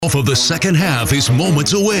Kickoff of the second half is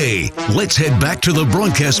moments away. Let's head back to the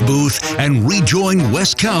broadcast booth and rejoin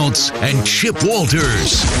Wes Counts and Chip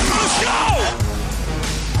Walters. Let's go!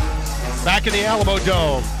 Back in the Alamo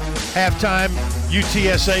Dome. Halftime,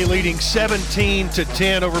 UTSA leading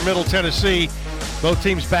 17-10 over Middle Tennessee. Both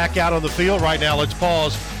teams back out on the field. Right now, let's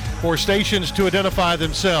pause for stations to identify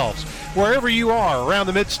themselves. Wherever you are around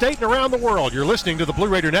the Mid-State and around the world, you're listening to the Blue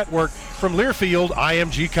Raider Network from Learfield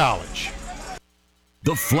IMG College.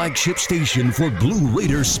 The flagship station for Blue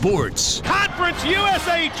Raider sports. Conference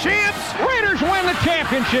USA champs. Raiders win the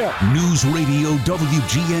championship. News Radio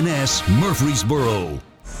WGNS Murfreesboro.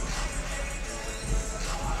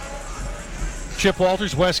 Chip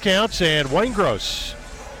Walters, Wes Counts, and Wayne Gross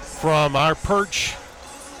from our perch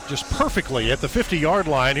just perfectly at the 50-yard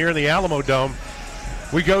line here in the Alamo Dome.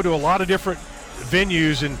 We go to a lot of different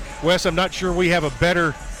venues, and Wes, I'm not sure we have a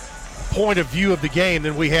better point of view of the game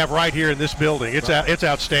than we have right here in this building. It's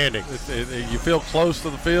outstanding. You feel close to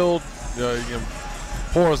the field,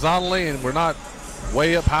 horizontally, and we're not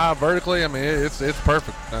way up high vertically. I mean, it's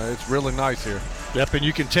perfect. It's really nice here. Yep, and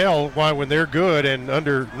you can tell why when they're good and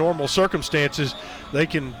under normal circumstances, they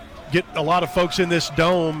can get a lot of folks in this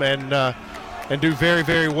dome and do very,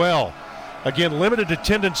 very well. Again, limited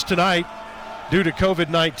attendance tonight due to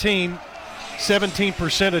COVID-19.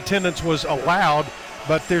 17% attendance was allowed,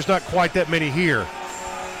 but there's not quite that many here.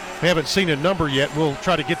 We haven't seen a number yet. We'll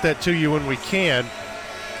try to get that to you when we can.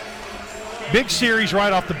 Big series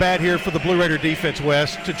right off the bat here for the Blue Raider defense,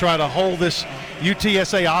 Wes, to try to hold this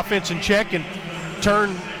UTSA offense in check and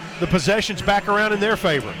turn the possessions back around in their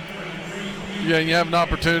favor. Yeah, you have an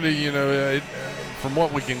opportunity, from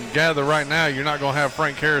what we can gather right now, you're not going to have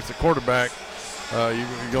Frank Harris at quarterback.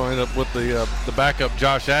 You're going to end up with the backup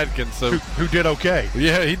Josh Adkins, who did okay.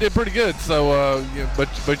 Yeah, he did pretty good. So, but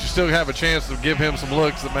you still have a chance to give him some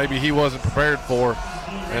looks that maybe he wasn't prepared for,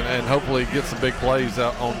 and hopefully get some big plays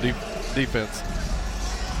out on defense.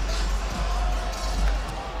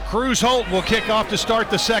 Cruz Holt will kick off to start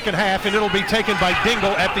the second half, and it'll be taken by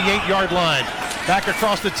Dingle at the 8-yard line. Back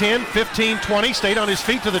across the 10, 15, 20, stayed on his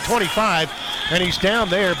feet to the 25, and he's down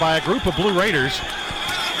there by a group of Blue Raiders.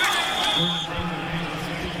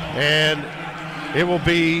 And it will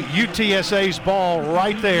be UTSA's ball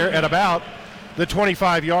right there at about the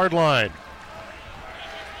 25-yard line.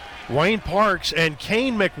 Wayne Parks and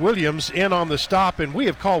Kane McWilliams in on the stop, and we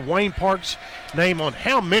have called Wayne Parks' name on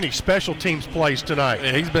how many special teams plays tonight.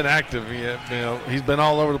 Yeah, he's been active. He's been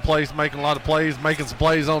all over the place, making a lot of plays, making some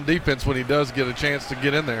plays on defense when he does get a chance to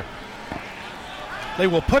get in there. They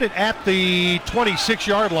will put it at the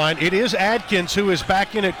 26-yard line. It is Adkins who is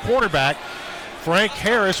back in at quarterback. Frank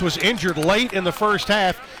Harris was injured late in the first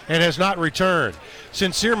half and has not returned.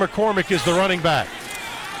 Sincere McCormick is the running back.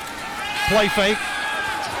 Play fake.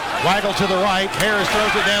 Waggle to the right. Harris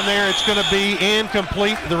throws it down there. It's going to be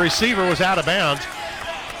incomplete. The receiver was out of bounds.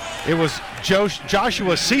 It was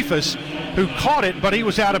Joshua Cephas who caught it, but he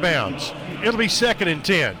was out of bounds. It'll be 2nd and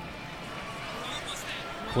 10.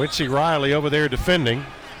 Quincy Riley over there defending.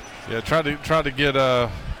 Yeah, try to get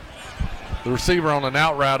the receiver on an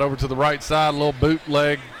out route over to the right side, a little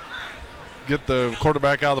bootleg, get the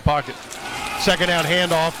quarterback out of the pocket. Second down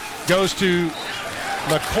handoff goes to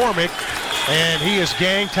McCormick, and he is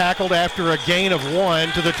gang tackled after a gain of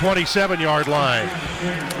 1 to the 27-yard line.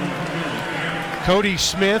 Cody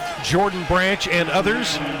Smith, Jordan Branch, and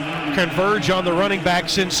others converge on the running back,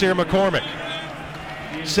 Sincere McCormick.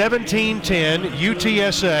 17-10,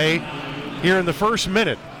 UTSA here in the first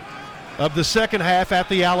minute of the second half at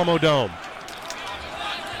the Alamo Dome.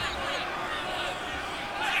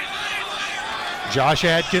 Josh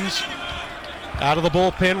Adkins out of the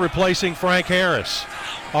bullpen replacing Frank Harris.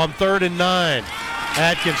 On 3rd and 9,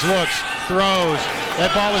 Adkins looks, throws.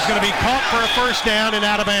 That ball is going to be caught for a first down and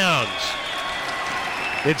out of bounds.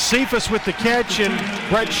 It's Cephas with the catch and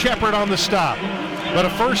Brett Shepard on the stop. But a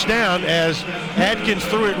first down as Adkins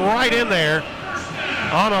threw it right in there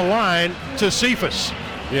on a line to Cephas.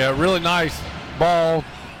 Yeah, really nice ball,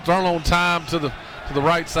 thrown on time to the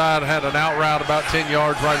right side, had an out route about 10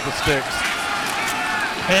 yards right at the sticks.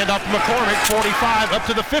 Hand off to McCormick, 45 up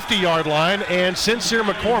to the 50-yard line, and Sincere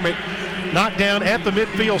McCormick knocked down at the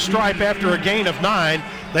midfield stripe after a gain of 9.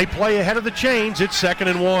 They play ahead of the chains. It's 2nd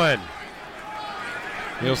and 1.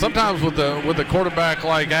 Sometimes with a quarterback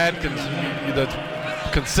like Adkins that's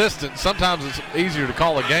consistent, sometimes it's easier to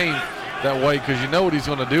call a game that way because you know what he's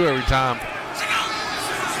going to do every time.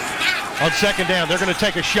 On 2nd down, they're going to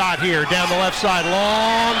take a shot here down the left side.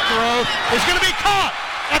 Long throw is going to be caught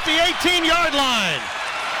at the 18-yard line.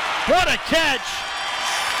 What a catch.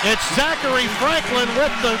 It's Zachary Franklin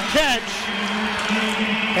with the catch.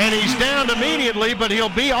 And he's down immediately, but he'll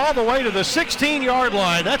be all the way to the 16-yard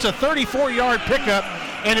line. That's a 34-yard pickup,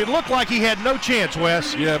 and it looked like he had no chance,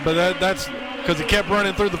 Wes. Yeah, but that's because he kept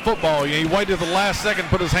running through the football. He waited the last second to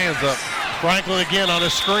put his hands up. Franklin again on a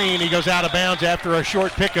screen. He goes out of bounds after a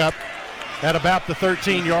short pickup at about the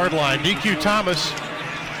 13-yard line. DQ Thomas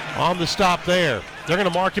on the stop there. They're going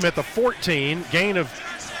to mark him at the 14, gain of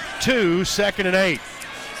 2, 2nd and 8.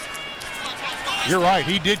 You're right,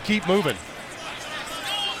 he did keep moving.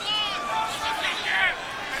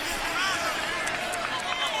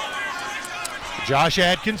 Josh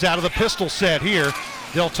Adkins out of the pistol set here.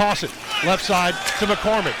 They'll toss it left side to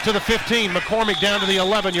McCormick, to the 15. McCormick down to the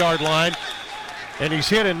 11-yard line. And he's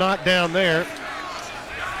hit and knocked down there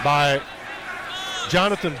by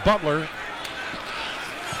Jonathan Butler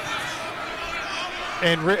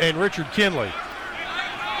and Richard Kinley.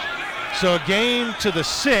 So a gain to the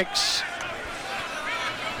 6.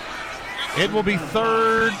 It will be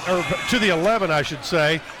third, or to the 11, I should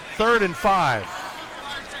say. 3rd and 5.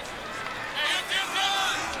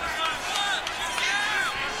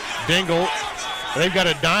 Dingle, they've got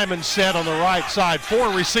a diamond set on the right side.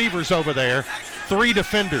 4 receivers over there, 3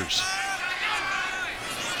 defenders.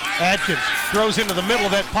 Adkins throws into the middle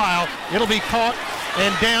of that pile. It'll be caught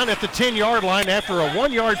and down at the 10-yard line after a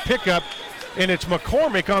 1-yard pickup, and it's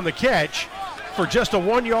McCormick on the catch for just a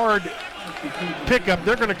 1-yard pickup.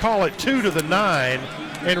 They're going to call it 2 to the 9,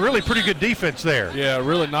 and really pretty good defense there. Yeah,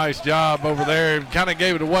 really nice job over there. Kind of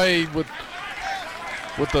gave it away with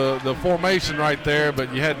the formation right there,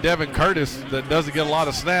 but you had Devin Curtis that doesn't get a lot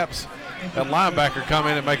of snaps. That linebacker come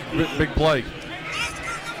in and make a big play.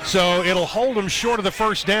 So it'll hold them short of the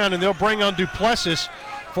first down, and they'll bring on Duplessis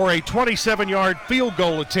for a 27-yard field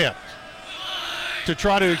goal attempt to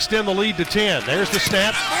try to extend the lead to 10. There's the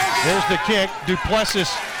snap. There's the kick.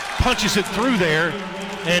 Duplessis punches it through there,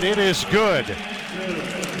 and it is good.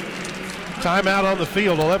 Timeout on the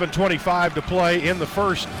field, 11:25 to play in the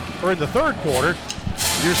third quarter.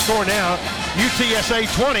 Your score now, UTSA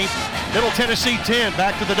 20, Middle Tennessee 10.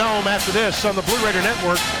 Back to the Dome after this on the Blue Raider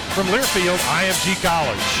Network from Learfield, IMG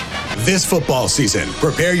College. This football season,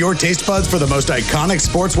 prepare your taste buds for the most iconic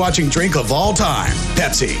sports watching drink of all time,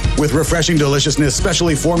 Pepsi. With refreshing deliciousness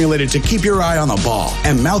specially formulated to keep your eye on the ball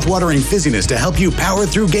and mouth-watering fizziness to help you power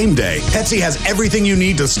through game day, Pepsi has everything you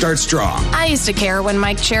need to start strong. I used to care when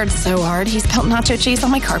Mike cheered so hard he spilled nacho cheese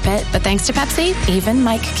on my carpet, but thanks to Pepsi, even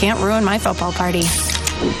Mike can't ruin my football party.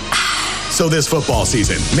 So this football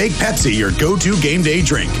season, make Pepsi your go-to game day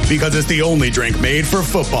drink because it's the only drink made for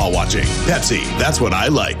football watching. Pepsi, that's what I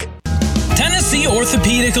like. Tennessee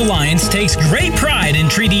Orthopedic Alliance takes great pride in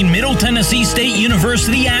treating Middle Tennessee State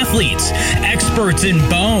University athletes. Experts in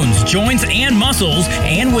bones, joints, and muscles,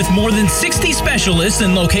 and with more than 60 specialists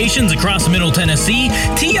in locations across Middle Tennessee,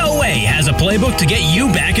 TOA has a playbook to get you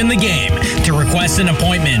back in the game. To request an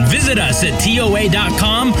appointment, visit us at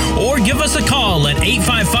TOA.com or give us a call at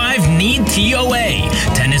 855-NEED-TOA.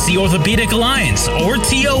 Tennessee Orthopedic Alliance, or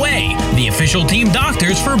TOA, the official team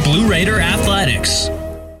doctors for Blue Raider Athletics.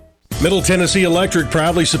 Middle Tennessee Electric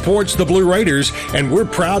proudly supports the Blue Raiders, and we're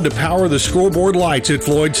proud to power the scoreboard lights at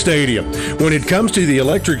Floyd Stadium. When it comes to the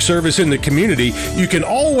electric service in the community, you can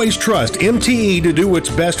always trust MTE to do what's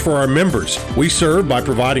best for our members. We serve by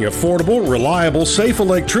providing affordable, reliable, safe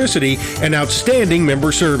electricity and outstanding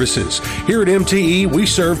member services. Here at MTE, we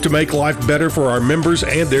serve to make life better for our members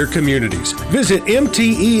and their communities. Visit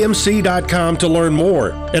MTEMC.com to learn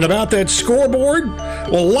more. And about that scoreboard,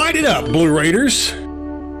 well, light it up, Blue Raiders.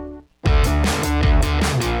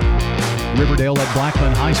 Riverdale at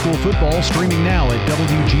Blackman High School football streaming now at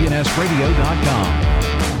WGNSradio.com.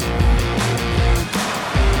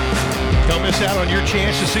 Don't miss out on your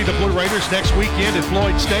chance to see the Blue Raiders next weekend at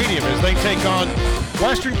Floyd Stadium as they take on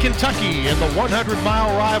Western Kentucky in the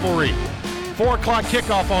 100-mile rivalry. 4 o'clock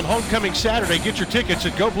kickoff on homecoming Saturday. Get your tickets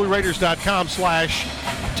at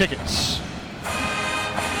goblueraiders.com/tickets.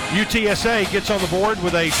 UTSA gets on the board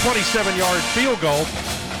with a 27-yard field goal.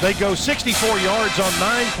 They go 64 yards on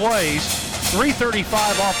 9 plays,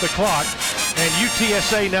 3:35 off the clock, and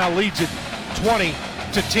UTSA now leads it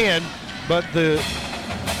 20-10. But the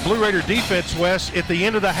Blue Raider defense, Wes, at the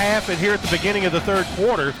end of the half and here at the beginning of the third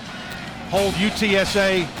quarter, hold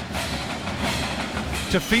UTSA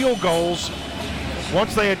to field goals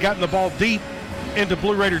once they had gotten the ball deep into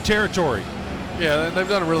Blue Raider territory. Yeah, and they've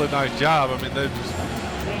done a really nice job. I mean, they've just,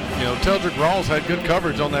 Teldrick Rawls had good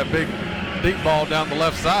coverage on that big deep ball down the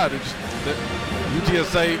left side. It's the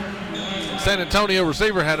UTSA San Antonio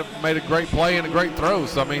receiver made a great play and a great throw.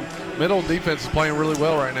 So, I mean, middle defense is playing really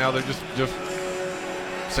well right now. They're just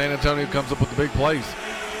San Antonio comes up with the big plays.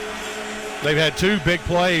 They've had two big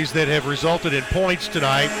plays that have resulted in points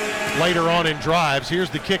tonight later on in drives. Here's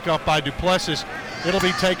the kickoff by Duplessis. It'll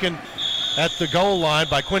be taken at the goal line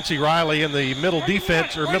by Quincy Riley, and the middle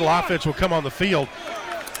defense or middle offense will come on the field.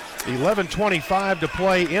 11:25 to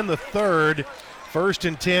play in the third. 1st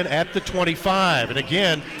and 10 at the 25. And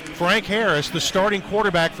again, Frank Harris, the starting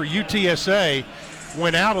quarterback for UTSA,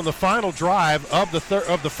 went out on the final drive of the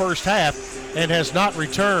first half and has not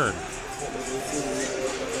returned.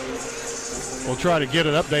 We'll try to get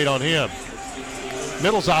an update on him.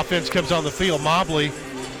 Middle's offense comes on the field. Mobley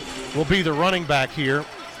will be the running back here.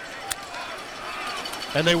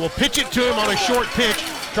 And they will pitch it to him on a short pitch.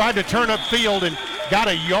 Tried to turn upfield and got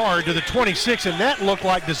a yard to the 26, and that looked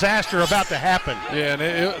like disaster about to happen. Yeah,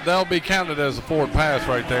 and that'll be counted as a forward pass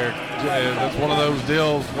right there. That's one of those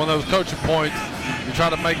deals, one of those coaching points. You try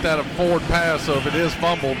to make that a forward pass, so if it is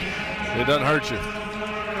fumbled, it doesn't hurt you.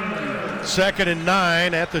 2nd and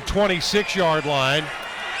 9 at the 26-yard line.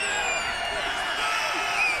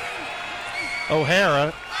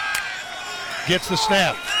 O'Hara gets the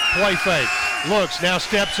snap, play fake, looks, now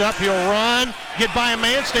steps up, he'll run, get by a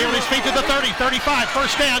man, stay on his feet to the 30, 35,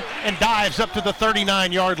 first down, and dives up to the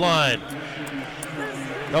 39-yard line.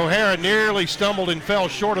 O'Hara nearly stumbled and fell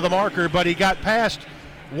short of the marker, but he got past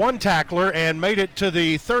one tackler and made it to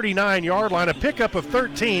the 39-yard line, a pickup of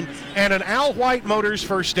 13, and an Al White Motors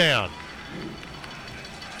first down.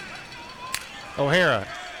 O'Hara.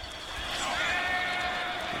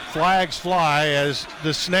 Flags fly as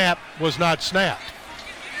the snap was not snapped.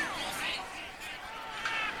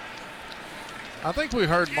 I think we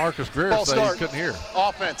heard Marcus Greer say he couldn't hear.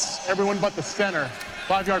 Offense, everyone but the center.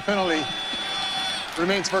 5-yard penalty.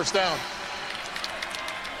 Remains first down.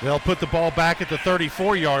 They'll put the ball back at the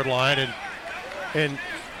 34-yard line, and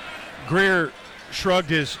Greer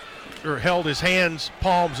held his hands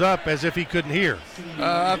palms up as if he couldn't hear.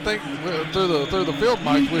 I think through the field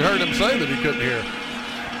mics, we heard him say that he couldn't hear.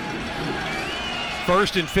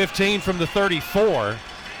 1st and 15 from the 34.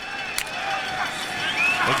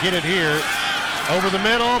 They get it here. Over the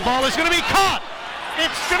middle, ball is going to be caught.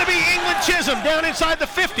 It's going to be England Chisholm down inside the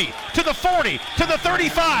 50, to the 40, to the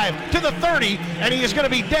 35, to the 30, and he is going to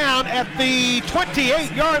be down at the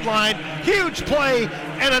 28-yard line. Huge play,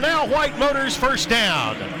 and an Al White Motors first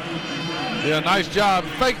down. Yeah, nice job.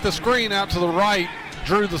 Faked the screen out to the right,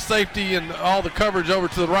 drew the safety and all the coverage over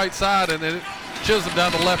to the right side, and then Chisholm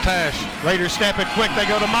down the left hash. Raiders snap it quick. They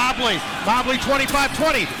go to Mobley. Mobley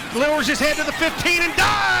 25-20. Lowers his head to the 15 and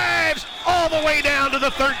dives all the way down to the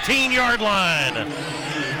 13-yard line.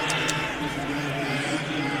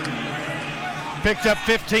 Picked up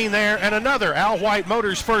 15 there, and another Al White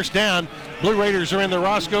Motors first down. Blue Raiders are in the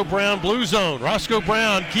Roscoe Brown blue zone. Roscoe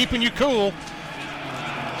Brown keeping you cool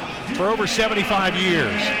for over 75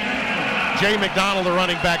 years. Jay McDonald, the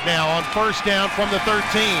running back now, on first down from the 13.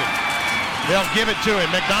 They'll give it to him.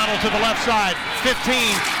 McDonald to the left side.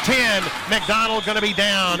 15, 10. McDonald going to be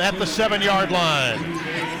down at the 7-yard line.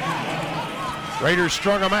 Raiders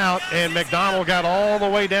strung him out, and McDonald got all the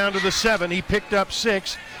way down to the 7. He picked up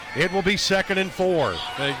 6. It will be 2nd and 4.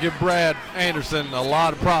 They give Brad Anderson a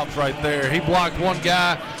lot of props right there. He blocked one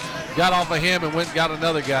guy, got off of him, and went and got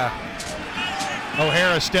another guy.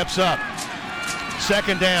 O'Hara steps up.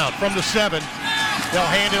 2nd down from the 7. They'll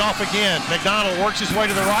hand it off again. McDonald works his way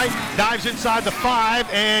to the right, dives inside the 5,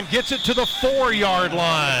 and gets it to the 4-yard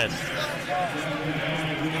line.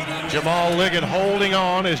 Jamal Liggett holding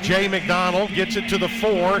on as Jay McDonald gets it to the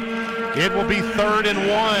 4. It will be 3rd and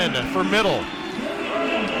 1 for Middle.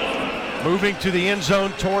 Moving to the end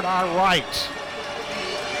zone toward our right.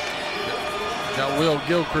 Got Will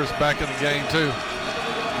Gilchrist back in the game too.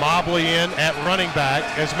 Mobley in at running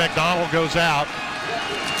back as McDonald goes out.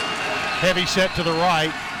 Heavy set to the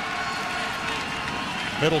right.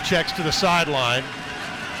 Middle checks to the sideline.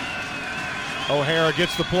 O'Hara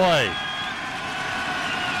gets the play.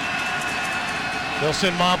 They'll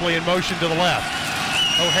send Mobley in motion to the left.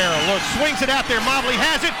 O'Hara looks, swings it out there. Mobley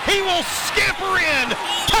has it. He will scamper in.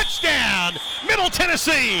 Touchdown, Middle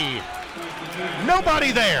Tennessee.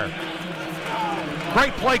 Nobody there.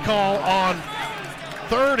 Great play call on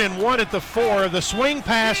 3rd and 1 at the 4. The swing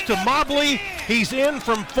pass to Mobley. He's in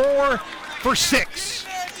from 4 for 6.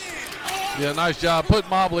 Yeah, nice job. Put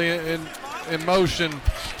Mobley in motion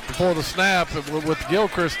before the snap. With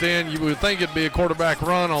Gilchrist in, you would think it'd be a quarterback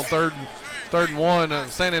run on 3rd and 1.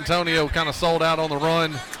 San Antonio kind of sold out on the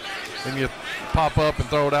run, and you pop up and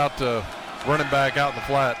throw it out to running back out in the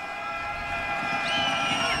flat.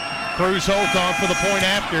 Cruz holds on for the point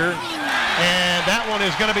after, and that one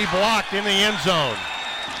is going to be blocked in the end zone.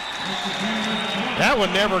 That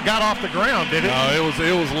one never got off the ground, did it? No, it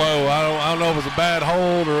was low. I don't know if it was a bad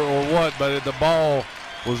hold or what, but the ball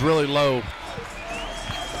was really low.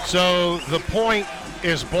 So the point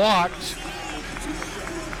is blocked.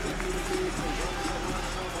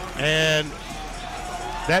 And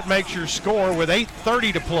that makes your score with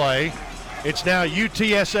 8:30 to play. It's now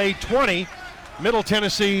UTSA 20, Middle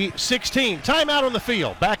Tennessee 16. Timeout on the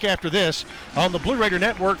field. Back after this on the Blue Raider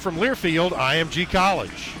Network from Learfield, IMG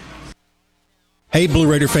College. Hey, Blue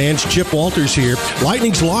Raider fans, Chip Walters here.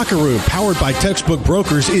 Lightning's Locker Room, powered by Textbook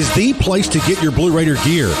Brokers, is the place to get your Blue Raider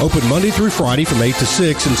gear. Open Monday through Friday from 8 to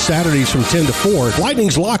 6 and Saturdays from 10 to 4.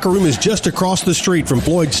 Lightning's Locker Room is just across the street from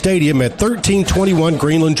Floyd Stadium at 1321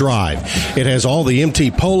 Greenland Drive. It has all the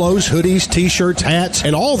MT polos, hoodies, t-shirts, hats,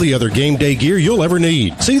 and all the other game day gear you'll ever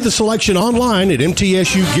need. See the selection online at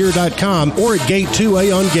mtsugear.com or at Gate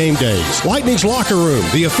 2A on game days. Lightning's Locker Room,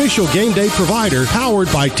 the official game day provider,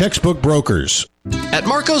 powered by Textbook Brokers. At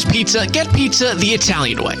Marco's Pizza, get pizza the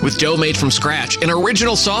Italian way, with dough made from scratch, an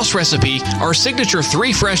original sauce recipe, our signature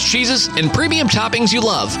 3 fresh cheeses, and premium toppings you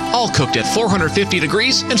love, all cooked at 450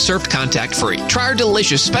 degrees and served contact-free. Try our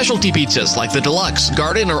delicious specialty pizzas like the deluxe,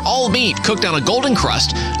 garden, or all meat cooked on a golden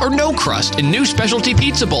crust, or no crust in new specialty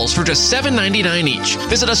pizza bowls for just $7.99 each.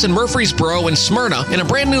 Visit us in Murfreesboro and Smyrna in a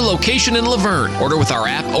brand new location in Laverne. Order with our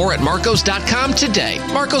app or at marcos.com today.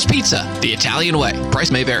 Marco's Pizza, the Italian way. Price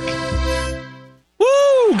may vary.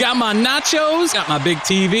 Woo! Got my nachos, got my big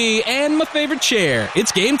TV, and my favorite chair.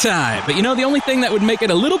 It's game time. But you know, the only thing that would make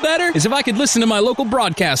it a little better is if I could listen to my local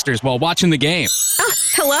broadcasters while watching the game.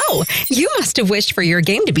 Hello. You must have wished for your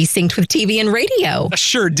game to be synced with TV and radio. I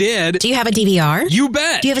sure did. Do you have a DVR? You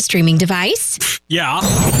bet. Do you have a streaming device? Yeah.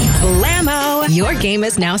 Blammo! Your game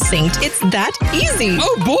is now synced. It's that easy.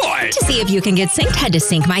 Oh, boy. To see if you can get synced, head to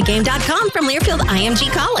syncmygame.com from Learfield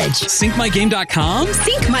IMG College. Syncmygame.com?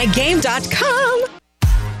 Syncmygame.com.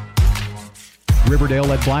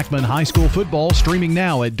 Riverdale at Blackman High School football streaming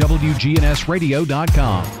now at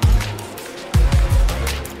WGNSradio.com.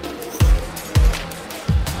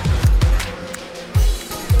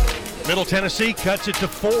 Middle Tennessee cuts it to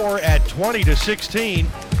 4 at 20-16.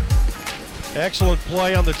 Excellent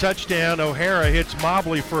play on the touchdown. O'Hara hits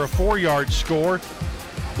Mobley for a 4-yard score.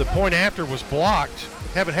 The point after was blocked.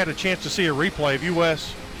 Haven't had a chance to see a replay. Have you,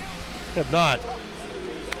 Wes? Have not.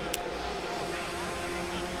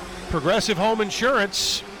 Progressive Home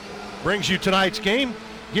Insurance brings you tonight's game.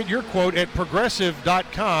 Get your quote at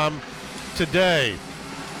progressive.com today.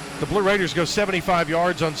 The Blue Raiders go 75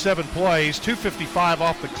 yards on 7 plays, 2:55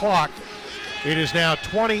 off the clock. It is now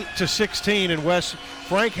 20-16, and Wes,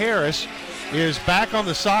 Frank Harris is back on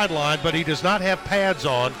the sideline, but he does not have pads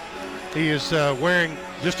on. He is wearing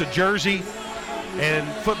just a jersey and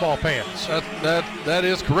football pants. That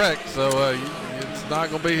is correct. So it's not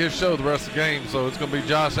going to be his show the rest of the game. So it's going to be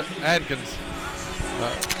Josh Adkins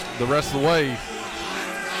the rest of the way,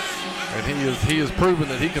 and he is proven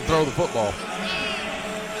that he can throw the football.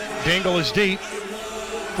 Dingle is deep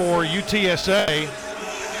for UTSA,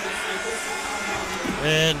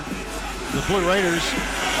 and the Blue Raiders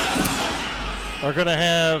are going to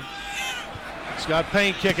have Scott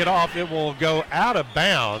Payne kick it off. It will go out of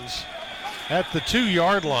bounds at the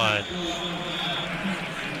 2-yard line.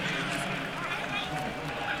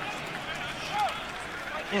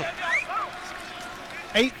 Mm.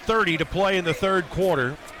 8:30 to play in the third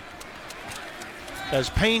quarter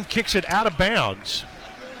as Payne kicks it out of bounds.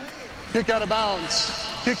 Kick out of bounds.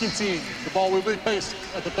 Kicking team. The ball will be placed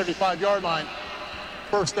at the 35-yard line.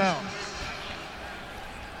 First down.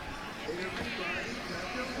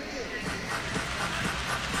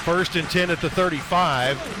 First and 10 at the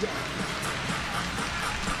 35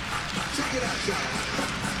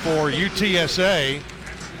 for UTSA.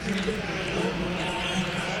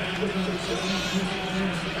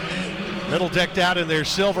 Middle decked out in their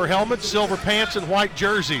silver helmets, silver pants, and white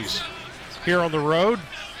jerseys here on the road.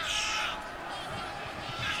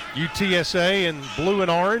 UTSA in blue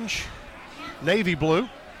and orange, navy blue.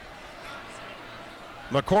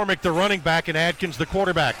 McCormick, the running back, and Adkins, the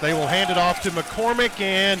quarterback. They will hand it off to McCormick,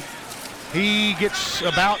 and he gets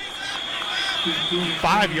about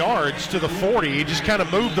 5 yards to the 40. He just kind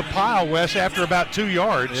of moved the pile, Wes, after about 2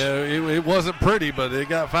 yards. Yeah, it wasn't pretty, but it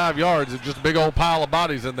got 5 yards. It's just a big old pile of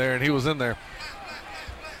bodies in there, and he was in there.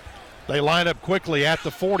 They line up quickly at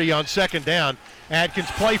the 40 on second down.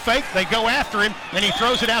 Adkins play fake. They go after him, and he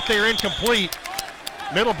throws it out there incomplete.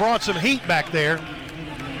 Middle brought some heat back there.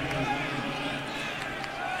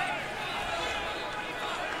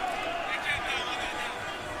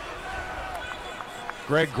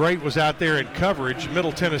 Greg Great was out there in coverage.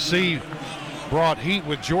 Middle Tennessee brought heat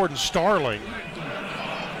with Jordan Starling.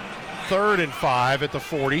 3rd and 5 at the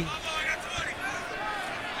 40.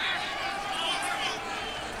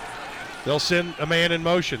 They'll send a man in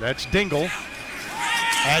motion. That's Dingle.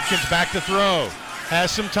 Adkins back to throw.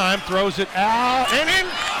 Has some time, throws it out, and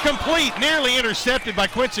incomplete. Nearly intercepted by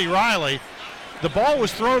Quincy Riley. The ball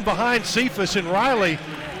was thrown behind Cephas, and Riley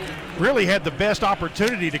really had the best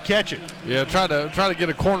opportunity to catch it. Yeah, try to get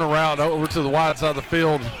a corner route over to the wide side of the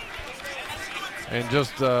field, and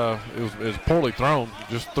just it was poorly thrown.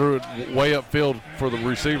 Just threw it way upfield for the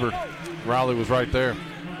receiver. Riley was right there.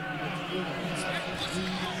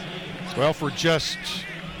 Well, for just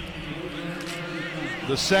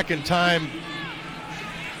the second time,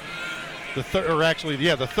 the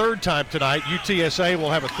third time tonight, UTSA will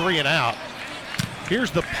have a 3-and-out.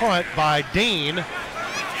 Here's the punt by Dean.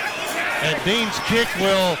 And Dean's kick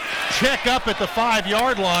will check up at the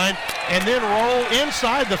 5-yard line and then roll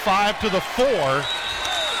inside the 5 to the 4.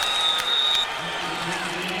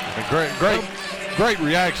 A great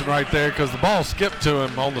reaction right there, because the ball skipped to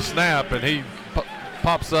him on the snap, and he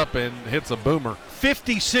pops up and hits a boomer.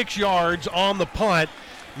 56 yards on the punt.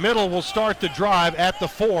 Middle will start the drive at the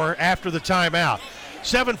 4 after the timeout.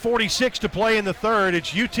 7:46 to play in the third.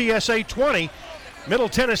 It's UTSA 20, Middle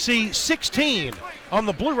Tennessee 16 on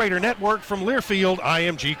the Blue Raider Network from Learfield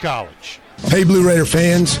IMG College. Hey Blue Raider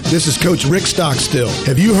fans, this is Coach Rick Stockstill.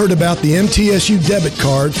 Have you heard about the MTSU debit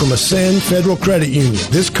card from Ascend Federal Credit Union?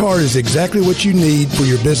 This card is exactly what you need for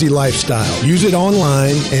your busy lifestyle. Use it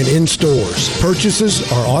online and in stores. Purchases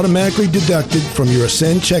are automatically deducted from your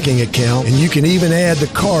Ascend checking account, and you can even add the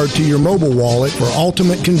card to your mobile wallet for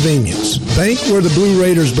ultimate convenience. Bank where the Blue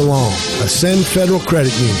Raiders belong. Ascend Federal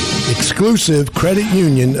Credit Union, exclusive credit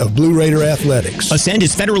union of Blue Raider Athletics. Ascend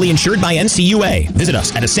is federally insured by NCUA. Visit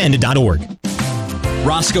us at ascend.org.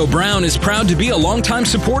 Roscoe Brown is proud to be a longtime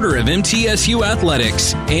supporter of MTSU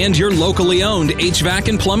Athletics and your locally owned HVAC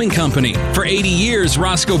and plumbing company. For 80 years,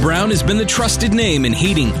 Roscoe Brown has been the trusted name in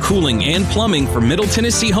heating, cooling, and plumbing for Middle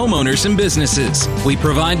Tennessee homeowners and businesses. We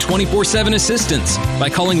provide 24/7 assistance by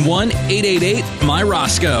calling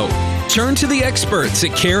 1-888-MY-ROSCOE. Turn to the experts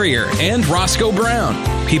at Carrier and Roscoe Brown.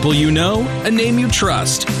 People you know, a name you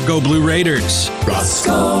trust. Go Blue Raiders.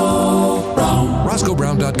 Roscoe Brown.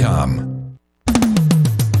 RoscoeBrown.com.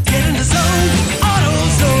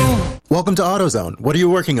 Welcome to AutoZone. What are you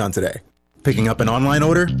working on today? Picking up an online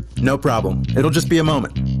order? No problem. It'll just be a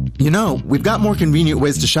moment. You know, we've got more convenient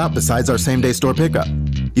ways to shop besides our same-day store pickup.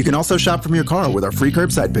 You can also shop from your car with our free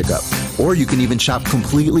curbside pickup. Or you can even shop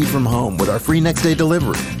completely from home with our free next-day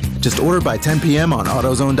delivery. Just order by 10 p.m. on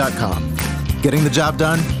AutoZone.com. Getting the job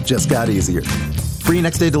done just got easier. Free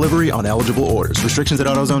next-day delivery on eligible orders. Restrictions at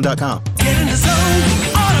AutoZone.com. Get in the zone,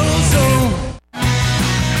 AutoZone.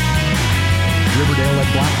 Riverdale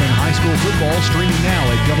at Blackman High School football streaming now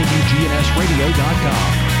at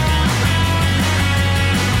WGNSradio.com.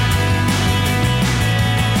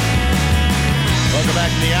 Welcome back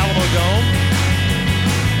to the Alamo Dome.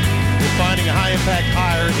 If finding a high-impact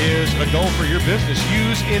hire is a goal for your business,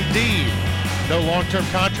 use Indeed. No long-term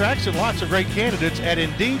contracts and lots of great candidates at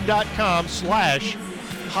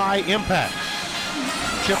Indeed.com/high-impact.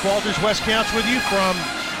 Chip Walters, West Counts with you from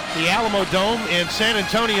the Alamo Dome in San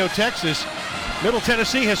Antonio, Texas. Middle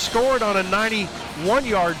Tennessee has scored on a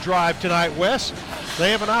 91-yard drive tonight, Wes. They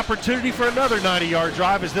have an opportunity for another 90-yard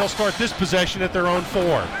drive as they'll start this possession at their own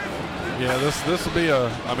 4. Yeah, this will be the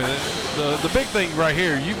big thing right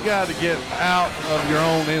here. You've got to get out of your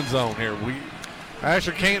own end zone here.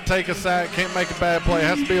 Asher can't take a sack, can't make a bad play.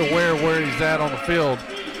 Has to be aware of where he's at on the field,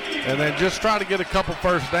 and then just try to get a couple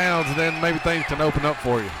first downs, and then maybe things can open up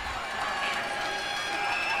for you.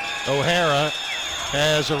 O'Hara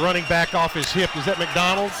has a running back off his hip. Is that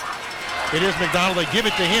McDonald? It is McDonald. They give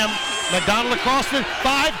it to him. McDonald across the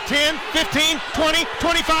 5, 10, 15, 20,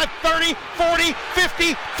 25, 30, 40,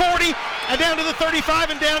 50, 40, and down to the 35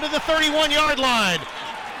 and down to the 31-yard line.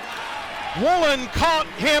 Woolen caught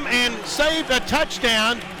him and saved a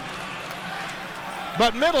touchdown.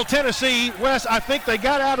 But Middle Tennessee, Wes, I think they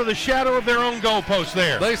got out of the shadow of their own goalpost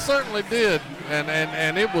there. They certainly did,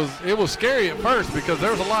 and it was scary at first because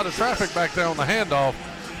there was a lot of traffic back there on the handoff.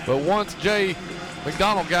 But once Jay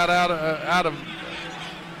McDonald got out of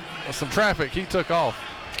some traffic, he took off.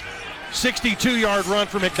 62-yard run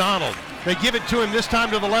for McDonald. They give it to him this time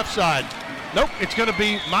to the left side. Nope, it's going to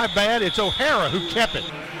be my bad. It's O'Hara who kept it.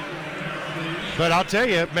 But I'll tell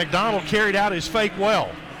you, McDonald carried out his fake well.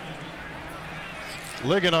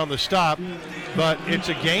 Ligon on the stop, but it's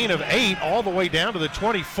a gain of 8 all the way down to the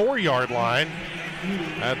 24-yard line.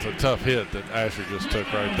 That's a tough hit that Asher just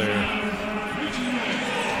took right there.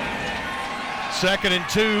 2nd and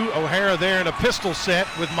 2, O'Hara there in a pistol set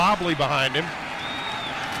with Mobley behind him.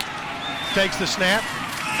 takes the snap,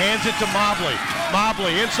 hands it to Mobley.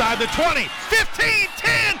 Mobley inside the 20, 15,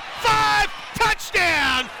 10, 5,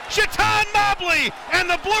 touchdown! Chaton Mobley, and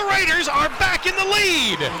the Blue Raiders are back in the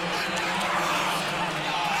lead.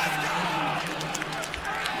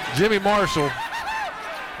 Jimmy Marshall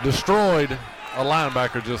destroyed a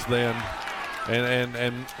linebacker just then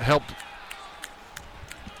and helped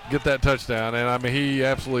get that touchdown. And, I mean, he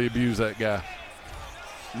absolutely abused that guy.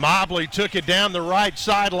 Mobley took it down the right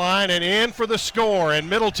sideline and in for the score, and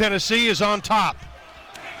Middle Tennessee is on top.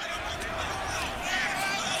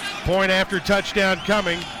 Point after touchdown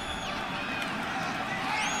coming.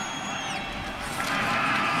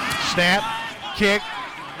 Snap, kick,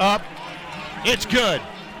 up. It's good.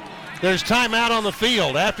 There's timeout on the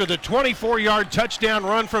field after the 24-yard touchdown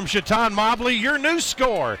run from Chaton Mobley. Your new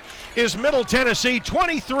score is Middle Tennessee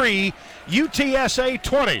 23, UTSA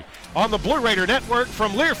 20 on the Blue Raider Network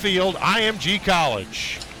from Learfield IMG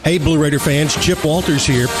College. Hey, Blue Raider fans, Chip Walters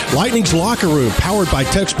here. Lightning's Locker Room, powered by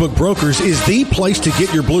Textbook Brokers, is the place to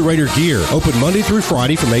get your Blue Raider gear. Open Monday through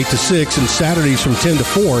Friday from 8 to 6 and Saturdays from 10 to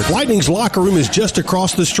 4. Lightning's Locker Room is just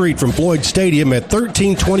across the street from Floyd Stadium at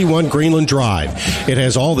 1321 Greenland Drive. It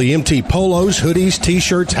has all the MT polos, hoodies,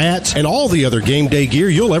 t-shirts, hats, and all the other game day gear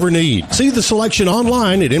you'll ever need. See the selection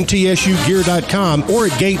online at mtsugear.com or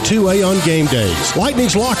at Gate 2A on game days.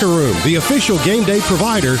 Lightning's Locker Room, the official game day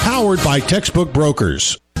provider, powered by Textbook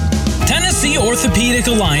Brokers. Tennessee Orthopedic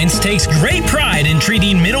Alliance takes great pride in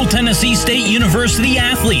treating Middle Tennessee State University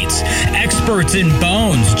athletes. Experts in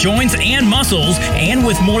bones, joints, and muscles, and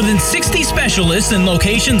with more than 60 specialists in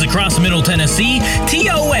locations across Middle Tennessee,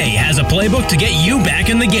 TOA has a playbook to get you back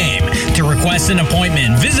in the game. To request an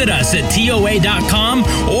appointment, visit us at TOA.com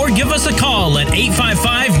or give us a call at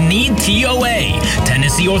 855-NEED-TOA.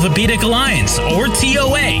 Tennessee Orthopedic Alliance, or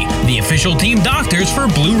TOA, the official team doctors for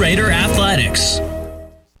Blue Raider Athletics.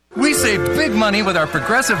 We saved big money with our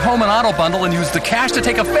Progressive Home and Auto Bundle and used the cash to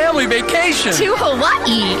take a family vacation. To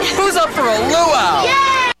Hawaii. Who's up for a luau?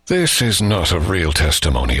 Yay! This is not a real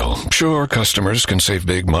testimonial. Sure, customers can save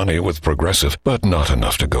big money with Progressive, but not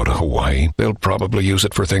enough to go to Hawaii. They'll probably use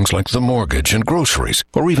it for things like the mortgage and groceries,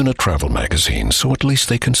 or even a travel magazine, so at least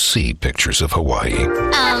they can see pictures of Hawaii.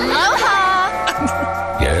 Aloha!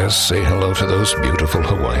 Yes, say hello to those beautiful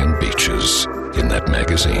Hawaiian beaches in that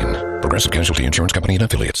magazine. Progressive Casualty Insurance Company and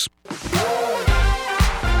Affiliates.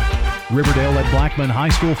 Riverdale at Blackman High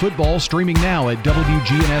School football streaming now at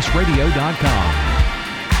WGNSradio.com.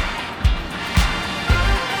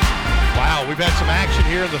 Wow, we've had some action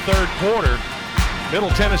here in the third quarter. Middle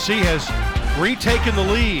Tennessee has retaken the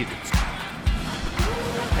lead.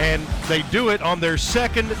 And they do it on their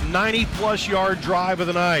second 90-plus yard drive of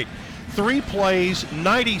the night. 3 plays,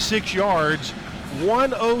 96 yards,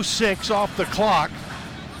 1:06 off the clock.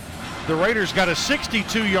 The Raiders got a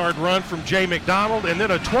 62-yard run from Jay McDonald and then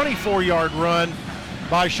a 24-yard run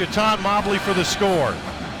by Chaton Mobley for the score.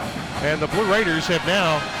 And the Blue Raiders have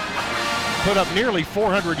now put up nearly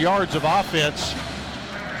 400 yards of offense,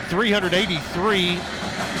 383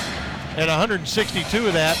 and 162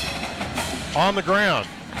 of that on the ground.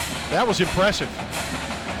 That was impressive.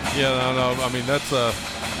 Yeah, no, I mean, that's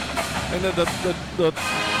and the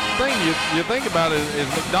thing you think about it is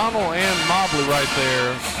McDonald and Mobley right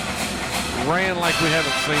there ran like we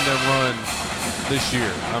haven't seen them run this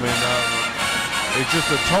year. I mean, it's just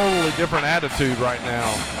a totally different attitude right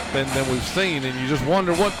now than we've seen, and you just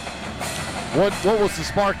wonder what was the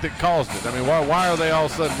spark that caused it. I mean, why are they all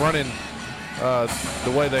of a sudden running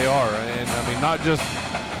the way they are? And I mean, not just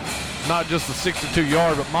the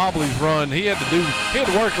 62-yard, but Mobley's run. He had to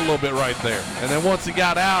work a little bit right there, and then once he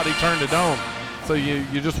got out, he turned it on. So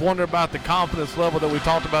you just wonder about the confidence level that we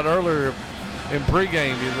talked about earlier in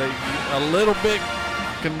pregame. A little bit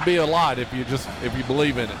can be a lot if you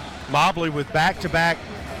believe in it. Mobley with back-to-back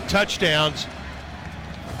touchdowns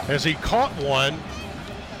as he caught one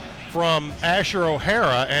from Asher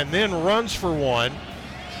O'Hara and then runs for one.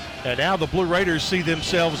 And now the Blue Raiders see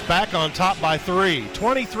themselves back on top by 3,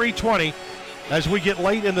 23-20 as we get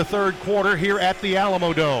late in the third quarter here at the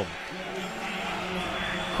Alamo Dome.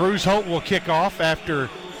 Cruz Holt will kick off after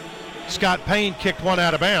Scott Payne kicked one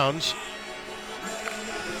out of bounds.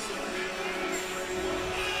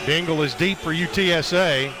 Dingle is deep for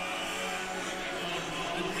UTSA.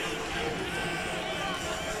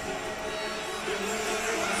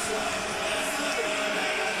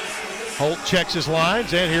 Holt checks his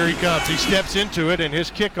lines, and here he comes. He steps into it, and his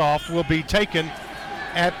kickoff will be taken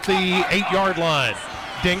at the 8-yard line.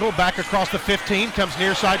 Dingle back across the 15, comes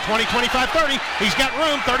near side 20, 25, 30. He's got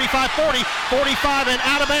room, 35, 40, 45, and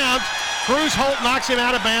out of bounds. Cruz Holt knocks him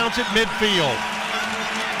out of bounds at midfield.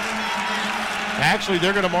 Actually,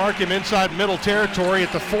 they're going to mark him inside middle territory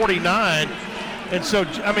at the 49. And so,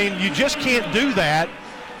 I mean, you just can't do that.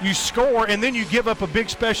 You score, and then you give up a big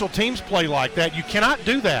special teams play like that. You cannot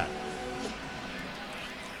do that.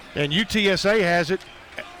 And UTSA has it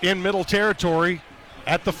in middle territory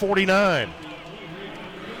at the 49.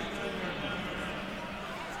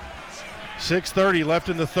 6:30 left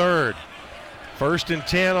in the third. 1st and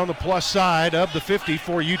 10 on the plus side of the 50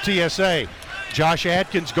 for UTSA. Josh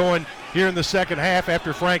Adkins going here in the second half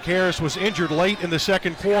after Frank Harris was injured late in the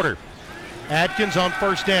second quarter. Adkins on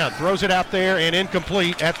 1st down, throws it out there and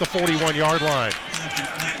incomplete at the 41-yard line.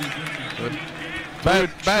 Bad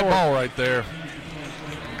ball right there.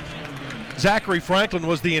 Zachary Franklin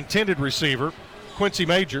was the intended receiver.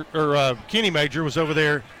 Kenny Major was over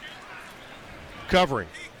there covering.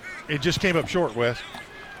 It just came up short, Wes.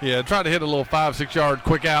 Yeah, tried to hit a little 5-6 yard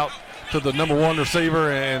quick out to the number 1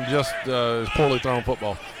 receiver and just poorly thrown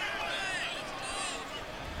football.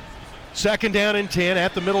 2nd down and 10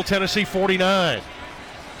 at the Middle Tennessee 49.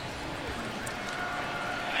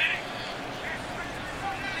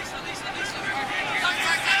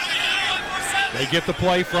 They get the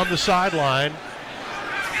play from the sideline.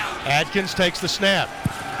 Adkins takes the snap.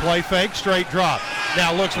 Play fake, straight drop.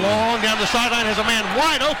 Now looks long down the sideline, has a man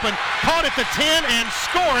wide open, caught at the 10 and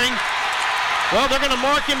scoring. Well, they're going to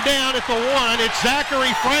mark him down at the 1. It's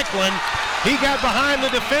Zachary Franklin. He got behind the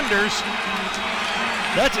defenders.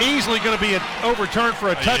 That's easily going to be overturned for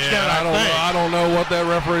a touchdown, I think. I don't know what that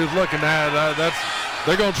referee is looking at.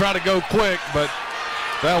 They're going to try to go quick, but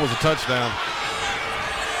that was a touchdown.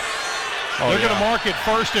 They're going to mark it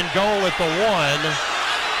 1st and goal at the 1.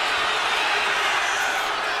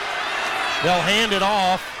 They'll hand it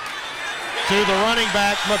off to the running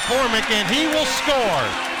back, McCormick, and he will score.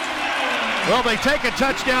 Well, they take a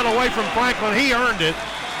touchdown away from Franklin. He earned it.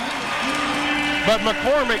 But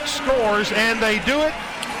McCormick scores, and they do it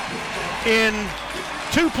in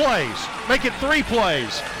 2 plays. Make it 3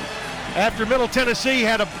 plays. After Middle Tennessee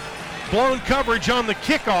had a blown coverage on the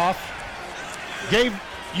kickoff, gave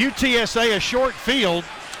UTSA a short field,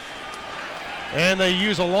 and they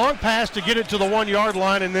use a long pass to get it to the 1-yard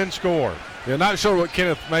line and then score. Yeah, not sure what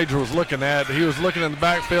Kenneth Major was looking at. He was looking in the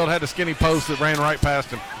backfield, had a skinny post that ran right past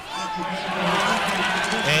him.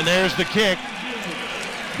 And there's the kick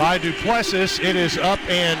by Duplessis. It is up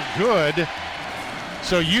and good.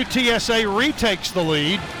 So UTSA retakes the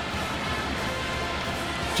lead.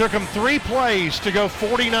 Took them 3 plays to go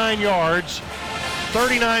 49 yards.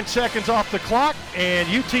 39 seconds off the clock, and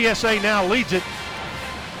UTSA now leads it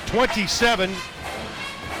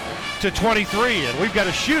 27-23. And we've got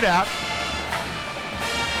a shootout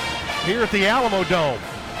here at the Alamo Dome.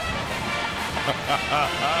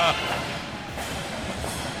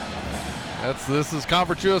 This is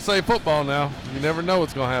Conference USA football now. You never know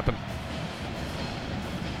what's going to happen.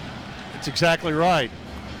 That's exactly right.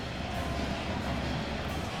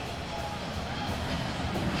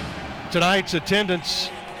 Tonight's attendance,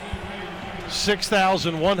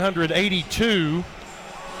 6,182.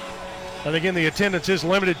 And again, the attendance is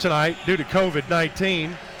limited tonight due to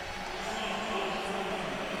COVID-19.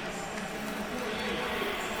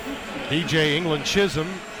 DJ England Chisholm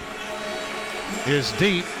is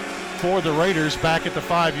deep for the Raiders back at the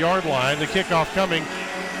 5-yard line. The kickoff coming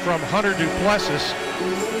from Hunter Duplessis.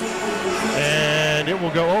 And it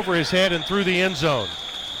will go over his head and through the end zone.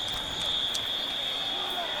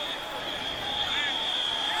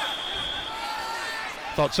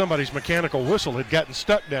 Thought somebody's mechanical whistle had gotten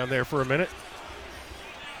stuck down there for a minute.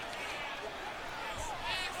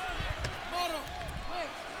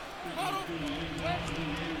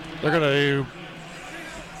 They're going to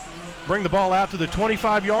bring the ball out to the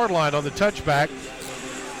 25-yard line on the touchback.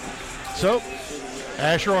 So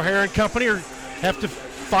Asher O'Hare and company have to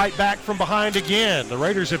fight back from behind again. The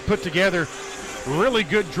Raiders have put together really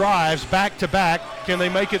good drives back-to-back. Can they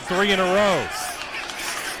make it 3 in a row?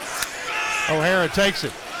 O'Hara takes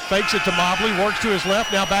it, fakes it to Mobley, works to his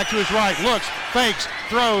left, now back to his right, looks, fakes,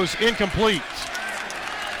 throws, incomplete.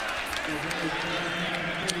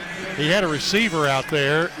 He had a receiver out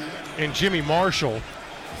there in Jimmy Marshall.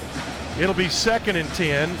 It'll be 2nd and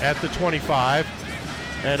 10 at the 25,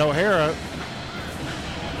 and O'Hara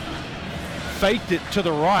faked it to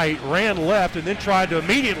the right, ran left, and then tried to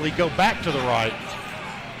immediately go back to the right.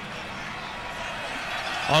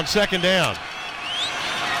 On 2nd down.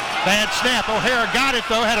 Bad snap. O'Hara got it,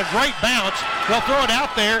 though, had a great bounce. They'll throw it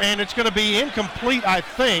out there, and it's going to be incomplete, I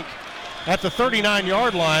think, at the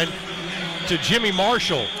 39-yard line to Jimmy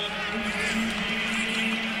Marshall.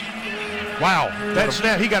 Wow, that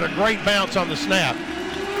snap, he got a great bounce on the snap.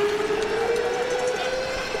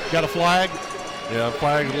 Got a flag? Yeah,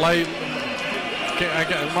 flag late.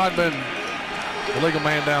 It might have been a legal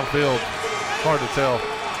man downfield. Hard to tell.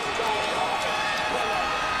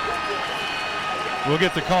 We'll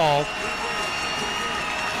get the call.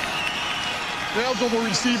 The eligible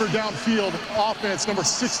receiver downfield, offense number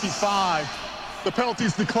 65. The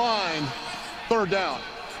penalties declined. 3rd down.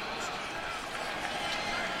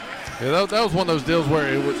 Yeah, that was one of those deals where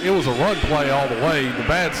it was a run play all the way. The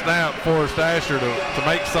bad snap forced Asher to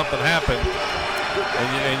make something happen,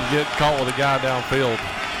 and you get caught with a guy downfield.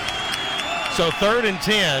 So 3rd and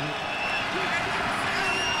 10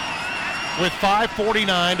 with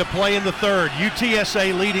 5:49 to play in the 3rd.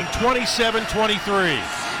 UTSA leading 27-23.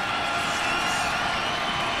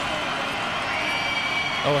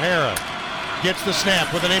 O'Hara gets the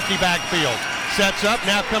snap with an empty backfield. Sets up,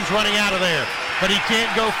 now comes running out of there. But he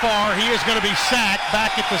can't go far. He is going to be sacked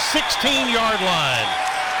back at the 16-yard line.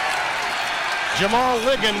 Jamal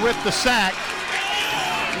Ligon with the sack.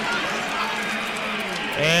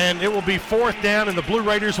 And it will be 4th down, and the Blue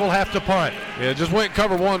Raiders will have to punt. Yeah, just went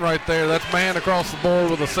cover 1 right there. That's man across the board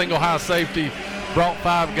with a single high safety. Brought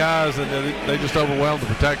 5 guys, and they just overwhelmed the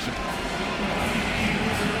protection.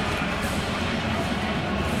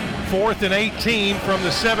 4th and 18 from the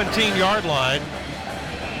 17-yard line.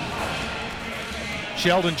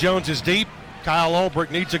 Sheldon Jones is deep. Kyle Ulbrich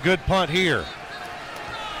needs a good punt here.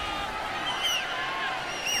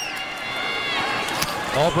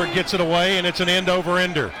 Ulbrich gets it away, and it's an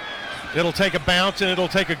end-over-ender. It'll take a bounce, and it'll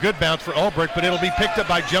take a good bounce for Ulbrich, but it'll be picked up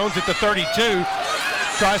by Jones at the 32.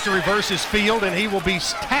 Tries to reverse his field, and he will be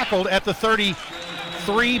tackled at the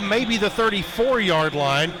 33, maybe the 34-yard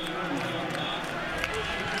line.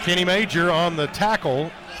 Kenny Major on the tackle,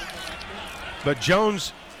 but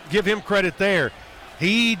Jones, give him credit there.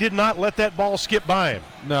 He did not let that ball skip by him.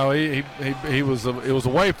 No, it was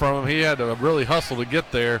away from him. He had to really hustle to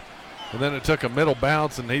get there, and then it took a middle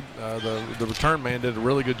bounce, and the return man did a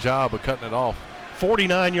really good job of cutting it off.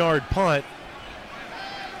 49-yard punt.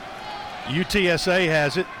 UTSA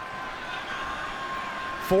has it.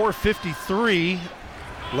 4:53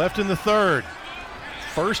 left in the 3rd.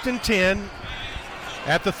 1st and 10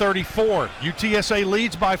 at the 34. UTSA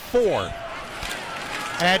leads by 4.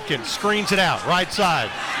 Adkins screens it out, right side.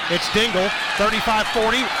 It's Dingle,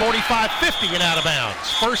 35-40, 45-50 and out of bounds.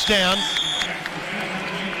 1st down.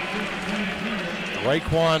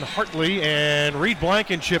 Raekwon Hartley and Reed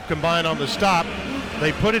Blankenship combined on the stop.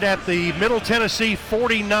 They put it at the Middle Tennessee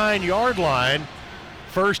 49-yard line,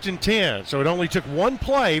 1st and 10. So it only took 1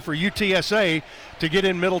 play for UTSA to get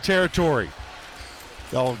in middle territory.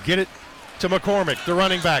 They'll get it to McCormick, the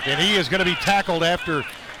running back, and he is going to be tackled after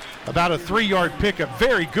about a 3-yard pickup.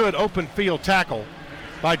 Very good open field tackle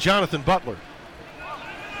by Jonathan Butler.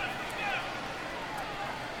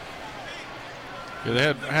 Yeah, they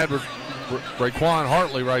had Raekwon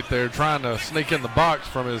Hartley right there trying to sneak in the box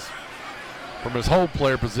from his hold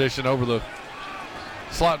player position over the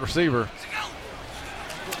slot receiver.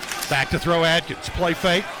 Back to throw Adkins. Play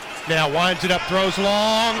fake. Now winds it up, throws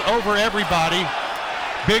long over everybody.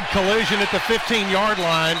 Big collision at the 15-yard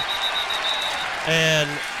line. And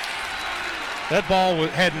that ball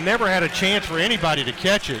had never had a chance for anybody to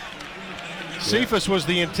catch it. Cephas was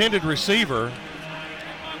the intended receiver.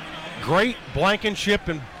 Great Blankenship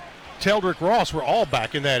and Teldrick Ross were all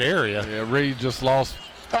back in that area. Yeah, Reed just lost.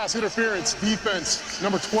 Pass interference, defense,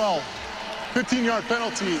 number 12. 15-yard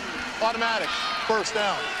penalty, automatic, 1st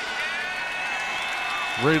down.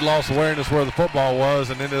 Reed lost awareness where the football was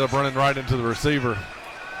and ended up running right into the receiver.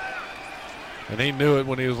 And he knew it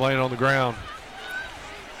when he was laying on the ground.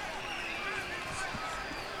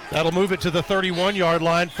 That'll move it to the 31-yard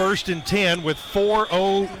line, 1st and 10 with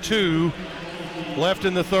 4:02 left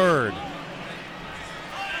in the 3rd.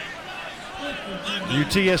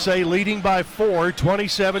 UTSA leading by 4,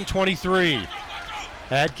 27-23.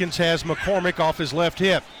 Adkins has McCormick off his left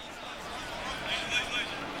hip.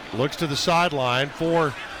 Looks to the sideline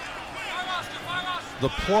for the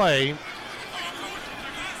play.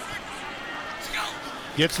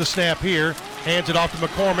 Gets the snap here. Hands it off to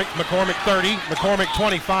McCormick. McCormick 30, McCormick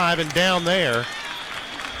 25, and down there.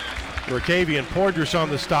 Racavian Poydras on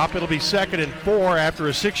the stop. It'll be 2nd and 4 after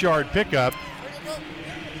a 6-yard pickup.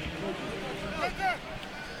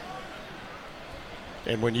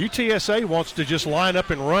 And when UTSA wants to just line up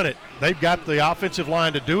and run it, they've got the offensive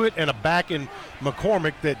line to do it and a back in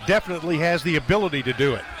McCormick that definitely has the ability to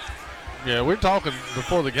do it. Yeah, we're talking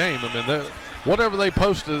before the game. I mean, whatever they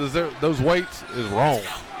posted as those weights is wrong.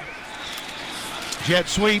 Jet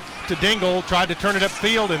sweep to Dingle, tried to turn it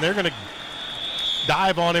upfield, and they're going to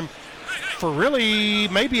dive on him for really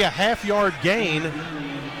maybe a half-yard gain.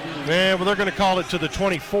 Well, they're going to call it to the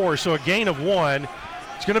 24, so a gain of 1.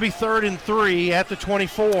 It's going to be 3rd and 3 at the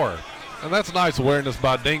 24. And that's nice awareness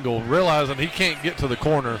by Dingle, realizing he can't get to the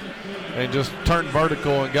corner and just turned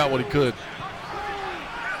vertical and got what he could.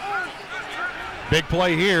 Big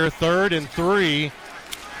play here, 3rd and 3.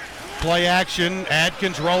 Play action.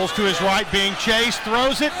 Adkins rolls to his right, being chased,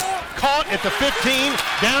 throws it, caught at the 15,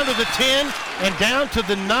 down to the 10, and down to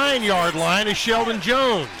the 9-yard line is Sheldon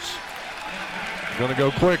Jones. Going to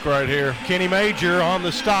go quick right here. Kenny Major on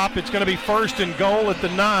the stop. It's going to be 1st and goal at the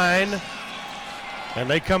 9, and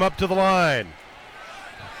they come up to the line.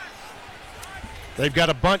 They've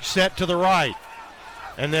got a bunch set to the right,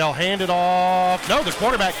 and they'll hand it off. No, the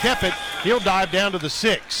quarterback kept it. He'll dive down to the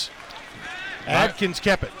 6. Adkins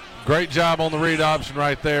kept it. Great job on the read option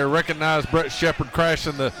right there. Recognized Brett Shepard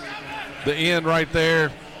crashing the end right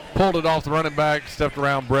there. Pulled it off the running back, stepped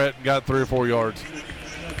around Brett, and got 3 or 4 yards.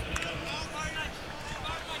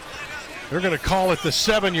 They're going to call it the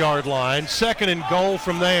 7-yard line. 2nd and goal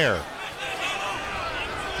from there.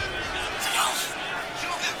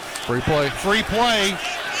 Free play. Free play.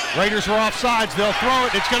 Raiders are offsides. They'll throw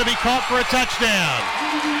it. It's going to be caught for a touchdown.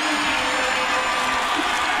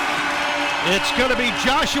 It's going to be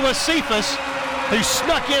Joshua Cephas, who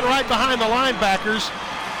snuck in right behind the linebackers.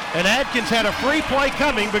 And Adkins had a free play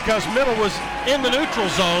coming because Middle was in the neutral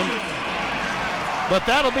zone. But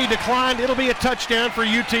that'll be declined. It'll be a touchdown for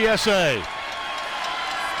UTSA.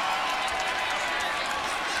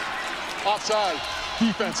 Offside.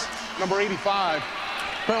 Defense, number 85.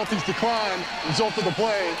 Penalties declined. Result of the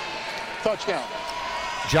play, touchdown.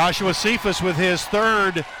 Joshua Cephas with his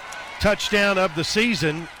 3rd touchdown of the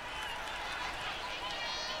season.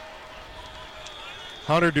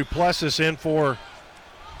 Hunter Duplessis in for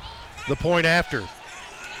the point after.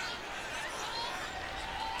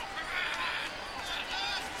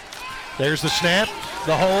 There's the snap,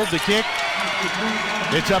 the hold, the kick.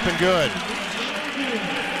 It's up and good.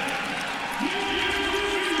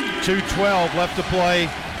 2:12 left to play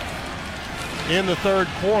in the 3rd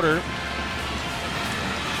quarter.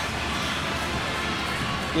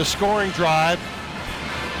 The scoring drive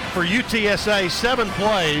for UTSA, 7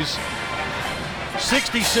 plays,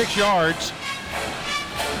 66 yards,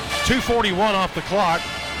 2:41 off the clock,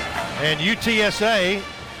 and UTSA,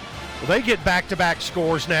 they get back-to-back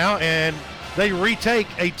scores now, and they retake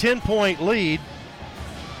a 10-point lead,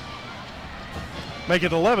 make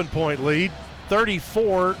it an 11-point lead,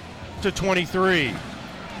 34-23.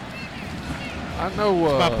 I know.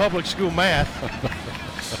 It's my public school math.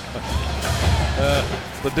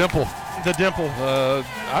 The dimple. The dimple.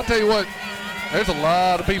 I'll tell you what, there's a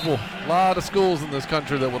lot of people, a lot of schools in this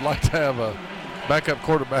country that would like to have a backup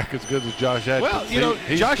quarterback as good as Josh Adkins. Well, you know,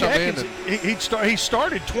 Josh Adkins, he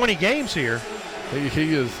started 20 games here.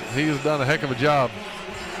 He has done a heck of a job.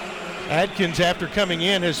 Adkins, after coming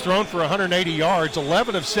in, has thrown for 180 yards,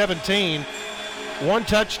 11 of 17, 1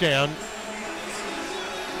 touchdown.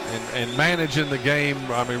 And managing the game,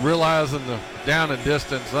 I mean, realizing the down and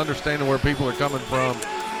distance, understanding where people are coming from,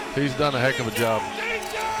 he's done a heck of a job.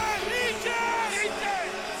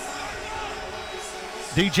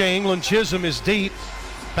 DJ England Chisholm is deep,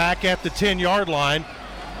 back at the 10-yard line,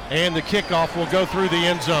 and the kickoff will go through the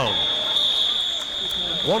end zone.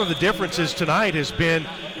 One of the differences tonight has been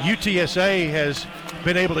UTSA has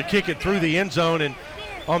been able to kick it through the end zone, and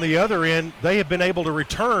on the other end, they have been able to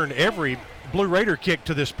return every Blue Raider kick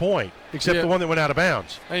to this point, except the one that went out of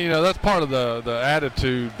bounds. And, you know, that's part of the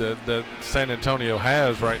attitude that San Antonio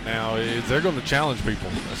has right now is they're going to challenge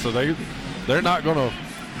people. So they're not going to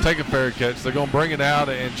take a fair catch. They're going to bring it out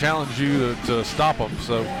and challenge you to stop them.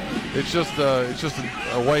 So it's just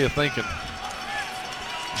a way of thinking.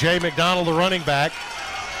 Jay McDonald, the running back,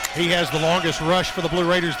 he has the longest rush for the Blue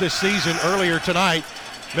Raiders this season. Earlier tonight,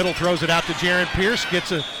 Middle throws it out to Jaron Pierce,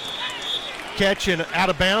 gets a catch and out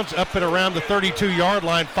of bounds up and around the 32-yard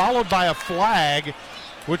line, followed by a flag,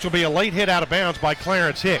 which will be a late hit out of bounds by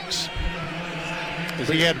Clarence Hicks.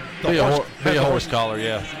 He had the horse collar,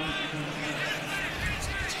 yeah.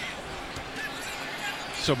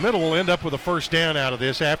 So Middle will end up with a first down out of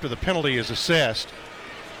this after the penalty is assessed.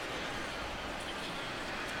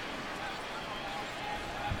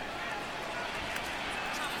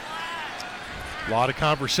 A lot of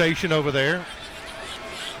conversation over there.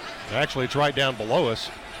 Actually, it's right down below us.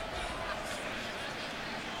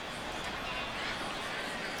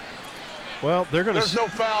 Well, they're going to. There's no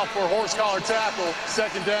foul for a horse collar tackle.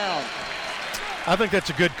 2nd down. I think that's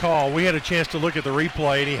a good call. We had a chance to look at the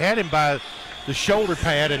replay, and he had him by the shoulder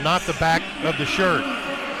pad and not the back of the shirt.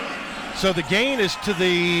 So the gain is to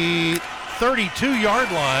the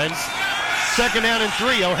 32-yard line. 2nd down and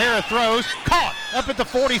 3. O'Hara throws, caught up at the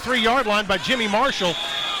 43-yard line by Jimmy Marshall.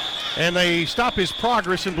 and they stop his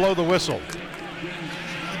progress and blow the whistle.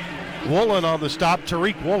 Woolen on the stop,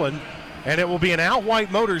 Tariq Woolen, and it will be an Al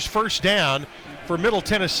White Motors first down for Middle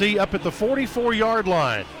Tennessee up at the 44-yard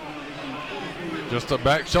line. Just a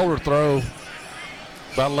back shoulder throw,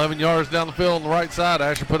 about 11 yards down the field on the right side.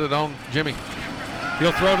 Asher put it on Jimmy.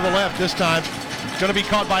 He'll throw to the left this time. Going to be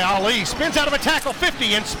caught by Ali. Spins out of a tackle,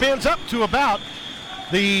 50, and spins up to about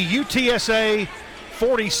the UTSA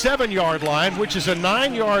 47-yard line, which is a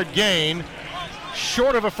 9-yard gain,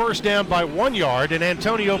 short of a first down by 1 yard, and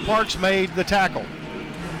Antonio Parks made the tackle.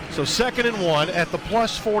 So 2nd and 1 at the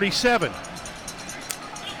plus 47.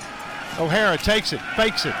 O'Hara takes it,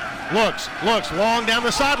 fakes it, looks, long down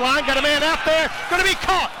the sideline, got a man out there, going to be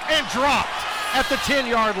caught and dropped at the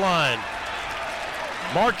 10-yard line.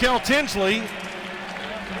 Markel Tinsley,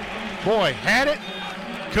 boy, had it,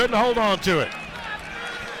 couldn't hold on to it.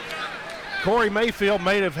 Corey Mayfield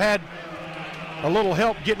may have had a little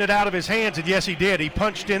help getting it out of his hands, and yes, he did. He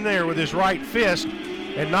punched in there with his right fist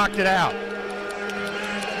and knocked it out.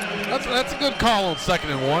 That's a good call on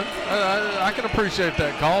 2nd and 1. I can appreciate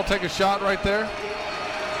that call. Take a shot right there.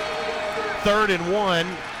 3rd and 1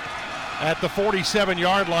 at the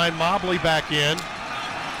 47-yard line. Mobley back in.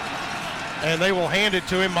 And they will hand it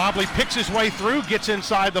to him. Mobley picks his way through, gets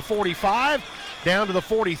inside the 45, down to the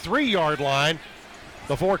 43-yard line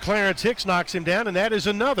before Clarence Hicks knocks him down, and that is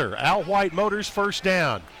another Al White Motors first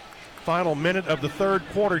down. Final minute of the 3rd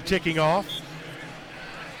quarter ticking off.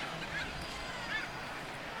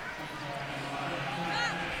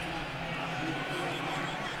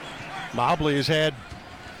 Mobley has had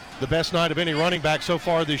the best night of any running back so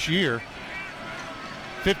far this year.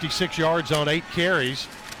 56 yards on 8 carries.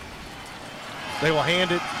 They will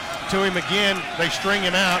hand it to him again. They string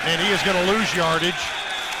him out, and he is going to lose yardage.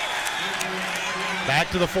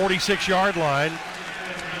 Back to the 46-yard line.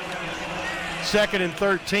 2nd and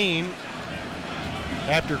 13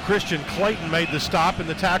 after Christian Clayton made the stop and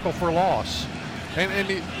the tackle for loss.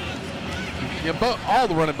 But all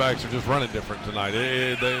the running backs are just running different tonight.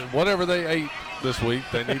 Whatever they ate this week,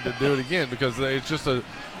 they need to do it again because it's just they're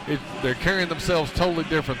carrying themselves totally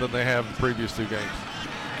different than they have the previous 2 games.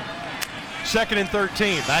 2nd and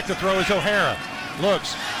 13. Back to throw is O'Hara.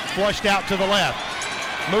 Looks, flushed out to the left.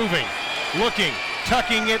 Moving, looking,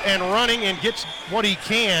 tucking it and running, and gets what he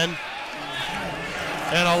can.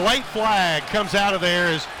 And a late flag comes out of there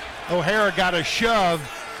as O'Hara got a shove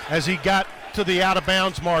as he got to the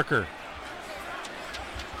out-of-bounds marker.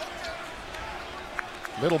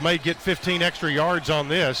 Middle may get 15 extra yards on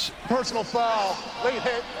this. Personal foul, late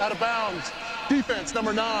hit, out of bounds. Defense,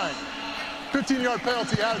 number 9. 15-yard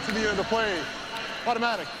penalty added to the end of the play.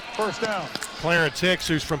 Automatic, first down. Clarence Hicks,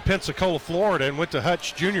 who's from Pensacola, Florida, and went to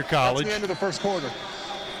Hutch Junior College. That's the end of the first quarter.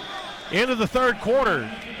 End of the 3rd quarter.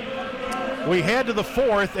 We head to the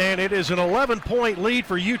 4th, and it is an 11-point lead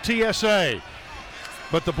for UTSA.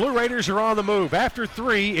 But the Blue Raiders are on the move. After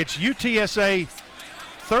 3, it's UTSA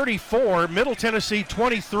 34, Middle Tennessee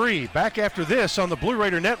 23. Back after this on the Blue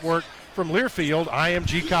Raider Network from Learfield,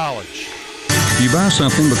 IMG College. You buy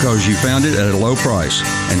something because you found it at a low price,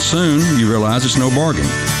 and soon you realize it's no bargain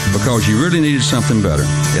because you really needed something better.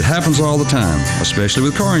 It happens all the time, especially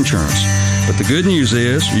with car insurance. But the good news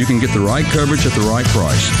is you can get the right coverage at the right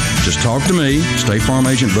price. Just talk to me, State Farm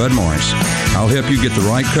Agent Bud Morris. I'll help you get the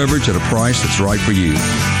right coverage at a price that's right for you.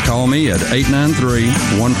 Call me at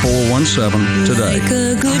 893-1417 today. Like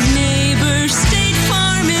a good neighbor, State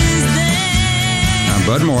Farm is there. I'm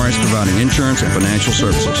Bud Morris, providing insurance and financial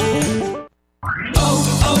services.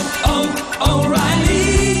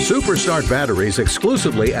 O'Reilly. Superstart batteries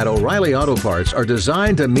exclusively at O'Reilly Auto Parts are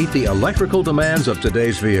designed to meet the electrical demands of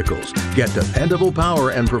today's vehicles. Get dependable power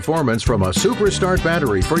and performance from a Superstart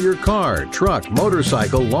battery for your car, truck,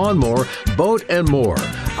 motorcycle, lawnmower, boat, and more.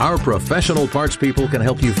 Our professional parts people can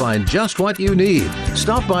help you find just what you need.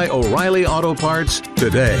 Stop by O'Reilly Auto Parts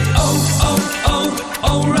today.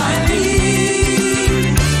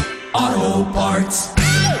 O'Reilly Auto Parts.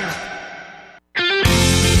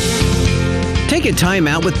 Take a time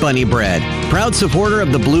out with Bunny Bread, proud supporter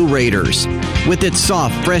of the Blue Raiders. With its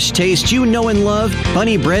soft, fresh taste you know and love,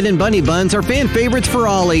 Bunny Bread and Bunny Buns are fan favorites for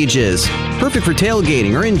all ages. Perfect for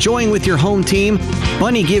tailgating or enjoying with your home team,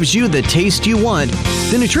 Bunny gives you the taste you want,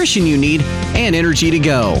 the nutrition you need, and energy to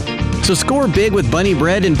go. So score big with Bunny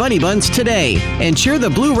Bread and Bunny Buns today and cheer the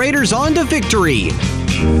Blue Raiders on to victory.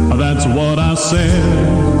 That's what I said.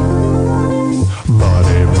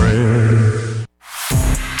 Bunny Bread.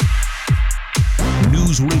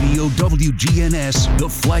 News Radio WGNS, the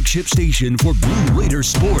flagship station for Blue Raider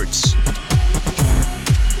sports.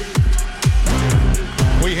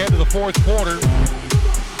 We head to the 4th quarter.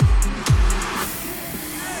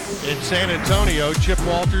 In San Antonio, Chip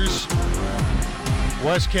Walters,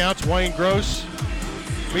 Wes Counts, Wayne Gross.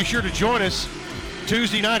 Be sure to join us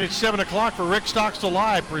Tuesday night at 7 o'clock for Rick Stockstill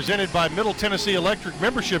Live, presented by Middle Tennessee Electric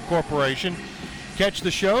Membership Corporation. Catch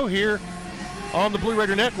the show here on the Blue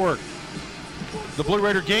Raider Network, the Blue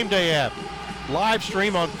Raider Game Day app, live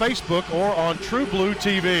stream on Facebook or on True Blue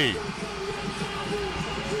TV.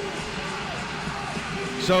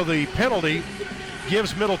 So the penalty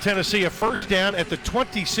gives Middle Tennessee a first down at the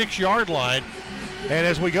 26-yard line. And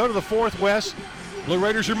as we go to the fourth, West, Blue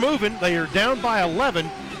Raiders are moving. They are down by 11,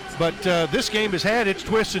 but this game has had its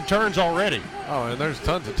twists and turns already. Oh, and there's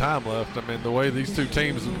tons of time left. I mean, the way these two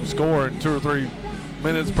teams score in 2 or 3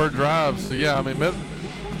 minutes per drive. So, yeah, I mean,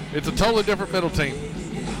 it's a totally different Middle team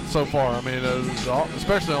so far. I mean,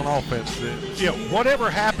 especially on offense. Yeah, whatever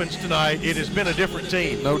happens tonight, it has been a different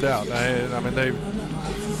team. No doubt. I mean,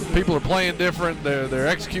 people are playing different. They're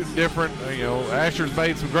executing different. You know, Asher's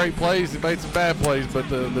made some great plays. He made some bad plays, but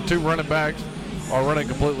the two running backs are running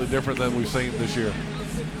completely different than we've seen this year.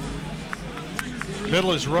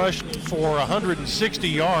 Middle has rushed for 160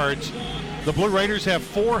 yards. The Blue Raiders have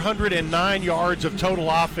 409 yards of total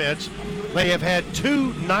offense. They have had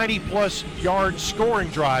 2 90-plus yard scoring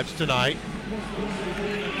drives tonight,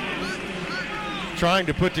 trying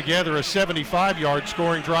to put together a 75-yard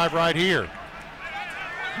scoring drive right here.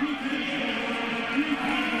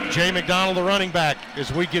 Jay McDonald, the running back,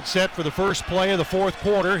 as we get set for the first play of the fourth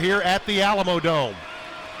quarter here at the Alamo Dome.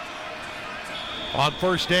 On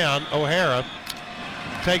first down, O'Hara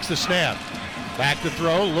takes the snap. Back to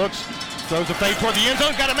throw, looks, throws a fade toward the end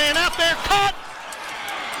zone, got a man out there, caught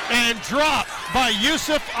and dropped by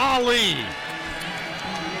Yusuf Ali.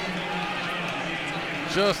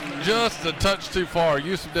 Just a touch too far.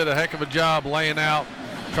 Yusuf did a heck of a job laying out,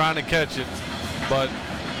 trying to catch it, but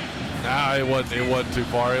nah, it wasn't too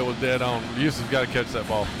far. It was dead on. Yusuf's got to catch that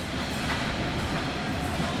ball.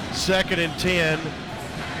 2nd and 10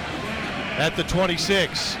 at the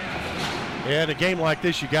 26. In a game like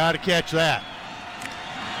this, you got to catch that.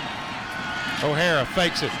 O'Hara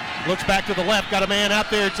fakes it, looks back to the left, got a man out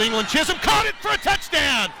there. It's England Chisholm, caught it for a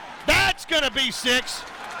touchdown. That's going to be 6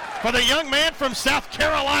 for the young man from South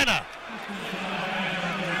Carolina.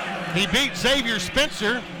 He beat Xavier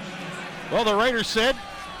Spencer. Well, the Raiders said,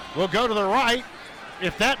 we'll go to the right.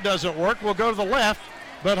 If that doesn't work, we'll go to the left,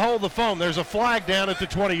 but hold the phone. There's a flag down at the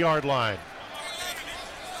 20-yard line.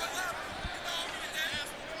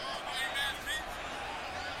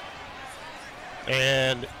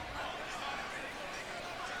 And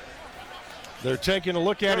they're taking a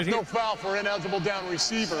look at it here. There's no foul for ineligible down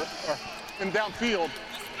receiver or in downfield.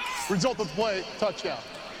 Result of the play, touchdown.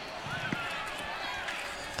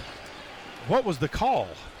 What was the call?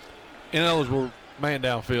 Ineligible man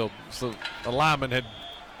downfield. So the lineman had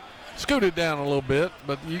scooted down a little bit,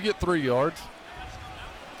 but you get 3 yards.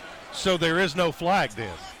 So there is no flag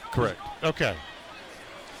then? Correct. Okay.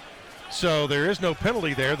 So there is no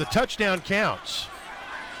penalty there. The touchdown counts.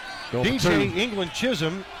 DJ England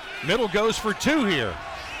Chisholm, Middle goes for 2 here.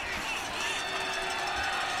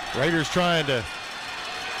 Raiders trying to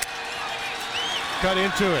cut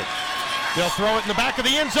into it. They'll throw it in the back of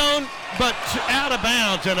the end zone, but out of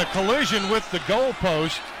bounds, and a collision with the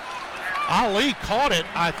goalpost. Ali caught it,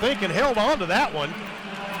 I think, and held on to that one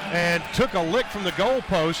and took a lick from the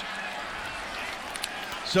goalpost.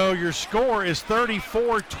 So your score is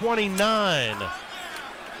 34-29.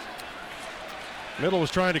 Middle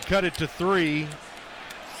was trying to cut it to 3.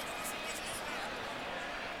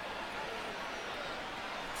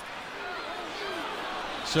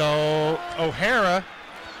 So O'Hara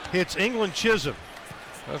hits England Chisholm.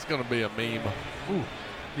 That's going to be a meme. Ooh.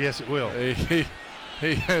 Yes, it will. He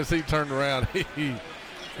as he turned around, he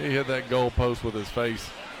hit that goalpost with his face.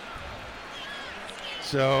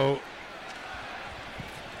 So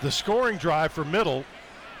the scoring drive for Middle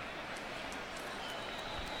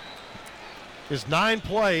is 9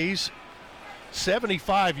 plays,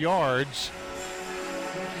 75 yards,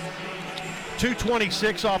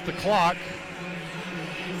 2:26 off the clock.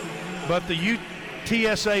 But the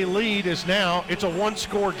UTSA lead is now, it's a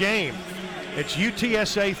 1-score game. It's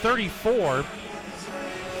UTSA 34,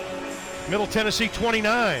 Middle Tennessee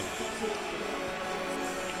 29.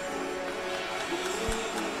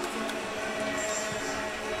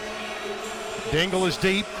 Dingle is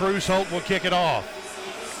deep. Cruz Holt will kick it off.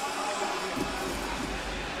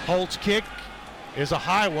 Holt's kick is a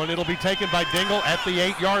high one. It'll be taken by Dingle at the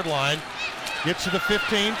 8-yard line. Gets to the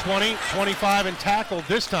 15, 20, 25, and tackled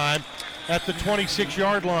this time at the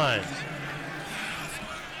 26-yard line.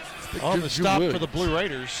 On the stop for the Blue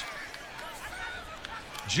Raiders,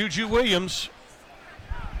 Juju Williams.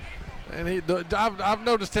 And I've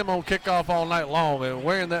noticed him on kickoff all night long, and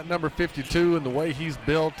wearing that number 52 and the way he's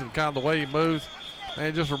built and kind of the way he moves, and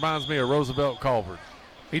it just reminds me of Roosevelt Culver.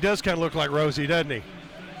 He does kind of look like Rosie, doesn't he?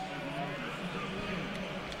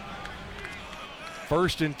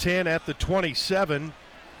 1st and 10 at the 27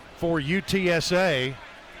 for UTSA.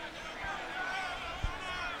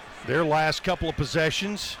 Their last couple of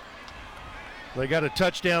possessions. They got a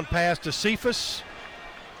touchdown pass to Cephas.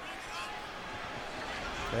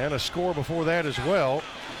 And a score before that as well.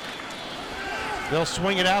 They'll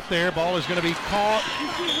swing it out there. Ball is going to be caught.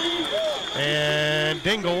 And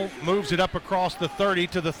Dingle moves it up across the 30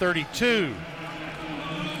 to the 32.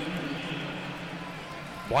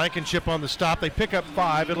 Blankenship on the stop. They pick up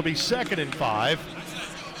 5. It'll be 2nd and 5.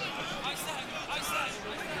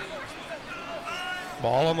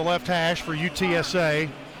 Ball on the left hash for UTSA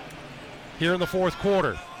here in the 4th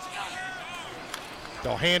quarter.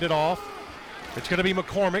 They'll hand it off. It's going to be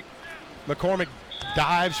McCormick. McCormick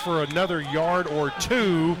dives for another yard or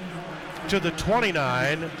 2 to the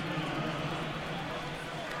 29.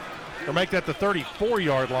 Or make that the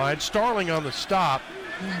 34-yard line. Starling on the stop.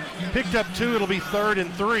 Picked up 2. It'll be 3rd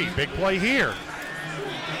and 3. Big play here.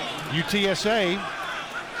 UTSA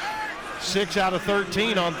 6 out of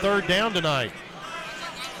 13 on 3rd down tonight.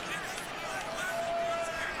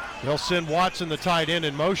 They'll send Watson, the tight end,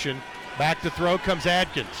 in motion. Back to throw comes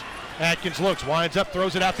Adkins. Adkins looks, winds up,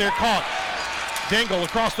 throws it out there, caught. Dingle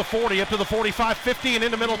across the 40 up to the 45, 50, and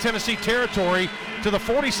into Middle Tennessee territory to the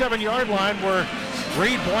 47-yard line where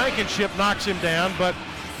Reed Blankenship knocks him down. But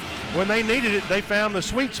when they needed it, they found the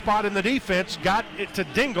sweet spot in the defense, got it to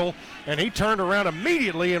Dingle, and he turned around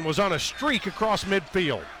immediately and was on a streak across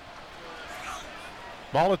midfield.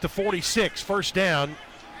 Ball at the 46, 1st down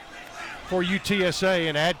for UTSA,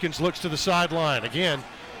 and Adkins looks to the sideline. Again,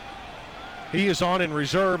 he is on in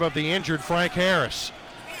reserve of the injured Frank Harris.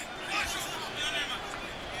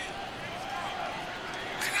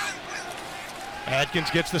 Adkins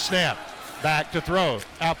gets the snap. Back to throw.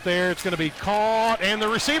 Out there, it's going to be caught, and the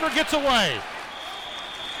receiver gets away.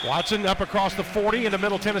 Watson up across the 40 into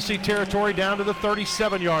Middle Tennessee territory down to the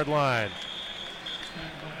 37-yard line.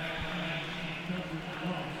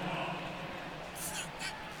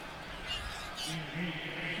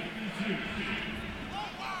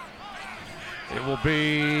 It will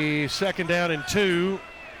be 2nd down and 2.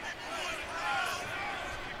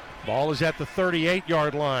 Ball is at the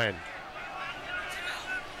 38-yard line.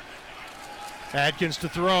 Adkins to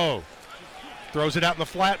throw. Throws it out in the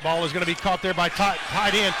flat. Ball is going to be caught there by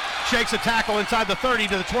tight end. Shakes a tackle inside the 30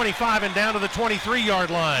 to the 25 and down to the 23-yard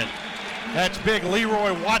line. That's big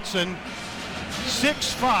Leroy Watson,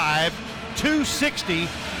 6'5", 260.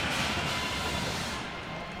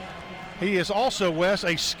 He is also, Wes,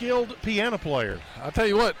 a skilled piano player. I tell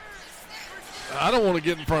you what, I don't want to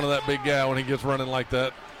get in front of that big guy when he gets running like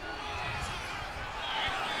that.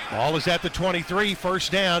 Ball is at the 23,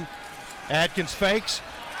 1st down. Adkins fakes,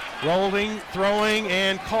 rolling, throwing,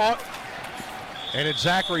 and caught. And it's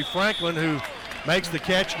Zachary Franklin who makes the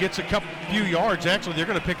catch, gets a few yards. Actually, they're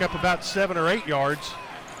going to pick up about 7 or 8 yards.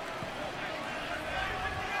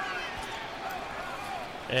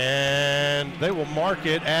 And they will mark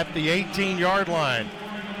it at the 18-yard line.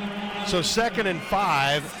 So 2nd and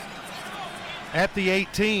 5 at the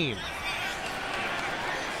 18.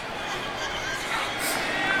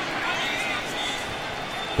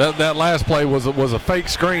 That last play was a fake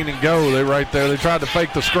screen and go. They right there. They tried to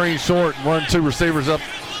fake the screen short and run 2 receivers up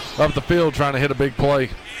the field trying to hit a big play.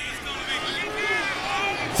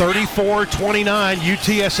 34-29,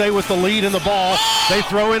 UTSA with the lead in the ball. They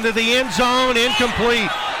throw into the end zone, incomplete.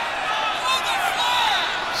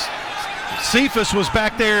 Cephas was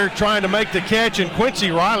back there trying to make the catch, and Quincy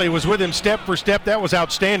Riley was with him step for step. That was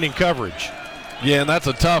outstanding coverage. Yeah, and that's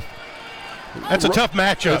a tough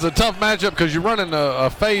matchup. It's a tough matchup because you're running a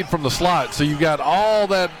fade from the slot, so you've got all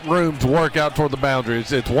that room to work out toward the boundary.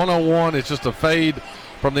 It's one-on-one. It's just a fade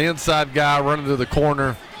from the inside guy running to the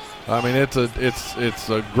corner. I mean, it's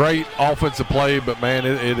a great offensive play, but, man,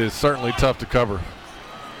 it is certainly tough to cover.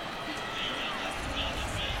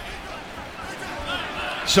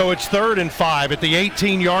 So it's 3rd and 5 at the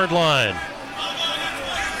 18-yard line.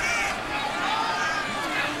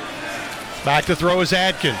 Back to throw is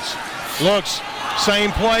Adkins. Looks,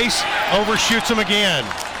 same place, overshoots him again.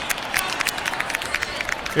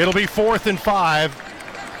 It'll be 4th and 5.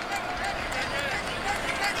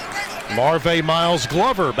 Marvay Miles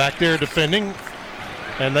Glover back there defending,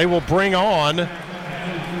 and they will bring on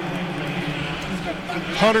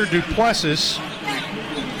Hunter Duplessis.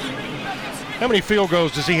 How many field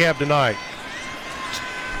goals does he have tonight?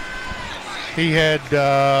 He had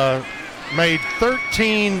made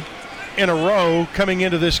 13 in a row coming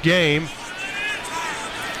into this game.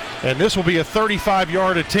 And this will be a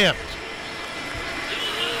 35-yard attempt.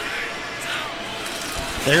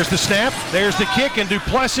 There's the snap, there's the kick, and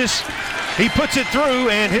Duplessis, he puts it through,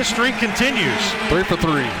 and his streak continues. 3 for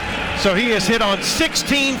 3. So he has hit on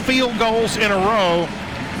 16 field goals in a row.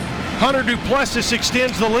 Hunter Duplessis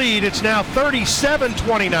extends the lead. It's now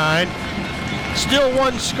 37-29. Still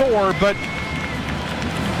one score, but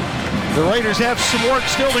the Raiders have some work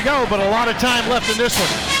still to go, but a lot of time left in this one.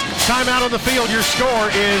 Timeout on the field. Your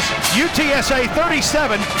score is UTSA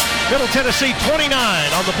 37, Middle Tennessee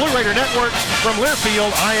 29 on the Blue Raider Network from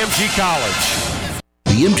Learfield IMG College.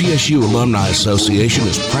 The MTSU Alumni Association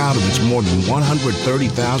is proud of its more than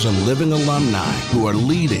 130,000 living alumni who are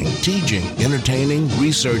leading, teaching, entertaining,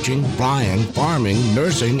 researching, flying, farming,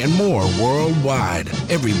 nursing, and more worldwide.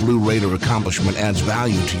 Every Blue Raider accomplishment adds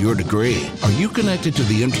value to your degree. Are you connected to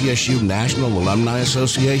the MTSU National Alumni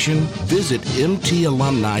Association? Visit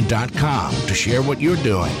mtalumni.com to share what you're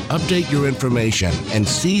doing, update your information, and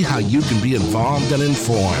see how you can be involved and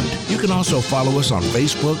informed. You can also follow us on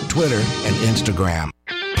Facebook, Twitter, and Instagram.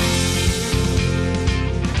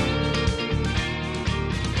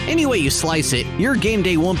 Any way you slice it, your game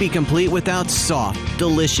day won't be complete without soft,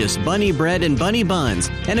 delicious Bunny Bread and Bunny Buns,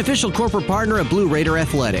 an official corporate partner of Blue Raider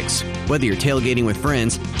Athletics. Whether you're tailgating with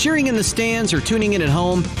friends, cheering in the stands, or tuning in at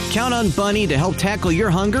home, count on Bunny to help tackle your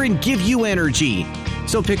hunger and give you energy.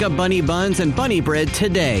 So pick up Bunny Buns and Bunny Bread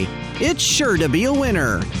today. It's sure to be a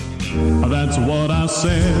winner. That's what I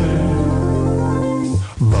said.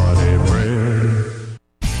 Bunny bread.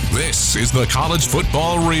 This is the College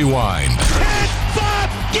Football Rewind.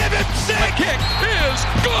 Give it 6! The kick is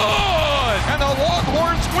good! And the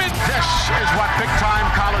Longhorns win. This is what big-time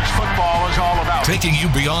college football is all about. Taking you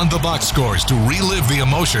beyond the box scores to relive the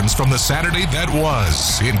emotions from the Saturday that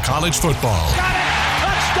was in college football. Got it!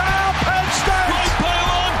 Touchdown, Penn State! Right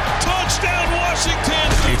pylon, touchdown, Washington!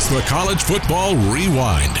 It's the College Football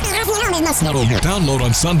Rewind. Download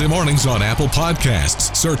on Sunday mornings on Apple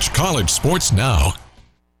Podcasts. Search College Sports Now.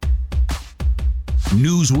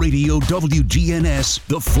 News Radio WGNS,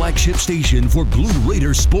 the flagship station for Blue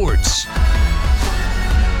Raider sports.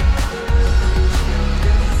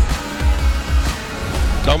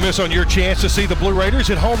 Don't miss on your chance to see the Blue Raiders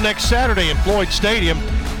at home next Saturday in Floyd Stadium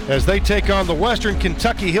as they take on the Western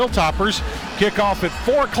Kentucky Hilltoppers. Kickoff at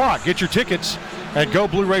 4 o'clock. Get your tickets at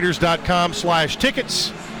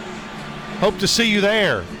goblueraiders.com/tickets. Hope to see you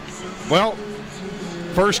there. Well,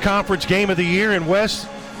 first conference game of the year in West.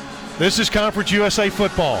 This is Conference USA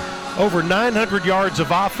football. Over 900 yards of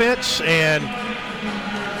offense, and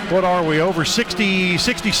what are we, over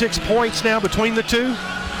 66 points now between the two?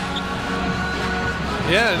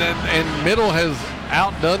 Yeah, and Middle has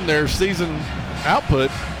outdone their season output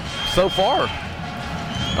so far.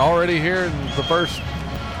 Already here in the first,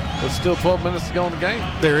 there's still 12 minutes to go in the game.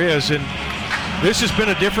 There is, and this has been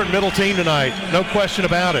a different Middle team tonight, no question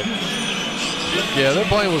about it. Yeah, they're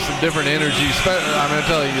playing with some different energy. I mean, I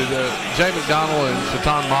tell you, Jay McDonald and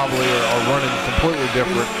Shatan Mobley are running completely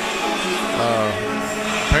different.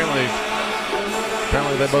 Apparently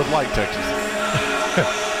they both like Texas.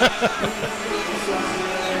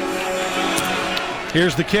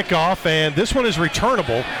 Here's the kickoff, and this one is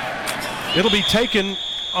returnable. It'll be taken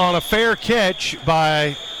on a fair catch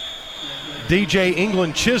by DJ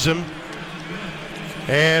England Chisholm.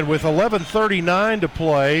 And with 11:39 to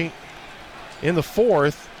play in the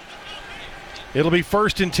fourth, it'll be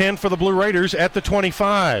 1st and 10 for the Blue Raiders at the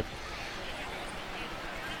 25.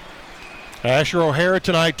 Asher O'Hara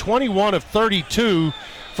tonight, 21 of 32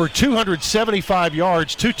 for 275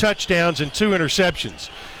 yards, 2 touchdowns, and 2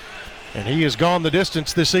 interceptions. And he has gone the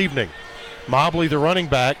distance this evening. Mobley, the running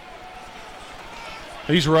back,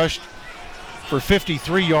 he's rushed for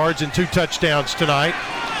 53 yards and 2 touchdowns tonight.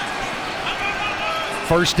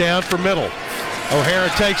 First down for Middle. O'Hara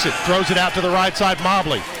takes it, throws it out to the right side.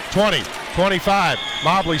 Mobley, 20, 25.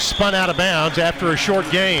 Mobley spun out of bounds after a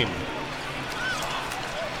short gain.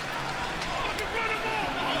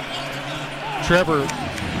 Trevor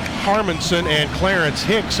Harmonson and Clarence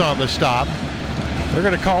Hicks on the stop. They're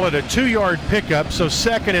going to call it a 2-yard pickup, so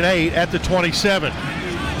 2nd and 8 at the 27.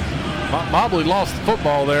 Mobley lost the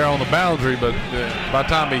football there on the boundary, but by the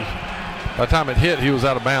time it hit, he was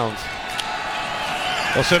out of bounds.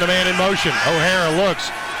 They'll send a man in motion. O'Hara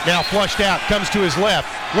looks, now flushed out, comes to his left,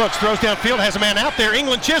 looks, throws downfield, has a man out there.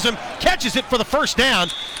 England Chisholm catches it for the first down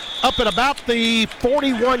up at about the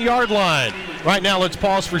 41-yard line. Right now, let's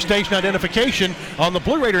pause for station identification on the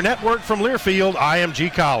Blue Raider Network from Learfield IMG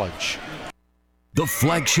College. the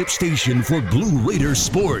flagship station for Blue Raider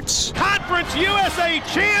sports. Conference USA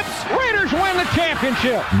champs. Raiders win the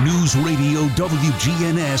championship. News Radio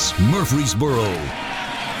WGNS Murfreesboro.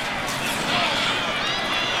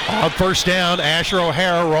 On first down, Asher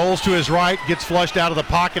O'Hara rolls to his right, gets flushed out of the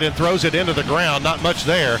pocket and throws it into the ground. Not much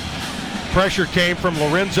there. Pressure came from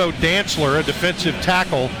Lorenzo Dantzler, a defensive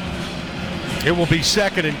tackle. It will be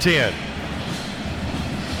 2nd and 10.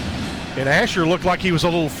 And Asher looked like he was a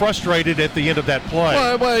little frustrated at the end of that play.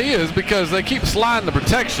 Well, he is, because they keep sliding the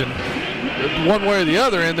protection one way or the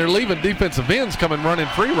other, and they're leaving defensive ends coming running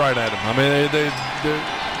free right at him. I mean,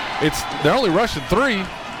 they're only rushing 3,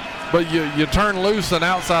 but you turn loose an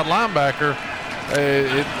outside linebacker,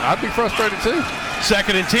 I'd be frustrated too.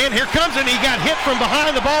 2nd and 10. Here comes, and he got hit from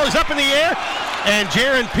behind. The ball is up in the air, and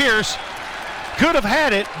Jaron Pierce could have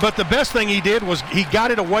had it, but the best thing he did was he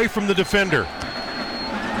got it away from the defender.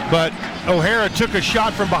 But O'Hara took a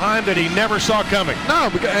shot from behind that he never saw coming.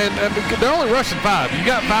 No, and they're only rushing 5. You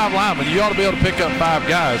got 5 linemen. You ought to be able to pick up 5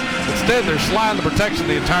 guys. Instead, they're sliding the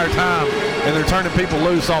protection the entire time, and they're turning people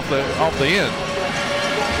loose off the end.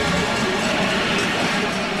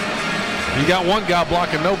 You got one guy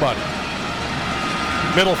blocking nobody.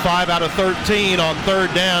 Middle 5 out of 13 on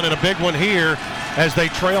 3rd down, and a big one here as they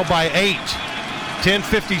trail by 8.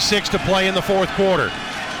 10:56 to play in the 4th quarter.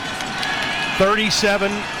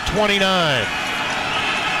 37-29.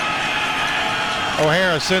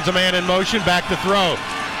 O'Hara sends a man in motion, back to throw.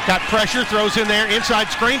 Got pressure, throws in there, inside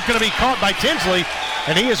screen, going to be caught by Tinsley,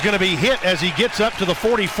 and he is going to be hit as he gets up to the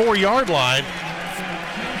 44-yard line.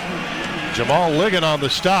 Jamal Ligon on the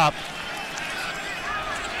stop,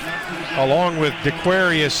 along with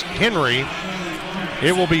DeQuarius Henry.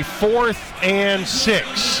 It will be 4th and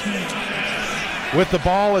 6. With the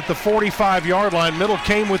ball at the 45-yard line. Middle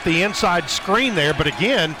came with the inside screen there, but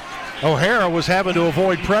again, O'Hara was having to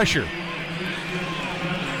avoid pressure.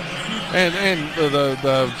 And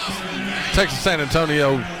the Texas San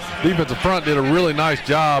Antonio defensive front did a really nice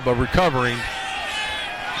job of recovering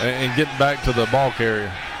and getting back to the ball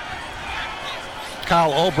carrier.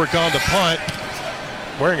 Kyle Ulbrich on the punt,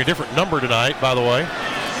 wearing a different number tonight, by the way.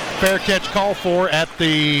 Fair catch call for at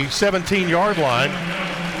the 17-yard line.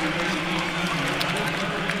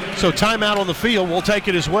 So timeout on the field. We'll take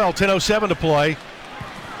it as well. 10:07 to play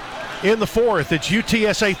in the 4th. It's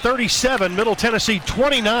UTSA 37, Middle Tennessee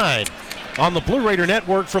 29 on the Blue Raider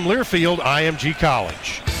Network from Learfield IMG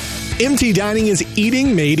College. MT Dining is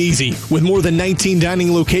eating made easy. With more than 19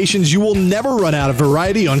 dining locations, you will never run out of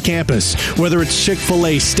variety on campus. Whether it's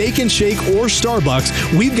Chick-fil-A, Steak and Shake, or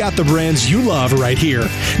Starbucks, we've got the brands you love right here.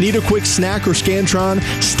 Need a quick snack or Scantron?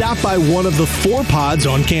 Stop by one of the 4 pods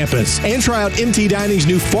on campus. And try out MT Dining's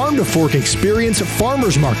new Farm to Fork Experience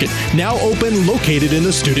Farmers Market, now open, located in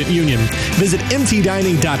the Student Union. Visit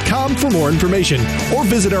mtdining.com for more information, or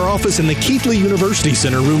visit our office in the Keithley University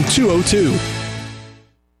Center, room 202.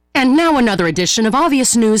 And now another edition of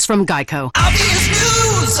Obvious News from Geico. Obvious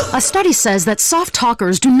News! A study says that soft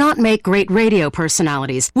talkers do not make great radio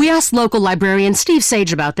personalities. We asked local librarian Steve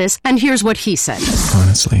Sage about this, and here's what he said.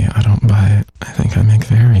 Honestly, I don't buy it. I think I make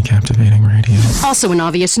very captivating radio. Also in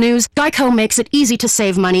Obvious News, Geico makes it easy to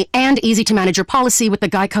save money and easy to manage your policy with the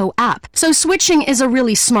Geico app. So switching is a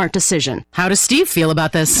really smart decision. How does Steve feel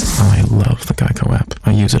about this? I love the Geico app.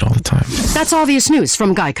 I use it all the time. That's Obvious News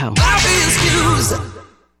from Geico. Obvious News!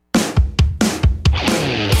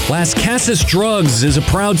 Las Casas Drugs is a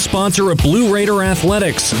proud sponsor of Blue Raider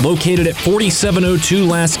Athletics, located at 4702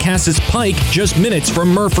 Las Casas Pike, just minutes from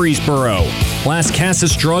Murfreesboro. Las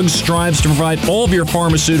Casas Drugs strives to provide all of your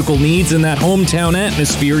pharmaceutical needs in that hometown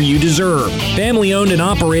atmosphere you deserve. Family-owned and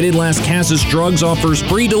operated, Las Casas Drugs offers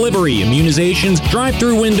free delivery, immunizations,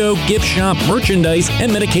 drive-through window, gift shop, merchandise,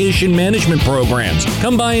 and medication management programs.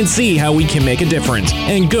 Come by and see how we can make a difference.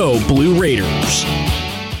 And go Blue Raiders.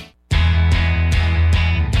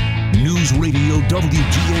 News Radio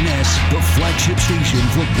WGNS, the flagship station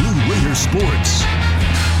for Blue Raider sports.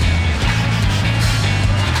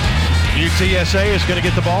 UTSA is going to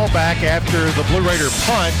get the ball back after the Blue Raider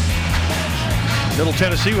punt. Middle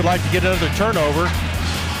Tennessee would like to get another turnover.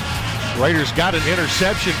 Raiders got an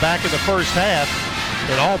interception back in the first half.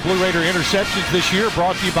 And all Blue Raider interceptions this year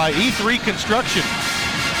brought to you by E3 Construction.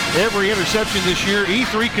 Every interception this year,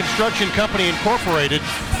 E3 Construction Company Incorporated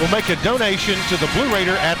will make a donation to the Blue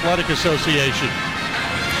Raider Athletic Association.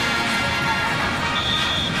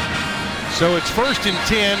 So it's 1st and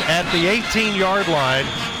 10 at the 18-yard line.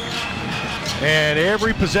 And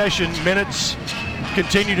every possession, minutes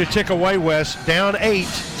continue to tick away, Wes. Down 8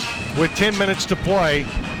 with 10 minutes to play.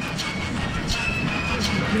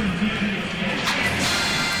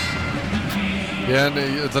 Yeah, and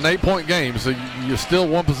it's an 8-point game, so you're still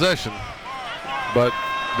one possession. But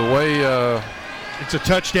the way it's a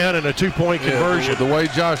touchdown and a 2-point conversion. The way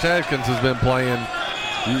Josh Adkins has been playing,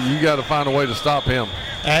 you got to find a way to stop him.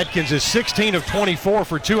 Adkins is 16 of 24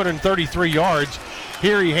 for 233 yards.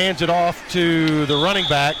 Here he hands it off to the running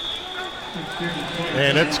back,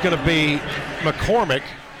 and it's going to be McCormick.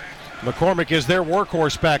 McCormick is their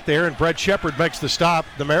workhorse back there, and Brett Shepard makes the stop,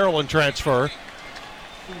 the Maryland transfer.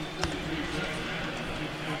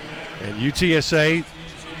 And UTSA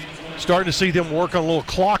starting to see them work on a little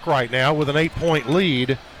clock right now with an 8-point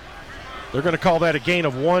lead. They're going to call that a gain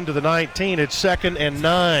of 1 to the 19. It's 2nd and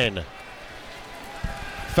 9.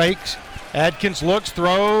 Fakes. Adkins looks,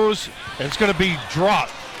 throws, and it's going to be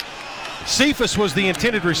dropped. Cephas was the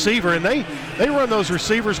intended receiver, and they run those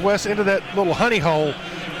receivers, Wes, into that little honey hole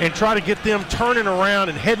and try to get them turning around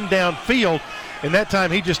and heading downfield, and that time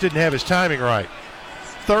he just didn't have his timing right.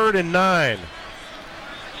 3rd and 9.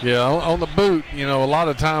 Yeah, on the boot, a lot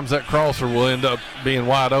of times that crosser will end up being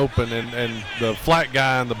wide open, and the flat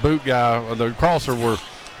guy and the boot guy, or the crosser, were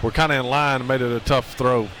kind of in line and made it a tough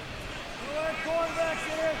throw.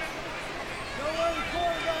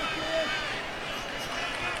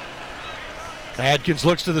 Adkins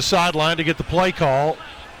looks to the sideline to get the play call.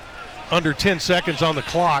 Under 10 seconds on the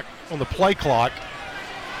clock, on the play clock.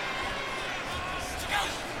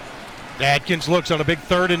 Adkins looks on a big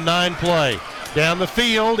 3rd and 9 play. Down the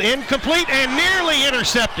field, incomplete and nearly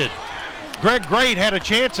intercepted. Greg Great had a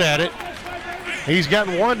chance at it. He's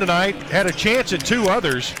gotten one tonight, had a chance at 2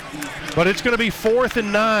 others, but it's going to be 4th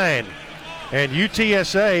and 9. And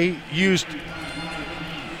UTSA used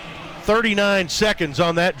 39 seconds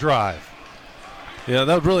on that drive. Yeah,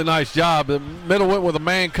 that was a really nice job. The middle went with a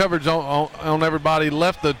man coverage on everybody,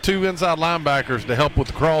 left the 2 inside linebackers to help with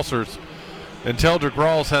the crossers. And Teldrick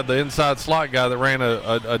Ross had the inside slot guy that ran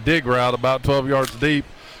a dig route about 12 yards deep,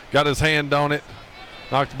 got his hand on it,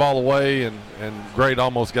 knocked the ball away, and Great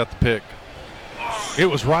almost got the pick. It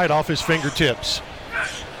was right off his fingertips.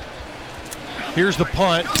 Here's the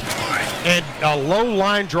punt, and a low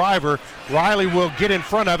line driver. Riley will get in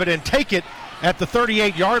front of it and take it at the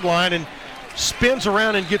 38-yard line and spins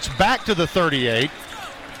around and gets back to the 38.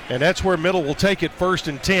 And that's where Middle will take it, 1st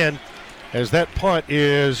and 10, as that punt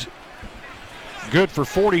is good for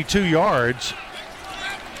 42 yards.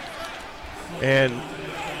 And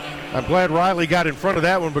I'm glad Riley got in front of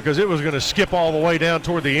that one because it was going to skip all the way down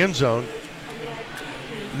toward the end zone.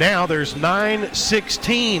 Now there's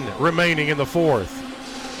 9:16 remaining in the 4th.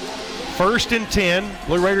 1st and 10.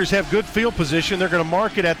 Blue Raiders have good field position. They're going to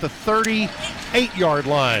mark it at the 38-yard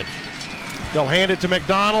line. They'll hand it to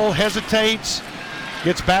McDonald, hesitates,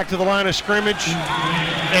 gets back to the line of scrimmage,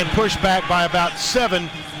 and pushed back by about 7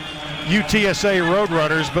 UTSA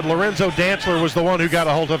Roadrunners, but Lorenzo Dantzler was the one who got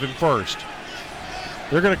a hold of him first.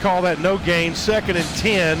 They're going to call that no gain, 2nd and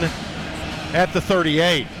 10 at the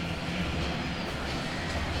 38.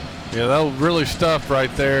 Yeah, that was really stuffed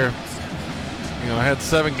right there. I had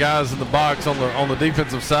 7 guys in the box on the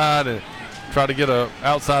defensive side and tried to get a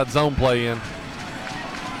outside zone play in.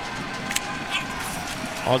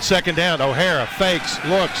 On 2nd down, O'Hara fakes,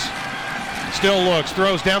 looks, still looks,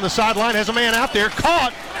 throws down the sideline, has a man out there,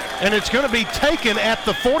 caught, and it's going to be taken at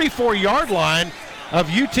the 44-yard line of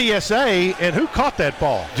UTSA. And who caught that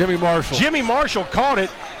ball? Jimmy Marshall. Jimmy Marshall caught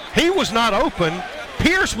it. He was not open.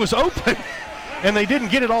 Pierce was open, and they didn't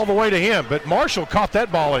get it all the way to him. But Marshall caught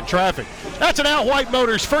that ball in traffic. That's an Al White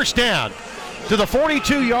Motors 1st down to the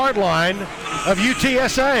 42-yard line of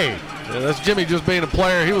UTSA. Yeah, that's Jimmy just being a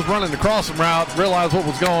player. He was running the crossing route, realized what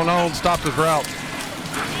was going on, stopped his route.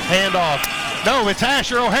 Handoff. No, it's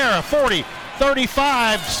Asher O'Hara, 40,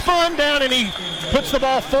 35, spun down, and he puts the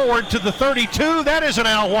ball forward to the 32. That is an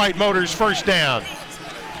Al White Motors 1st down.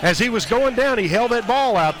 As he was going down, he held that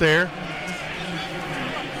ball out there.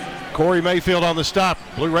 Corey Mayfield on the stop.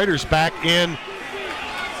 Blue Raiders back in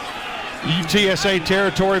UTSA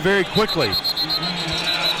territory very quickly.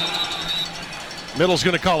 Middle's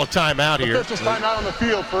going to call a timeout here. Officials timeout on the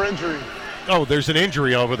field for injury. Oh, there's an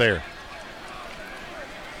injury over there.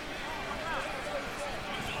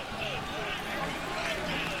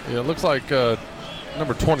 Yeah, it looks like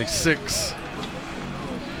number 26,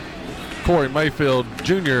 Corey Mayfield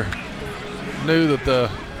Jr. knew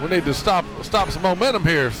that we need to stop some momentum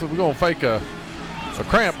here, so we're going to fake a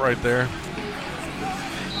cramp right there.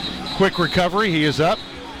 Quick recovery, he is up.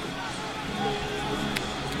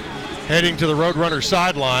 Heading to the Roadrunner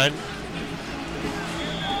sideline.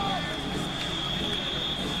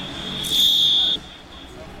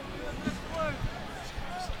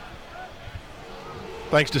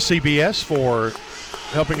 Thanks to CBS for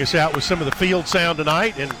helping us out with some of the field sound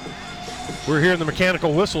tonight. And We're hearing the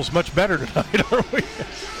mechanical whistles much better tonight, aren't we?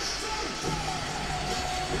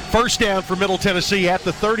 First down for Middle Tennessee at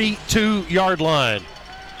the 32-yard line.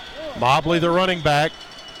 Mobley, the running back.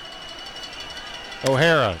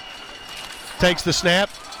 O'Hara takes the snap,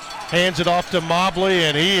 hands it off to Mobley,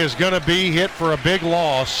 and he is going to be hit for a big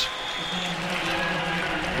loss.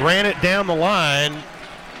 Ran it down the line.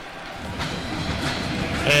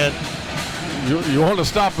 And you want to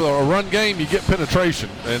stop a run game, you get penetration,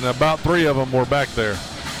 and about 3 of them were back there.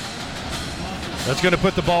 That's going to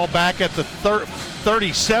put the ball back at the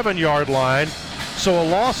 37-yard line. So a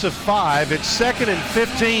loss of 5. It's 2nd and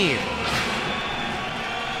 15.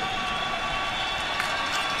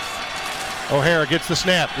 O'Hara gets the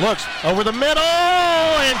snap, looks over the middle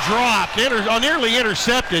and dropped, nearly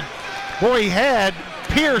intercepted. Boy, he had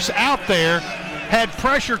Pierce out there, had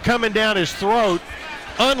pressure coming down his throat,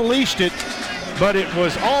 unleashed it, but it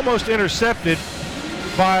was almost intercepted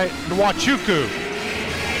by Nwachukwu.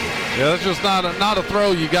 Yeah, that's just not a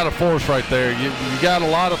throw you got to force right there. You got a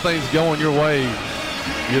lot of things going your way.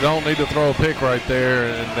 You don't need to throw a pick right there,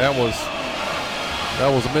 and that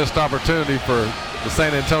was a missed opportunity for the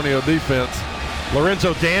San Antonio defense.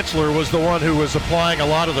 Lorenzo Dantzler was the one who was applying a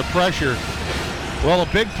lot of the pressure. Well, a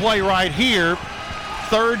big play right here.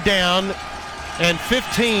 3rd down and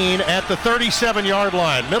 15 at the 37-yard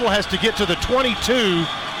line. Middle has to get to the 22,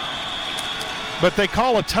 but they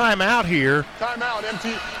call a timeout here. Timeout,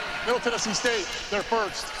 Middle Tennessee State, they're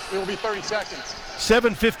first. It will be 30 seconds.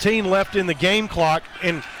 7:15 left in the game clock,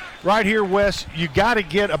 and right here, Wes, you got to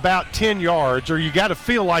get about 10 yards, or you got to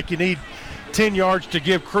feel like you need 10 yards to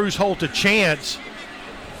give Cruz Holt a chance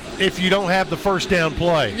if you don't have the first down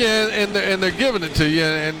play. Yeah, and they're giving it to you,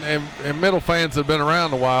 and Middle fans have been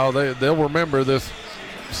around a while. They'll remember this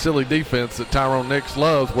silly defense that Tyrone Nix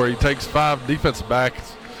loves, where he takes 5 defensive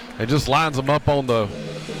backs and just lines them up on the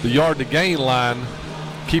yard to gain line,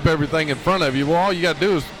 keep everything in front of you. Well, all you got to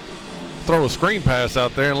do is throw a screen pass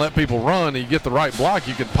out there and let people run, and you get the right block,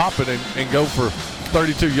 you can pop it and go for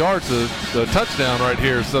 32 yards to the touchdown right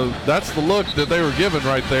here. So that's the look that they were given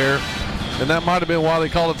right there, and that might have been why they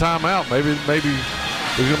called a timeout. Maybe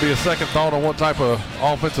there's going to be a second thought on what type of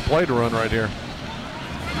offensive play to run right here.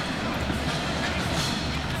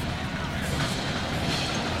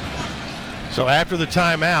 So after the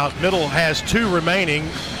timeout, Middle has 2 remaining.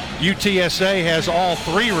 UTSA has all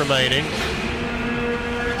 3 remaining.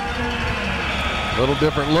 Little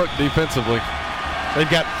different look defensively. They've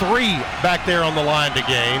got 3 back there on the line to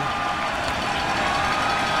gain.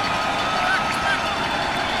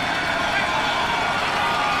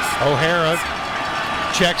 O'Hara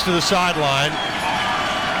checks to the sideline.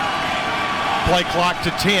 Play clock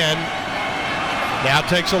to 10. Now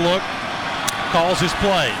takes a look. Calls his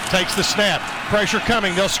play. Takes the snap. Pressure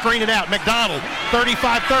coming. They'll screen it out. McDonald,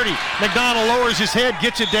 35-30. McDonald lowers his head,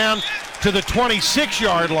 gets it down to the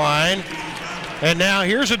 26-yard line. And now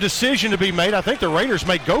here's a decision to be made. I think the Raiders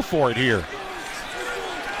may go for it here.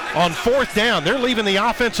 On 4th down, they're leaving the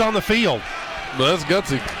offense on the field. Well, that's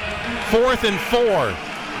gutsy. 4th and 4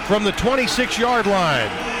 from the 26-yard line.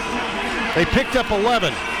 They picked up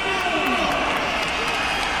 11.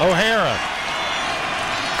 O'Hara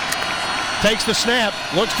takes the snap,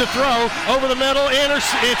 looks to throw, over the middle,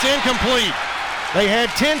 it's incomplete. They had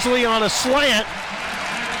Tinsley on a slant,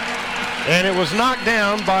 and it was knocked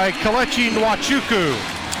down by Kelechi Nwachukwu.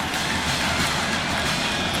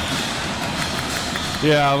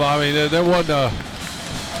 Yeah, I mean, there wasn't a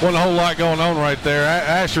whole lot going on right there.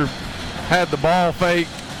 Asher had the ball fake,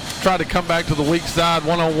 tried to come back to the weak side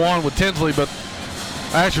one-on-one with Tinsley, but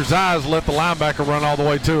Asher's eyes let the linebacker run all the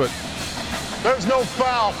way to it. There's no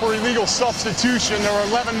foul for illegal substitution. There were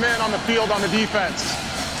 11 men on the field on the defense.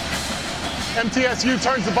 MTSU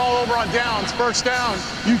turns the ball over on downs. First down,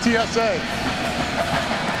 UTSA.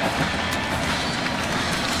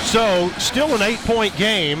 So, still an 8-point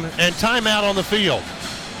game and timeout on the field.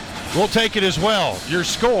 We'll take it as well. Your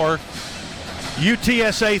score,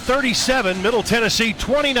 UTSA 37, Middle Tennessee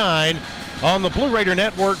 29 on the Blue Raider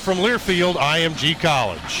Network from Learfield IMG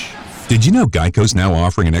College. Did you know Geico's now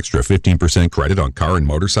offering an extra 15% credit on car and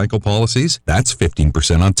motorcycle policies? That's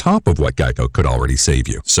 15% on top of what Geico could already save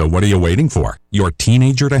you. So what are you waiting for? Your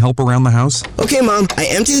teenager to help around the house? Okay, Mom, I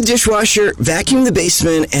emptied the dishwasher, vacuumed the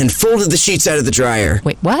basement, and folded the sheets out of the dryer.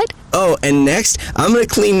 Wait, what? Oh, and next, I'm going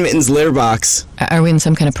to clean Mitten's litter box. Are we in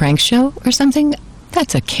some kind of prank show or something?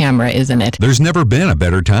 That's a camera, isn't it? There's never been a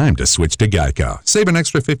better time to switch to Geico. Save an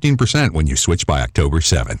extra 15% when you switch by October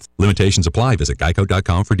 7th. Limitations apply. Visit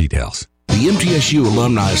geico.com for details. The MTSU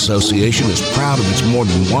Alumni Association is proud of its more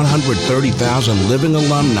than 130,000 living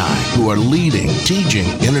alumni who are leading, teaching,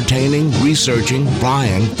 entertaining, researching,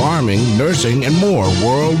 flying, farming, nursing, and more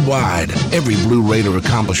worldwide. Every Blue Raider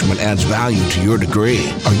accomplishment adds value to your degree.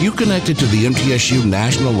 Are you connected to the MTSU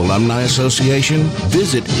National Alumni Association?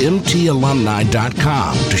 Visit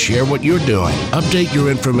mtalumni.com to share what you're doing, update your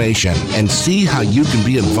information, and see how you can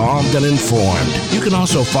be involved and informed. You can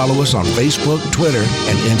also follow us on Facebook, Twitter,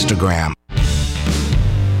 and Instagram.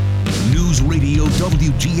 News Radio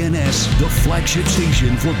WGNS, the flagship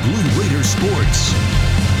station for Blue Raider sports.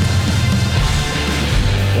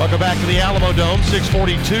 Welcome back to the Alamo Dome.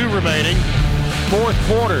 6:42 remaining. Fourth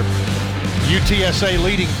quarter. UTSA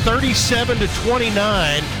leading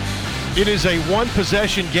 37-29. It is a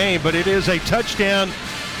one-possession game, but it is a touchdown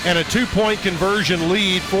and a two-point conversion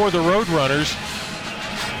lead for the Roadrunners.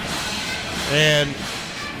 And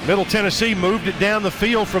Middle Tennessee moved it down the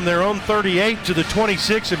field from their own 38 to the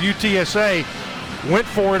 26 of UTSA. Went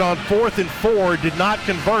for it on 4th and 4, did not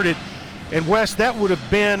convert it. And Wes, that would have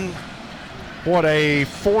been, a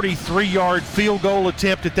 43-yard field goal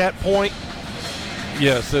attempt at that point?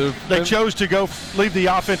 Yes. They chose to go leave the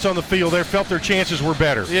offense on the field. They felt their chances were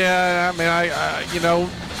better. Yeah, I mean,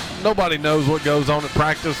 nobody knows what goes on at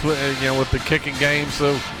practice with the kicking game.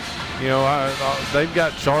 So, they've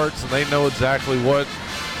got charts and they know exactly what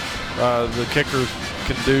the kickers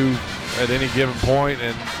can do at any given point.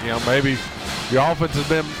 And, maybe your offense has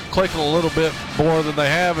been clicking a little bit more than they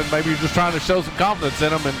have, and maybe you're just trying to show some confidence in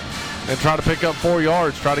them and try to pick up 4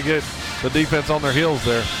 yards, try to get the defense on their heels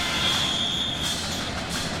there.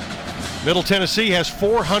 Middle Tennessee has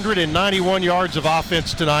 491 yards of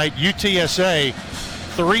offense tonight. UTSA,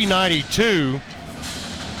 392.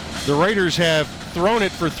 The Raiders have thrown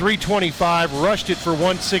it for 325, rushed it for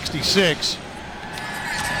 166.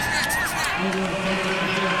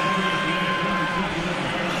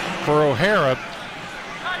 For O'Hara,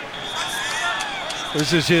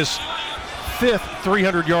 this is his 5th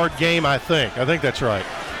 300-yard game, I think. I think that's right.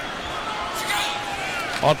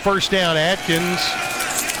 On first down, Atkins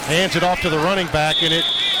hands it off to the running back, and it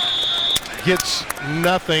gets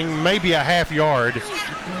nothing, maybe a half yard.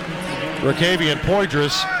 Rakavian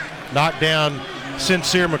Poydras knocked down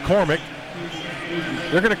Sincere McCormick.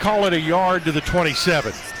 They're going to call it a yard to the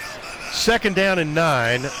 27. Second down and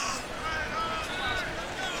 9.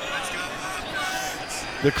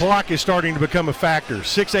 The clock is starting to become a factor.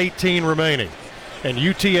 6:18 remaining. And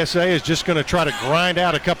UTSA is just going to try to grind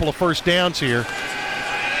out a couple of first downs here.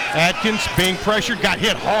 Atkins being pressured, got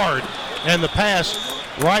hit hard, and the pass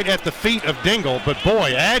right at the feet of Dingle. But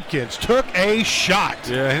boy, Atkins took a shot.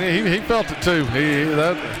 Yeah, he felt it too.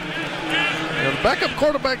 The backup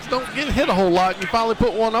quarterbacks don't get hit a whole lot, and you finally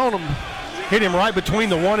put one on him. Hit him right between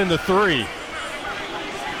the 1 and the 3.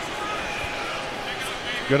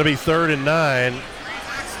 Going to be 3rd and 9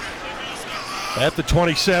 at the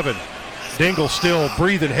 27. Dingle still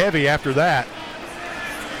breathing heavy after that.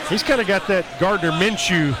 He's kind of got that Gardner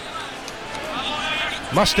Minshew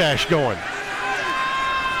mustache going.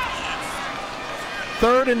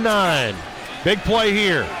 3rd and 9. Big play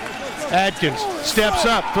here. Atkins steps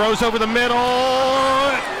up, throws over the middle.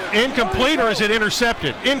 Incomplete, or is it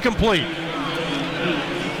intercepted? Incomplete.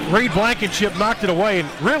 Reed Blankenship knocked it away and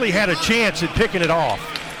really had a chance at picking it off.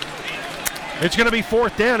 It's going to be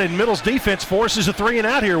 4th down, and Middle's defense forces a 3 and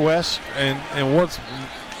out here, Wes. And what's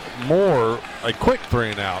more, a quick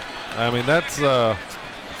 3 and out. I mean, that's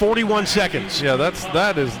 41 seconds. Yeah,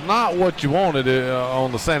 that is not what you wanted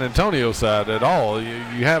on the San Antonio side at all.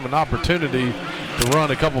 You have an opportunity to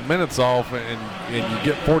run a couple minutes off, and you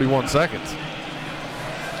get 41 seconds.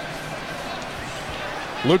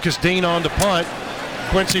 Lucas Dean on to punt.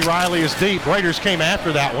 Quincy Riley is deep. Raiders came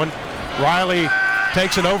after that one. Riley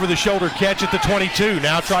takes an over-the-shoulder catch at the 22.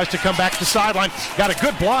 Now tries to come back to sideline. Got a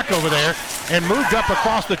good block over there and moved up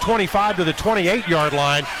across the 25 to the 28-yard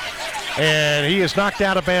line. And he is knocked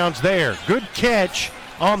out of bounds there. Good catch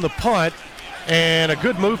on the punt and a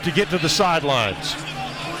good move to get to the sidelines.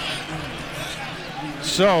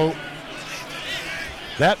 So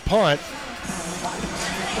that punt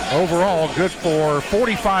overall good for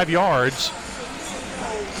 45 yards.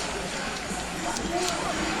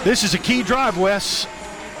 This is a key drive, Wes.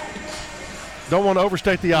 Don't want to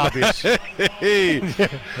overstate the obvious.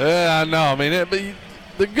 Yeah, I know. I mean,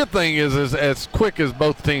 the good thing is as quick as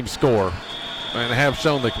both teams score and have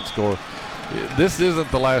shown they can score, this isn't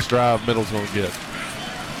the last drive Middle's going to get.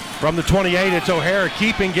 From the 28, it's O'Hara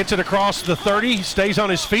keeping, gets it across the 30, stays on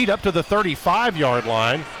his feet up to the 35-yard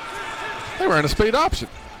line. They ran a speed option.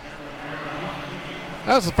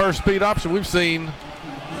 That's the first speed option we've seen.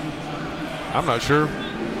 I'm not sure.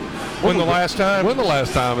 When the last time?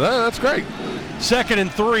 That's great. 2nd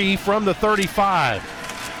and 3 from the 35.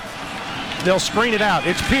 They'll screen it out.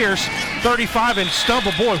 It's Pierce, 35, and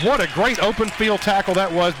stumble. Boy, what a great open field tackle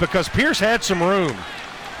that was, because Pierce had some room.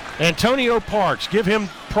 Antonio Parks, give him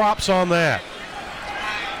props on that.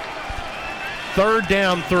 3rd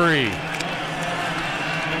down 3.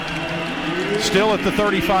 Still at the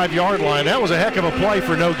 35-yard line. That was a heck of a play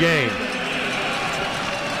for no gain.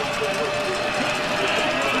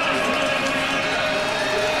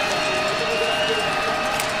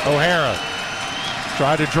 O'Hara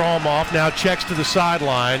tried to draw him off. Now checks to the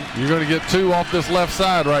sideline. You're going to get 2 off this left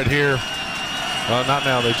side right here. Not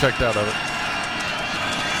now. They checked out of it.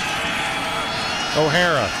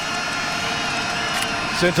 O'Hara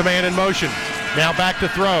sends a man in motion. Now back to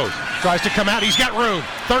throw. Tries to come out. He's got room.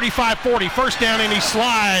 35-40. 1st down, and he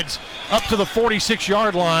slides up to the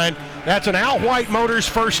 46-yard line. That's an Al White Motors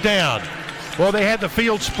 1st down. Well, they had the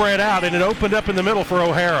field spread out, and it opened up in the middle for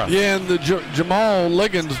O'Hara. Yeah, and the Jamal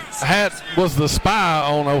Liggins hat was the spy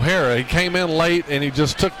on O'Hara. He came in late, and he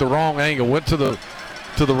just took the wrong angle, went to the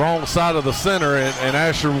wrong side of the center, and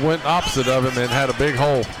Asher went opposite of him and had a big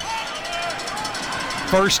hole.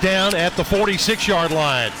 1st down at the 46-yard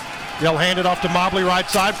line. They'll hand it off to Mobley right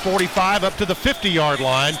side, 45 up to the 50-yard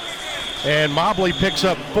line. And Mobley picks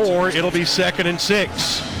up 4. It'll be 2nd and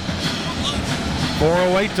 6.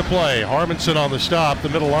 4:08 to play. Harmonson on the stop, the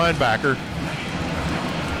middle linebacker.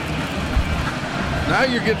 Now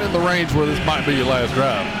you're getting in the range where this might be your last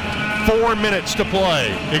drive. 4 minutes to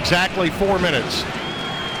play. Exactly 4 minutes.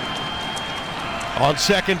 On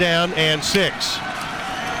 2nd down and 6.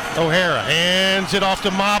 O'Hara hands it off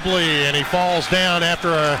to Mobley, and he falls down after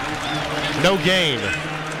a no gain.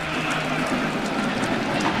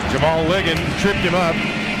 Jamal Liggins tripped him up.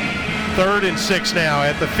 3rd and 6 now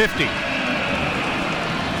at the 50.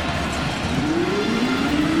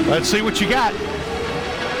 Let's see what you got.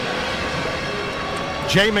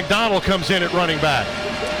 Jay McDonald comes in at running back.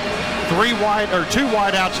 2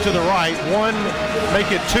 wideouts to the right, 1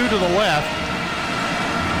 make it 2 to the left.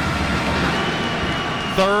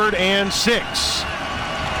 3rd and 6.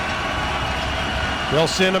 They'll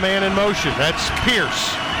send a man in motion. That's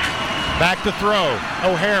Pierce. Back to throw.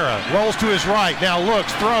 O'Hara rolls to his right. Now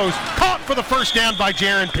looks, throws. Caught for the 1st down by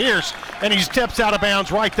Jaron Pierce. And he steps out of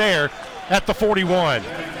bounds right there at the 41.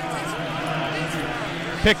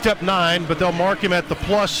 Picked up 9, but they'll mark him at the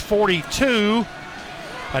plus 42.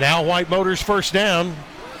 An Al White Motors 1st down.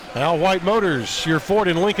 Al White Motors, your Ford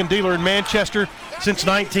and Lincoln dealer in Manchester since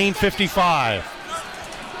 1955.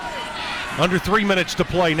 Under 3 minutes to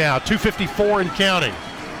play now. 2:54 and counting.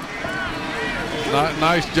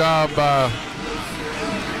 Nice job by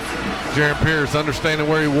Jaron Pierce, understanding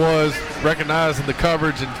where he was, recognizing the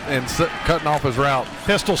coverage, and cutting off his route.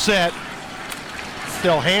 Pistol set.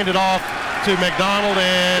 They'll hand it off to McDonald,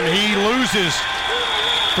 and he loses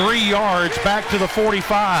 3 yards back to the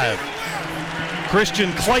 45.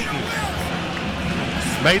 Christian Clayton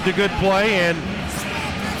made the good play and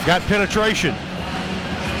got penetration.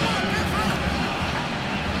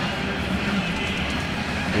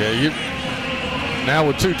 Yeah, now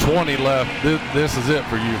with 2:20 left, this is it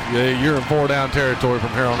for you. Yeah, you're in 4 down territory from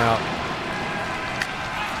here on out.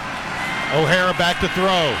 O'Hara back to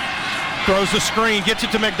throw. Throws the screen, gets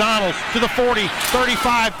it to McDonald, to the 40,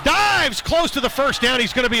 35, dives close to the 1st down.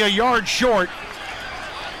 He's going to be a yard short.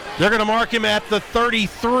 They're going to mark him at the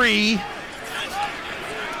 33.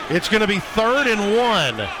 It's going to be 3rd and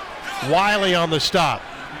 1. Wiley on the stop.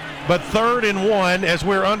 But 3rd and 1 as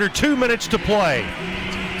we're under 2 minutes to play.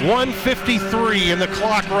 1:53 and the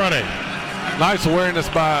clock running. Nice awareness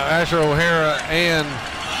by Asher O'Hara and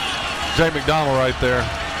Jay McDonald right there.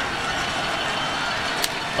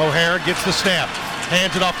 O'Hara gets the snap,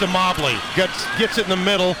 hands it off to Mobley, gets it in the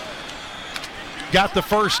middle, got the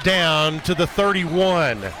 1st down to the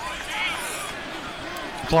 31.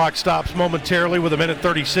 Clock stops momentarily with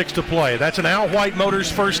 1:36 to play. That's an Al White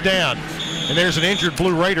Motors 1st down, and there's an injured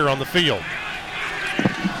Blue Raider on the field.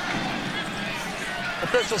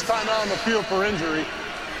 Officials timeout on the field for injury.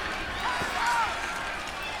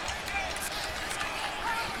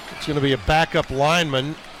 It's going to be a backup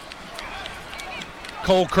lineman,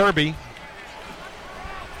 Cole Kirby.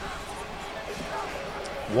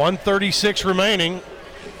 1:36 remaining.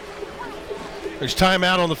 There's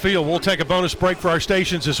timeout on the field. We'll take a bonus break for our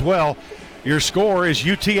stations as well. Your score is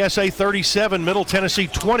UTSA 37, Middle Tennessee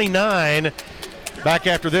 29. Back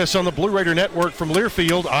after this on the Blue Raider Network from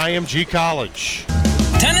Learfield, IMG College.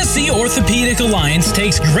 Tennessee Orthopedic Alliance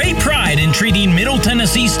takes great pride in treating Middle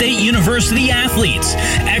Tennessee State University athletes,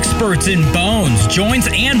 experts in bones, joints,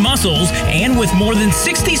 and muscles, and with more than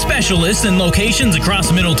 60 specialists in locations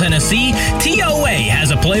across Middle Tennessee, TOA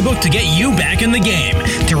has a playbook to get you back in the game.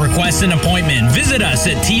 To request an appointment, visit us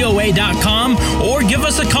at TOA.com or give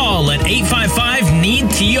us a call at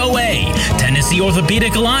 855-NEED-TOA. Tennessee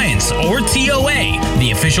Orthopedic Alliance, or TOA,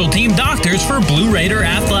 the official team doctors for Blue Raider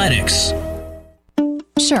Athletics.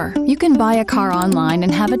 Sure, you can buy a car online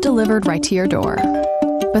and have it delivered right to your door.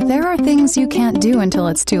 But there are things you can't do until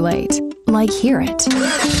it's too late, like hear it,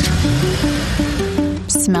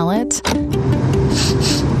 smell it,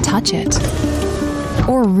 touch it,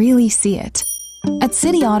 or really see it. At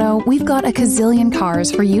City Auto, we've got a gazillion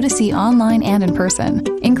cars for you to see online and in person,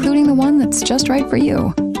 including the one that's just right for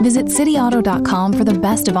you. Visit cityauto.com for the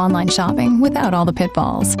best of online shopping without all the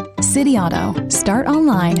pitfalls. City Auto. Start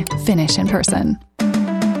online, finish in person.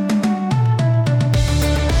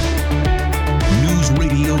 News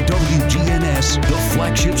Radio WGNS, the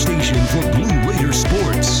flagship station for Blue Raider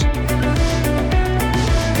sports.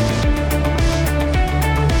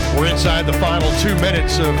 We're inside the final 2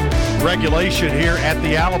 minutes of regulation here at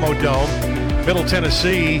the Alamo Dome. Middle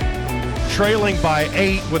Tennessee trailing by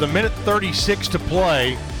 8 with 1:36 to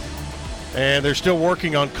play. And they're still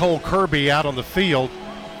working on Cole Kirby out on the field.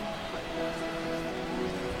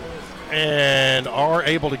 And are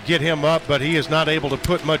able to get him up, but he is not able to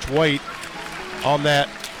put much weight on that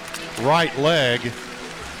right leg.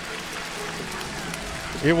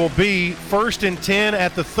 It will be 1st and 10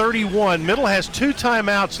 at the 31. Middle has 2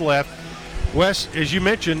 timeouts left. Wes, as you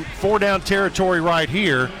mentioned, 4-down territory right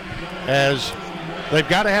here, as they've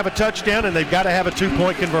got to have a touchdown and they've got to have a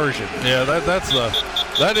 2-point conversion. Yeah,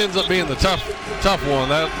 that ends up being the tough one.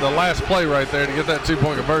 The last play right there to get that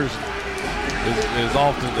 2-point conversion is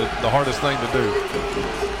often the hardest thing to do.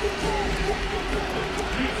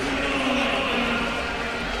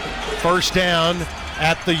 First down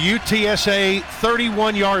at the UTSA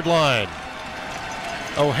 31-yard line.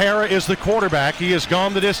 O'Hara is the quarterback. He has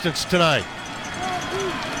gone the distance tonight.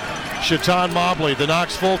 Shaitan Mobley, the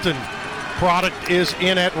Knox Fulton product, is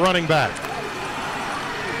in at running back.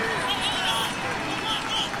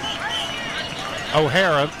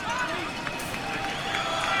 O'Hara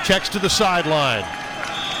checks to the sideline.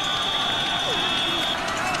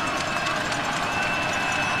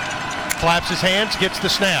 Claps his hands, gets the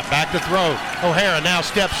snap, back to throw. O'Hara now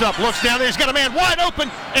steps up, looks down there, he's got a man wide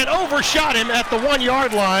open and overshot him at the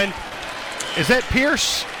 1-yard line. Is that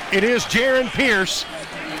Pierce? It is Jaron Pierce.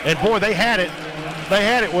 And boy, they had it. They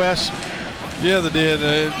had it, Wes. Yeah, they did.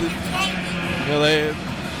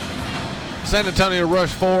 San Antonio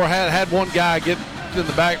rushed 4, had one guy get in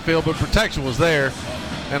the backfield, but protection was there.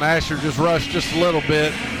 And Asher just rushed just a little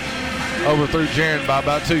bit, overthrew Jaron by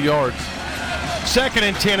about 2 yards. 2nd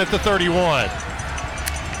and 10 at the 31.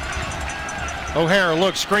 O'Hara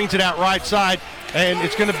looks, screens it out right side, and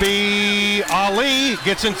it's going to be Ali.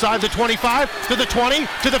 Gets inside the 25, to the 20,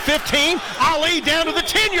 to the 15. Ali down to the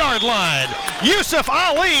 10-yard line. Yusuf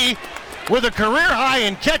Ali with a career high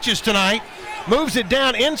in catches tonight. Moves it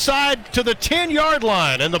down inside to the 10-yard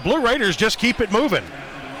line, and the Blue Raiders just keep it moving.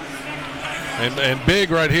 And big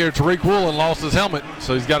right here, Tariq Woolen lost his helmet,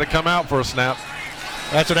 so he's got to come out for a snap.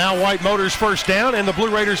 That's an Al White Motors first down, and the Blue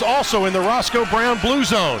Raiders also in the Roscoe Brown blue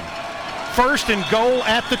zone. 1st and goal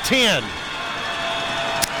at the 10.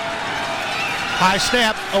 High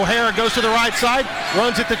snap. O'Hara goes to the right side,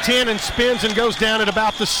 runs at the 10 and spins and goes down at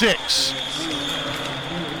about the 6.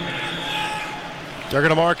 They're going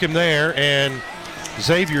to mark him there, and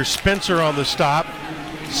Xavier Spencer on the stop.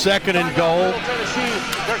 2nd and goal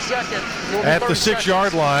at the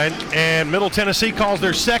 6-yard line, and Middle Tennessee calls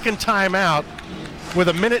their second timeout with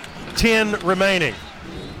 1:10 remaining.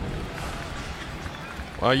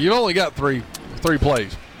 Well, you only got three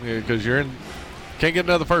plays because you're in. Can't get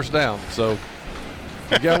another first down, so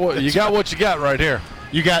you got what you got right here.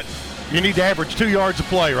 You need to average 2 yards a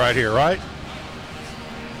play right here, right?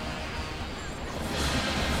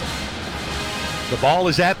 The ball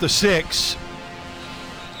is at the 6.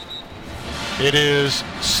 It is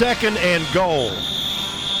 2nd and goal.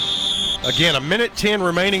 Again, 1:10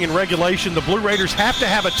 remaining in regulation. The Blue Raiders have to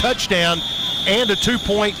have a touchdown and a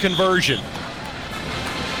 2-point conversion.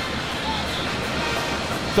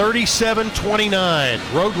 37-29.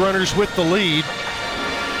 Roadrunners with the lead.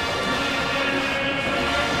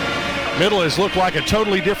 Middle has looked like a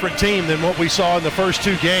totally different team than what we saw in the first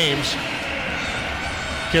 2 games.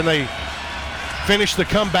 Can they finish the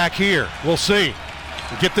comeback here? We'll see.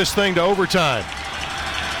 Get this thing to overtime.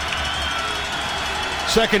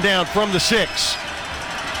 2nd down from the 6.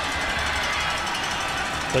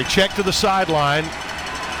 They check to the sideline.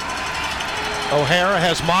 O'Hara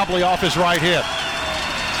has Mobley off his right hip.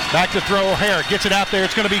 Back to throw O'Hara. Gets it out there.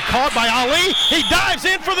 It's going to be caught by Ali. He dives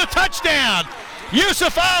in for the touchdown.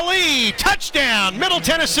 Yusuf Ali, touchdown, Middle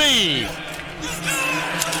Tennessee.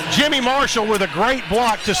 Jimmy Marshall with a great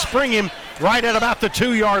block to spring him right at about the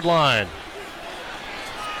 2-yard line.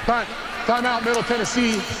 Timeout, Middle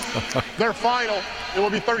Tennessee. Their final. It will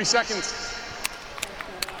be 30 seconds.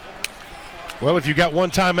 Well, if you got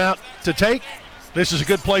one timeout to take, this is a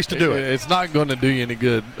good place to do it. It's not going to do you any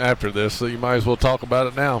good after this, so you might as well talk about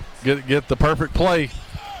it now. Get the perfect play.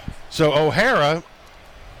 So O'Hara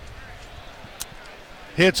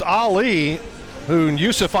hits Ali,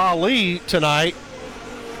 Yusuf Ali tonight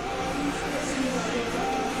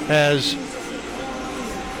has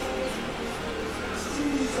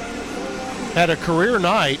had a career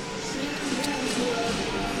night.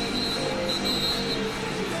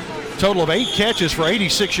 Total of 8 catches for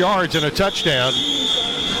 86 yards and a touchdown.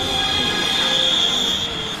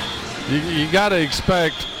 You got to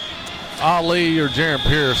expect Ali or Jaron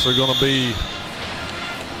Pierce are going to be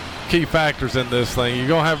key factors in this thing. You're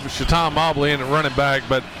going to have Shaitan Mobley in at running back,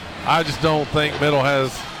 but I just don't think Middle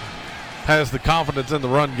has the confidence in the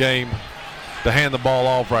run game to hand the ball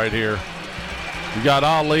off right here. You got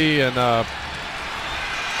Ali and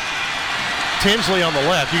Tinsley on the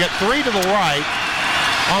left. You got 3 to the right.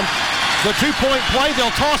 On the 2-point play,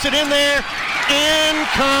 they'll toss it in there.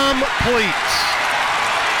 Incomplete.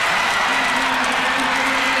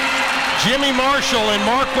 Jimmy Marshall and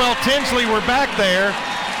Markwell Tinsley were back there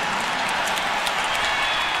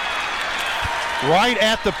right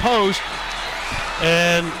at the post,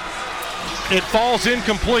 and it falls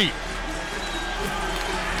incomplete.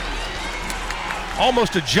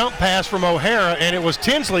 Almost a jump pass from O'Hara, and it was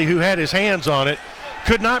Tinsley who had his hands on it.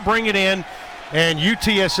 Could not bring it in, and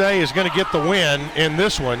UTSA is going to get the win in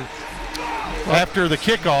this one after the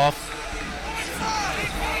kickoff.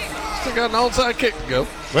 Still got an onside kick to go.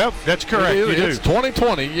 Well, that's correct. It's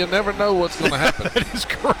 2020. You never know what's going to happen. That is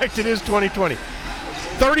correct. It is 2020.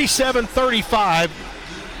 37-35.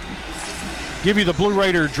 Give you the Blue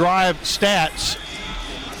Raider drive stats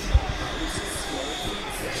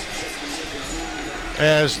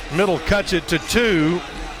as Middle cuts it to 2.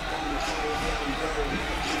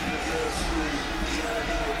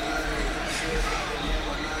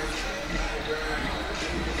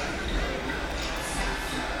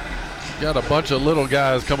 Got a bunch of little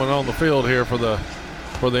guys coming on the field here for the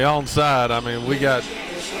onside. I mean, we got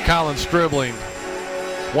Colin Stribling,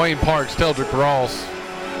 Wayne Parks, Teldrick Ross,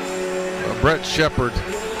 Brett Shepard,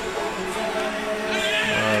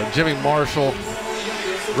 Jimmy Marshall,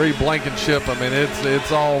 Reed Blankenship. I mean,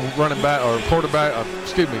 it's all running back or quarterback.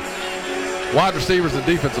 Wide receivers and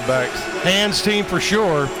defensive backs. Hands team for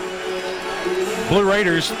sure. Blue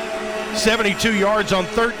Raiders 72 yards on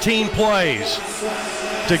 13 plays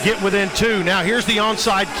to get within 2. Now here's the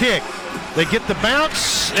onside kick. They get the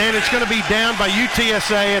bounce, and it's going to be down by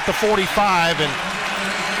UTSA at the 45. And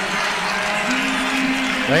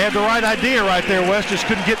they had the right idea right there. West just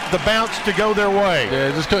couldn't get the bounce to go their way.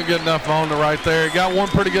 Yeah, just couldn't get enough on it right there. Got one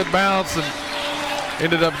pretty good bounce and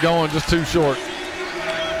ended up going just too short.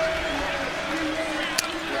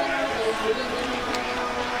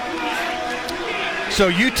 So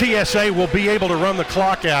UTSA will be able to run the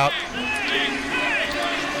clock out.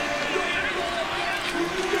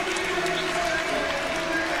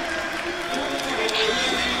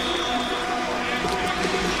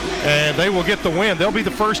 And they will get the win. They'll be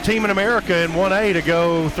the first team in America in 1A to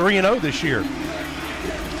go 3-0 this year.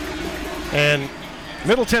 And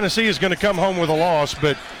Middle Tennessee is going to come home with a loss,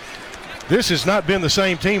 but this has not been the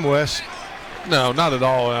same team, Wes. No, not at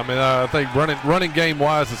all. I mean, I think running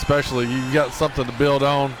game-wise especially, you got something to build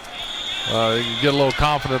on. You can get a little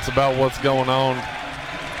confidence about what's going on.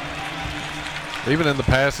 Even in the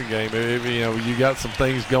passing game, you got some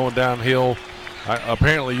things going downhill.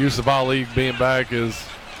 Apparently, Yusuf Ali being back is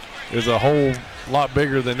a whole lot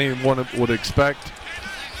bigger than anyone would expect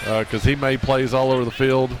because he made plays all over the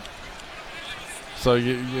field. So,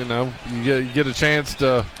 you get a chance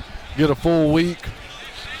to get a full week,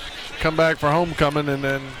 come back for homecoming, and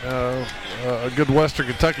then a good Western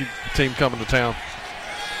Kentucky team coming to town.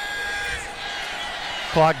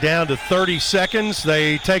 Clock down to 30 seconds.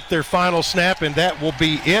 They take their final snap, and that will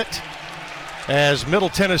be it. As Middle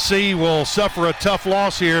Tennessee will suffer a tough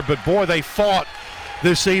loss here, but boy, they fought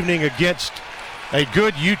this evening against a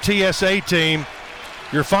good UTSA team.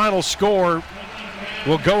 Your final score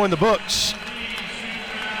will go in the books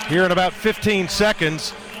here in about 15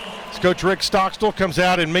 seconds. As Coach Rick Stockstill comes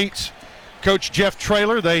out and meets Coach Jeff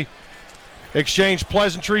Traylor. They exchange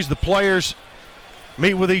pleasantries. The players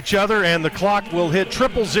meet with each other, and the clock will hit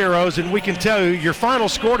triple zeros, and we can tell you your final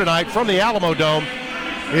score tonight from the Alamo Dome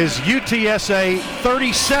is UTSA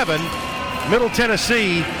 37, Middle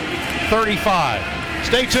Tennessee 35.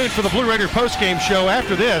 Stay tuned for the Blue Raider postgame show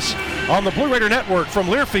after this on the Blue Raider Network from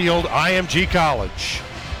Learfield IMG College.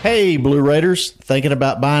 Hey, Blue Raiders, thinking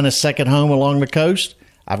about buying a second home along the coast?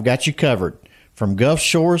 I've got you covered. From Gulf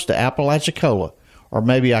Shores to Apalachicola, or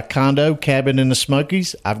maybe a condo cabin in the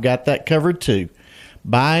Smokies, I've got that covered too.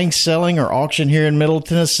 Buying, selling, or auction here in Middle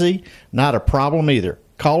Tennessee, not a problem either.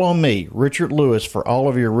 Call on me, Richard Lewis, for all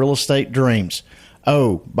of your real estate dreams.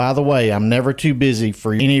 Oh, by the way, I'm never too busy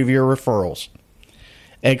for any of your referrals.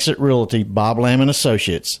 Exit Realty, Bob Lamb &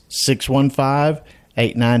 Associates,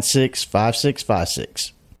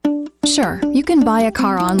 615-896-5656. Sure, you can buy a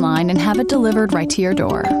car online and have it delivered right to your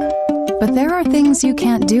door. But there are things you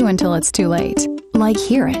can't do until it's too late. Like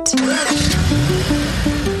hear it.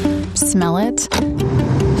 Smell it.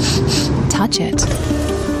 Touch it.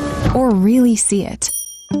 Or really see it.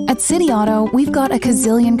 At City Auto, we've got a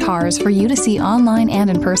gazillion cars for you to see online and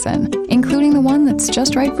in person, including the one that's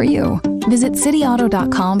just right for you. Visit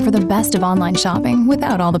cityauto.com for the best of online shopping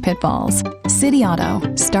without all the pitfalls. City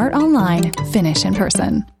Auto. Start online, finish in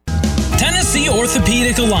person. Tennessee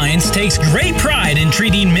Orthopedic Alliance takes great pride in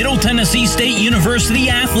treating Middle Tennessee State University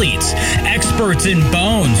athletes. Experts in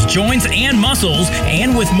bones, joints, and muscles,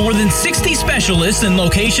 and with more than 60 specialists in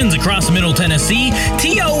locations across Middle Tennessee,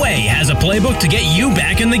 TOA has a playbook to get you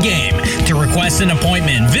back in the game. To request an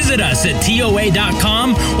appointment, visit us at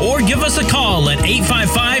TOA.com or give us a call at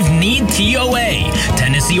 855-NEED-TOA.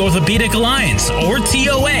 Tennessee Orthopedic Alliance, or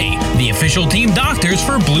TOA, the official team doctors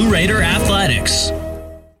for Blue Raider Athletics.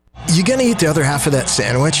 You gonna eat the other half of that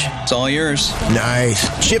sandwich? It's all yours. Nice.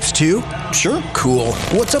 Chips too? Sure. Cool.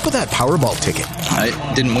 What's up with that Powerball ticket? I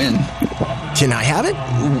didn't win. Can I have it?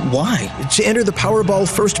 Why? To enter the Powerball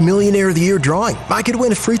First Millionaire of the Year drawing. I could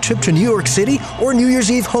win a free trip to New York City or New Year's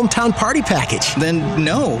Eve hometown party package. Then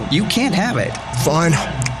no, you can't have it. Fine.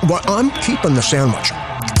 But I'm keeping the sandwich.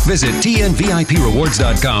 Visit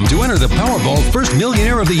TNVIPRewards.com to enter the Powerball First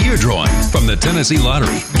Millionaire of the Year drawing from the Tennessee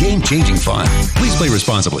Lottery. Game-changing fun. Please play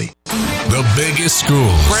responsibly. The biggest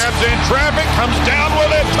schools. Grabs in traffic, comes down with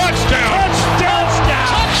it. Touchdown!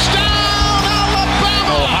 Touchdown,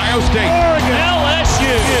 Alabama! Ohio State. Oregon.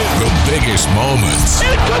 LSU. The biggest moments.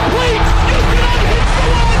 Incomplete! You cannot hit the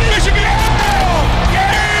line! Michigan!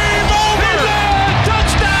 Game over!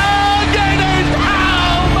 Touchdown! Gators!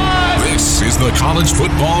 This is the College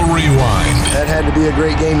Football Rewind. That had to be a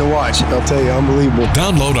great game to watch. I'll tell you, unbelievable.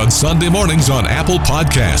 Download on Sunday mornings on Apple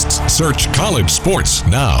Podcasts. Search College Sports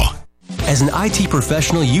now. As an IT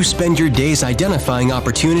professional, you spend your days identifying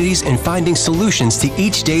opportunities and finding solutions to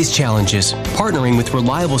each day's challenges. Partnering with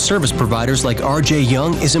reliable service providers like RJ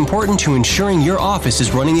Young is important to ensuring your office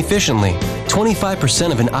is running efficiently.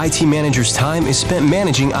 25% of an IT manager's time is spent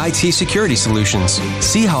managing IT security solutions.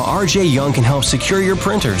 See how RJ Young can help secure your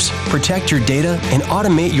printers, protect your data, and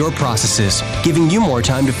automate your processes, giving you more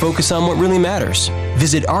time to focus on what really matters.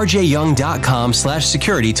 Visit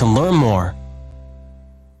rjyoung.com/security to learn more.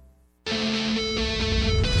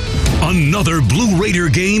 Another Blue Raider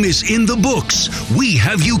game is in the books. We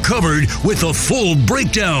have you covered with a full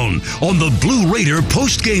breakdown on the Blue Raider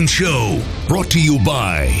postgame show. Brought to you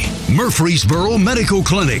by Murfreesboro Medical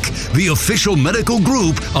Clinic, the official medical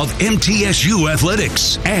group of MTSU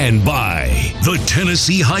Athletics. And by the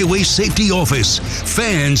Tennessee Highway Safety Office.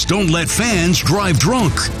 Fans don't let fans drive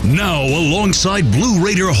drunk. Now, alongside Blue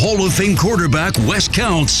Raider Hall of Fame quarterback Wes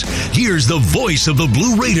Counts, here's the voice of the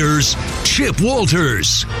Blue Raiders, Chip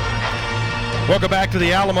Walters. Welcome back to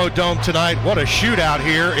the Alamo Dome tonight. What a shootout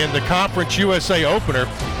here in the Conference USA opener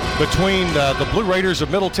between the Blue Raiders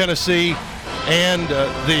of Middle Tennessee and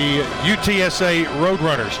the UTSA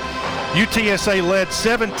Roadrunners. UTSA led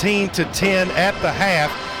 17-10 at the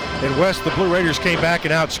half, and West, the Blue Raiders came back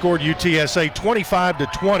and outscored UTSA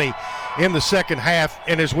 25-20 in the second half.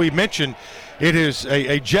 And as we mentioned, it is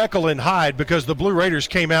a Jekyll and Hyde because the Blue Raiders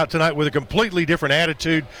came out tonight with a completely different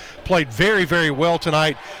attitude, played very, very well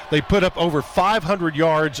tonight. They put up over 500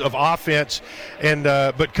 yards of offense, and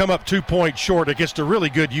but come up 2 points short against a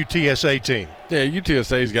really good UTSA team. Yeah,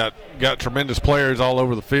 UTSA's got tremendous players all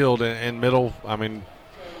over the field in Middle. I mean,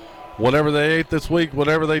 whatever they ate this week,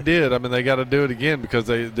 whatever they did, I mean, they got to do it again because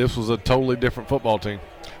this was a totally different football team.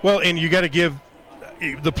 Well, and you got to give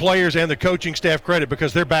the players and the coaching staff credit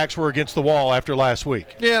because their backs were against the wall after last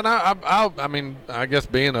week. Yeah, and I mean, I guess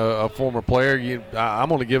being a former player, I'm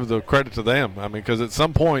going to give the credit to them. I mean, because at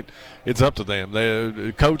some point, it's up to them.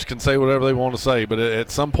 The coach can say whatever they want to say, but at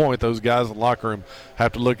some point, those guys in the locker room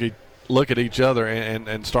have to look at each other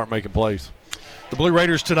and start making plays. The Blue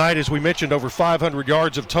Raiders tonight, as we mentioned, over 500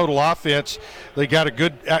 yards of total offense. They got a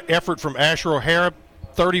good effort from Asher O'Hara,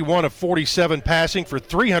 31 of 47 passing for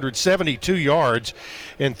 372 yards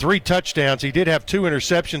and 3 touchdowns. He did have 2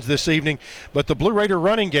 interceptions this evening, but the Blue Raider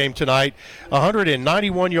running game tonight,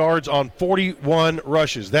 191 yards on 41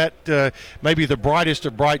 rushes. That may be the brightest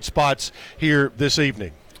of bright spots here this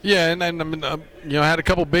evening. Yeah, and I mean, had a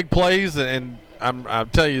couple big plays, and I'll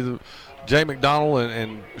tell you, Jay McDonald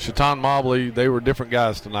and Shaitan Mobley, they were different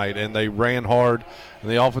guys tonight, and they ran hard,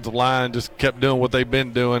 and the offensive line just kept doing what they've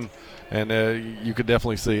been doing, and you could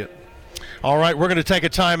definitely see it. All right, we're going to take a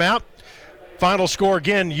timeout. Final score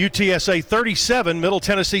again, UTSA 37, Middle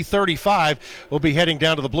Tennessee 35. We'll be heading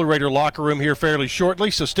down to the Blue Raider locker room here fairly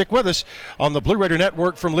shortly, so stick with us on the Blue Raider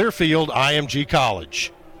Network from Learfield IMG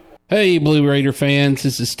College. Hey, Blue Raider fans,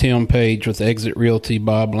 this is Tim Page with Exit Realty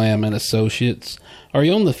Bob Lamb and Associates. Are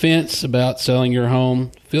you on the fence about selling your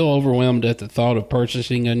home? Feel overwhelmed at the thought of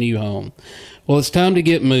purchasing a new home? Well, it's time to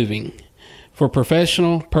get moving. For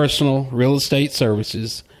professional, personal real estate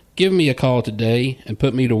services, give me a call today and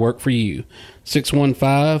put me to work for you.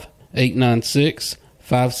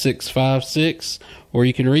 615-896-5656, or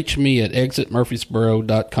you can reach me at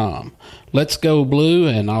exitmurfreesboro.com. Let's go Blue,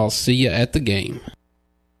 and I'll see you at the game.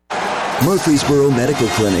 Murfreesboro Medical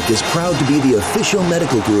Clinic is proud to be the official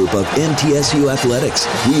medical group of MTSU Athletics.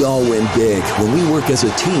 We all win big when we work as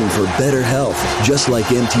a team for better health. Just like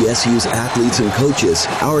MTSU's athletes and coaches,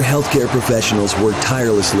 our healthcare professionals work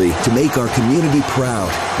tirelessly to make our community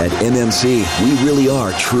proud. At MMC, we really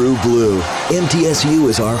are true blue. MTSU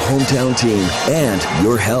is our hometown team, and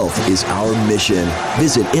your health is our mission.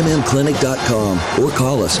 Visit mmclinic.com or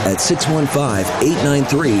call us at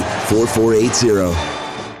 615-893-4480.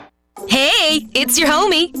 Hey, it's your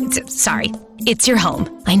homie. It's your home.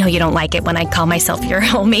 I know you don't like it when I call myself your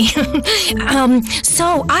homie.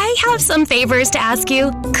 So I have some favors to ask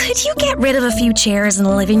you. Could you get rid of a few chairs in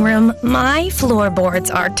the living room? My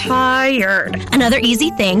floorboards are tired. Another easy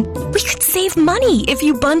thing, we could save money if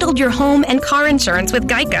you bundled your home and car insurance with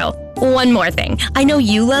Geico. One more thing. I know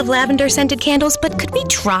you love lavender-scented candles, but could we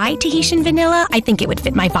try Tahitian vanilla? I think it would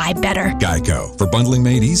fit my vibe better. Geico. For bundling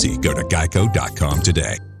made easy, go to geico.com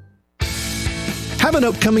today. Have an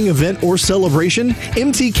upcoming event or celebration?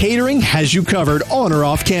 MT Catering has you covered on or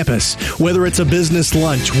off campus. Whether it's a business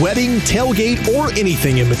lunch, wedding, tailgate, or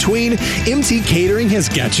anything in between, MT Catering has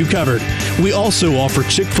got you covered. We also offer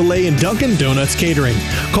Chick-fil-A and Dunkin' Donuts catering.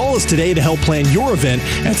 Call us today to help plan your event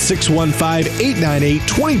at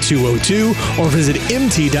 615-898-2202 or visit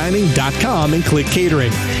mtdining.com and click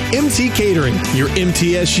catering. MT Catering, your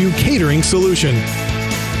MTSU catering solution.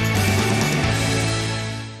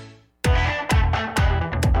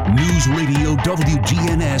 News Radio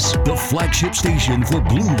WGNS, the flagship station for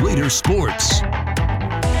Blue Raider sports.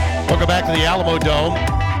 Welcome back to the Alamo Dome.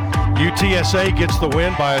 UTSA gets the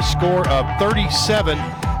win by a score of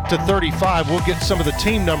 37-35. We'll get some of the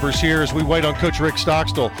team numbers here as we wait on Coach Rick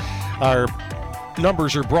Stockstill. Our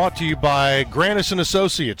numbers are brought to you by Grannis &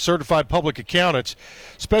 Associates, certified public accountants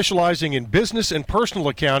specializing in business and personal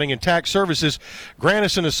accounting and tax services.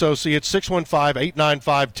 Grannis & Associates,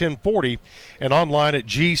 615-895-1040, and online at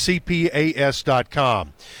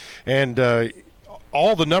gcpas.com. And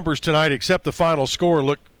all the numbers tonight except the final score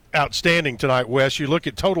look outstanding tonight, Wes. You look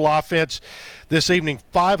at total offense this evening,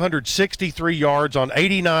 563 yards on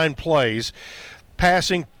 89 plays,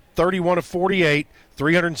 passing 31 of 48,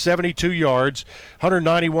 372 yards,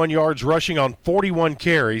 191 yards rushing on 41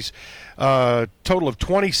 carries, total of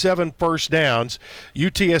 27 first downs.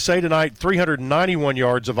 UTSA tonight, 391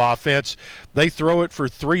 yards of offense. They throw it for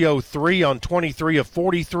 303 on 23 of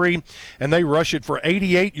 43, and they rush it for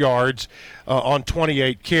 88 yards on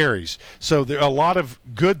 28 carries. So there are a lot of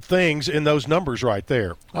good things in those numbers right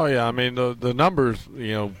there. Oh, yeah. I mean, the numbers,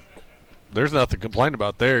 there's nothing to complain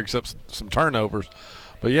about there except some turnovers.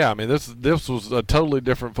 But, yeah, I mean, this was a totally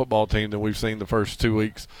different football team than we've seen the first 2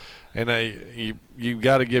 weeks. And you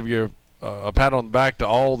got to give you a pat on the back to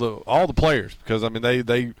all the players because, I mean,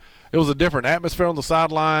 it was a different atmosphere on the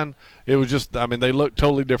sideline. It was just, I mean, they looked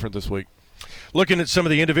totally different this week. Looking at some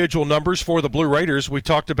of the individual numbers for the Blue Raiders, we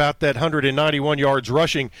talked about that 191 yards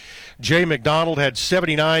rushing. Jay McDonald had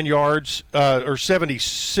 79 yards or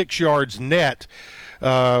 76 yards net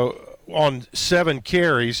on 7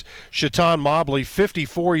 carries. Shaitan Mobley,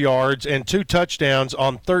 54 yards and 2 touchdowns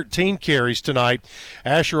on 13 carries tonight.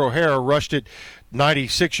 Asher O'Hara rushed it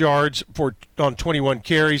 96 yards on 21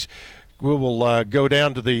 carries. We will go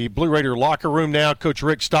down to the Blue Raider locker room now. Coach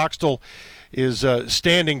Rick Stockstill is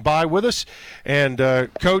standing by with us. And,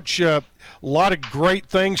 Coach, a lot of great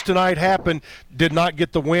things tonight happened, did not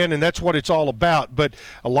get the win, and that's what it's all about. But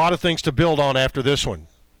a lot of things to build on after this one.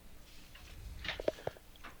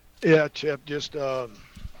 Yeah, Chip, just, I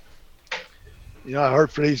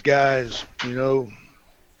heard for these guys,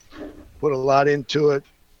 put a lot into it.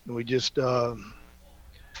 We just,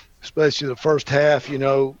 especially the first half,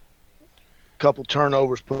 a couple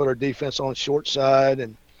turnovers put our defense on the short side,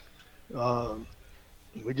 and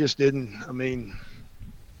we just didn't, we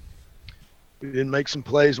didn't make some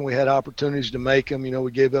plays when we had opportunities to make them.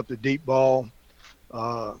 We gave up the deep ball.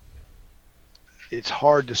 It's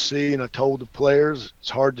hard to see, and I told the players it's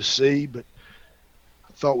hard to see, but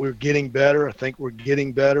I thought we were getting better. I think we're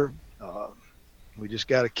getting better. We just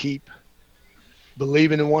got to keep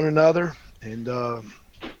believing in one another and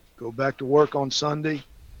go back to work on Sunday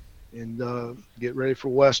and get ready for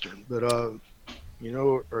Western. But,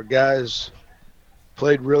 our guys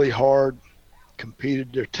played really hard,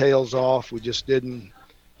 competed their tails off. We just didn't,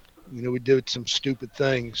 we did some stupid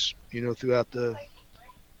things, throughout the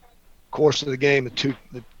course of the game.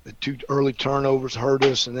 The two early turnovers hurt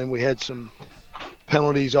us, and then we had some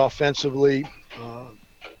penalties offensively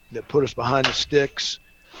that put us behind the sticks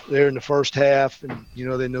there in the first half, and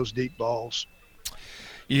then those deep balls.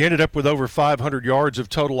 You ended up with over 500 yards of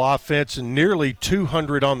total offense and nearly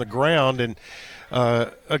 200 on the ground, and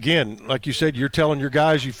again, like you said, you're telling your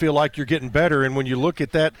guys you feel like you're getting better, and when you look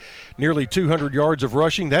at that nearly 200 yards of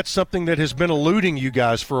rushing, that's something that has been eluding you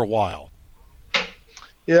guys for a while.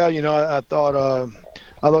 Yeah, I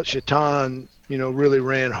thought Shaitan, really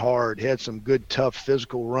ran hard. He had some good, tough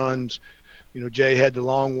physical runs. Jay had the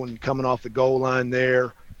long one coming off the goal line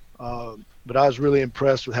there. But I was really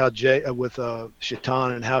impressed with how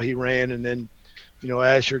Shaitan and how he ran. And then,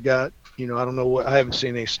 Asher got, I don't know I haven't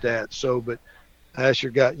seen any stats. But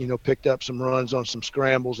Asher got, picked up some runs on some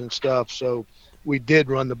scrambles and stuff. So we did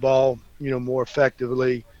run the ball, more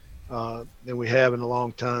effectively than we have in a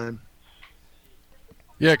long time.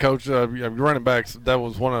 Yeah, Coach, running backs, that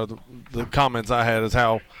was one of the comments I had is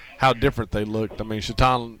how different they looked. I mean,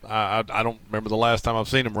 Shaitan, I don't remember the last time I've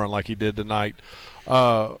seen him run like he did tonight.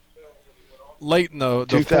 Late in the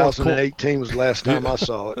 2018 was the last time I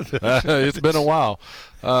saw it. It's been a while.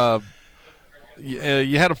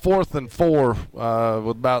 You had a 4th and 4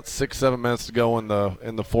 with about 6-7 minutes to go in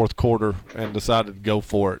the fourth quarter and decided to go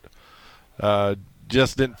for it.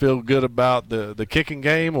 Just didn't feel good about the kicking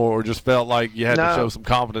game, or just felt like you had to show some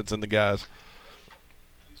confidence in the guys?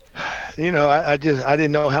 I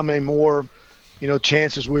didn't know how many more,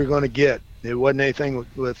 chances we were going to get. It wasn't anything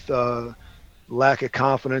with lack of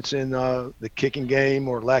confidence in the kicking game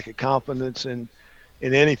or lack of confidence in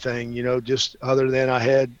anything, just other than I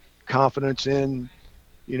had confidence in,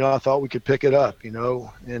 I thought we could pick it up,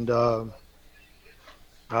 and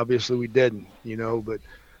obviously we didn't, but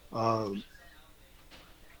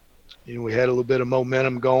we had a little bit of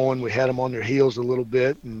momentum going. We had them on their heels a little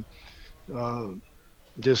bit, and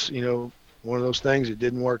just, one of those things that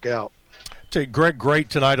didn't work out. Greg great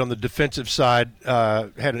tonight on the defensive side.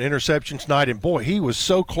 Had an interception tonight, and boy, he was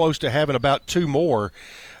so close to having about 2 more.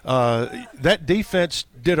 That defense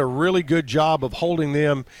did a really good job of holding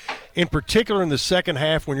them, in particular in the second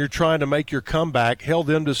half when you're trying to make your comeback, held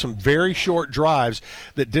them to some very short drives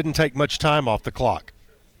that didn't take much time off the clock.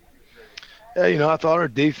 Yeah, I thought our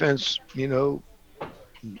defense,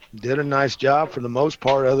 did a nice job for the most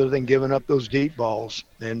part, other than giving up those deep balls.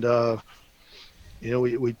 And,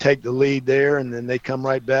 we take the lead there, and then they come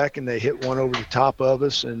right back and they hit one over the top of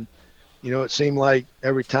us. And, it seemed like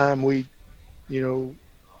every time we,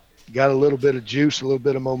 got a little bit of juice, a little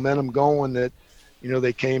bit of momentum going, that,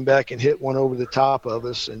 they came back and hit one over the top of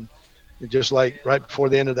us. And just like right before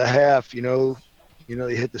the end of the half, they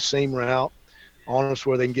hit the seam route on us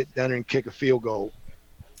where they can get down there and kick a field goal.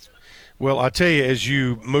 Well, I tell you, as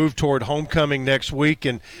you move toward homecoming next week,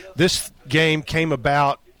 and this game came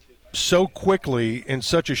about so quickly in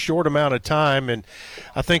such a short amount of time, and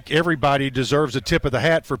I think everybody deserves a tip of the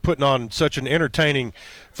hat for putting on such an entertaining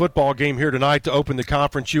football game here tonight to open the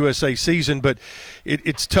Conference USA season. But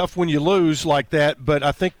it's tough when you lose like that, but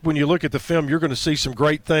I think when you look at the film, you're going to see some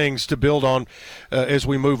great things to build on as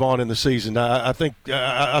we move on in the season. I think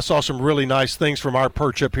I saw some really nice things from our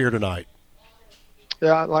perch up here tonight.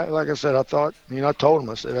 Yeah, like I said, I thought, I told him,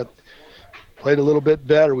 I said, I played a little bit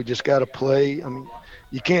better. We just got to play. I mean,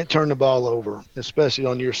 you can't turn the ball over, especially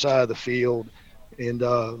on your side of the field. And,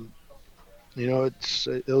 it's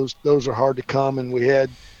those are hard to come. And we had,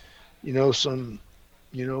 some,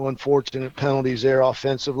 unfortunate penalties there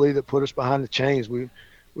offensively that put us behind the chains. We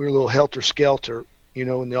were a little helter-skelter,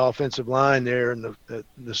 in the offensive line there in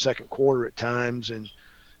the second quarter at times, and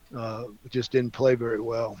we just didn't play very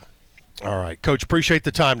well. All right, Coach, appreciate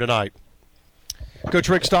the time tonight. Coach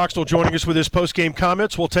Rick Stockstill joining us with his post-game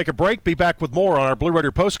comments. We'll take a break, be back with more on our Blue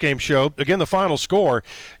Raider post-game show. Again, the final score,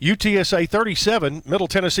 UTSA 37, Middle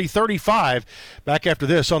Tennessee 35. Back after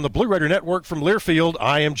this on the Blue Raider Network from Learfield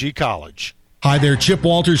IMG College. Hi there, Chip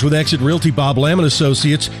Walters with Exit Realty Bob Lamb &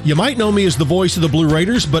 Associates. You might know me as the voice of the Blue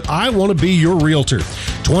Raiders, but I want to be your realtor.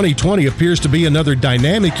 2020 appears to be another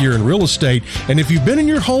dynamic year in real estate, and if you've been in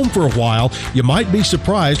your home for a while, you might be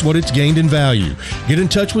surprised what it's gained in value. Get in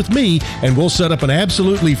touch with me, and we'll set up an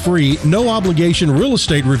absolutely free, no-obligation real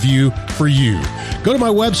estate review for you. Go to my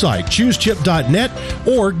website, choosechip.net,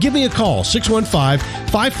 or give me a call,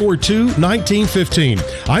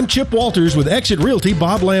 615-542-1915. I'm Chip Walters with Exit Realty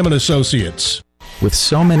Bob Lamb & Associates. With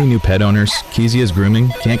so many new pet owners, Kezia's Grooming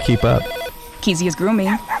can't keep up. Kezia's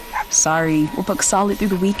Grooming? Sorry, we're booked solid through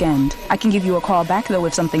the weekend. I can give you a call back, though,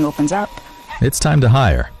 if something opens up. It's time to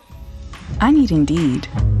hire. I need Indeed.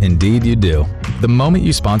 Indeed you do. The moment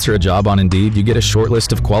you sponsor a job on Indeed, you get a short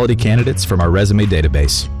list of quality candidates from our resume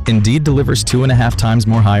database. Indeed delivers 2.5 times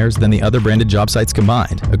more hires than the other branded job sites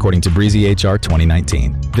combined, according to Breezy HR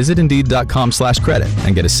 2019. Visit Indeed.com/credit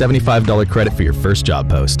and get a $75 credit for your first job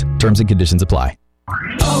post. Terms and conditions apply.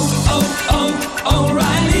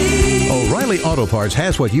 O'Reilly Auto Parts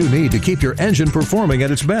has what you need to keep your engine performing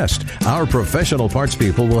at its best. Our professional parts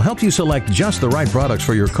people will help you select just the right products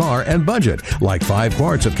for your car and budget, like 5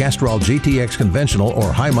 quarts of Castrol GTX conventional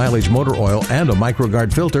or high mileage motor oil and a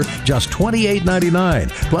MicroGuard filter, just $28.99.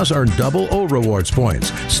 Plus earn double O Rewards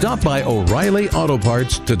points. Stop by O'Reilly Auto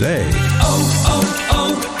Parts today.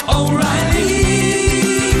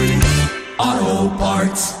 O'Reilly Auto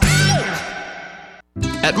Parts.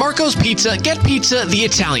 At Marco's Pizza, get pizza the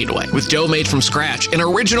Italian way, with dough made from scratch, an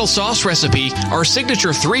original sauce recipe, our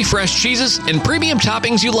signature 3 fresh cheeses, and premium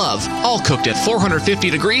toppings you love, all cooked at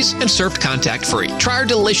 450 degrees and served contact-free. Try our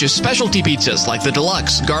delicious specialty pizzas like the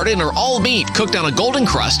deluxe, garden, or all meat cooked on a golden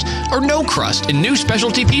crust, or no crust in new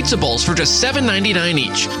specialty pizza bowls for just $7.99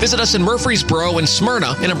 each. Visit us in Murfreesboro and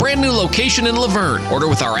Smyrna in a brand new location in Laverne. Order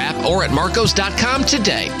with our app or at marcos.com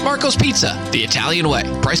today. Marco's Pizza, the Italian way.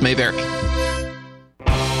 Price may vary.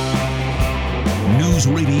 News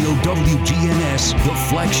Radio WGNS, the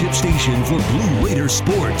flagship station for Blue Raider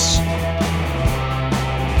sports.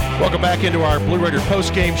 Welcome back into our Blue Raider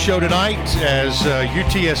postgame show tonight as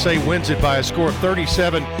UTSA wins it by a score of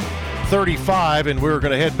 37-35, and we're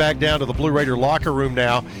going to head back down to the Blue Raider locker room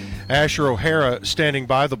now. Asher O'Hara standing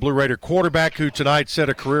by, the Blue Raider quarterback, who tonight set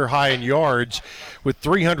a career high in yards with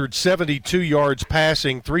 372 yards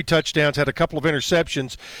passing, 3 touchdowns, had a couple of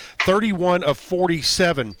interceptions, 31 of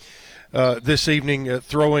 47. This evening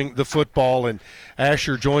throwing the football, and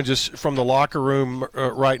Asher joins us from the locker room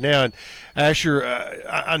right now. And Asher,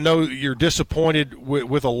 I know you're disappointed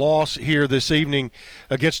with a loss here this evening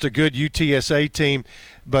against a good UTSA team,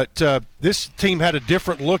 but this team had a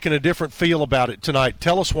different look and a different feel about it tonight.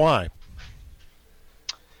 Tell us why.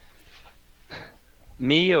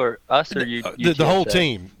 Me or us or you? The whole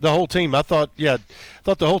team. The whole team. I thought the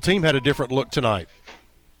whole team had a different look tonight.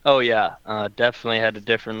 Oh, yeah, definitely had a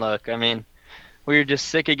different look. I mean, we were just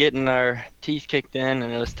sick of getting our teeth kicked in,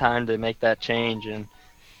 and it was time to make that change. And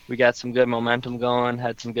we got some good momentum going,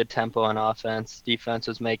 had some good tempo on offense. Defense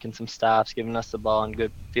was making some stops, giving us the ball in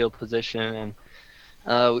good field position.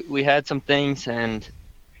 And we had some things, and,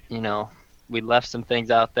 we left some things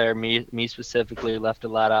out there. Me specifically left a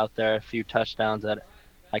lot out there, a few touchdowns that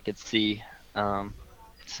I could see.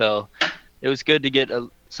 So it was good to get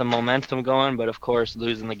some momentum going, but of course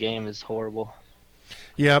losing the game is horrible.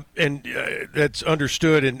 Yeah, and that's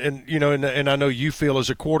understood, and I know you feel as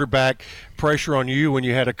a quarterback pressure on you when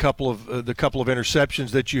you had a couple of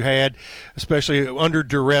interceptions that you had, especially under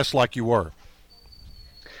duress like you were.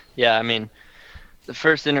 Yeah, I mean, the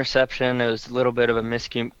first interception, it was a little bit of a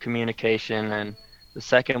miscommunication, and the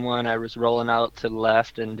second one I was rolling out to the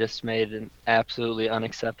left and just made an absolutely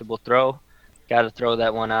unacceptable throw. Got to throw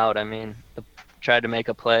that one out. I mean, tried to make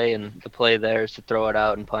a play, and the play there is to throw it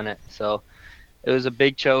out and punt it. So it was a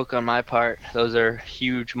big choke on my part. Those are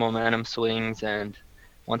huge momentum swings, and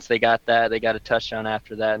once they got that, they got a touchdown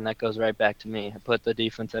after that, and that goes right back to me. I put the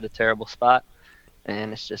defense at a terrible spot,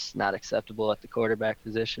 and it's just not acceptable at the quarterback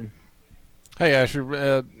position. Hey,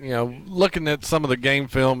 Asher, looking at some of the game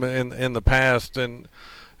film in the past and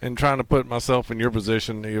trying to put myself in your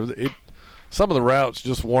position, some of the routes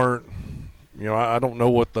just weren't, I don't know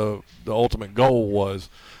what the ultimate goal was,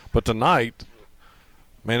 but tonight,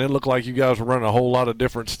 man, it looked like you guys were running a whole lot of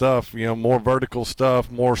different stuff, more vertical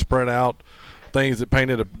stuff, more spread out, things that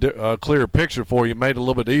painted a clearer picture for you, made it a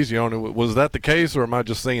little bit easier on it. Was that the case, or am I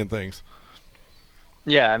just seeing things?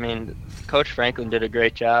 Yeah, I mean, Coach Franklin did a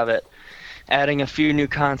great job at adding a few new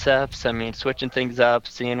concepts. I mean, switching things up,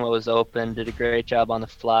 seeing what was open. Did a great job on the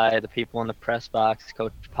fly. The people in the press box,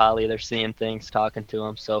 Coach Polly, they're seeing things, talking to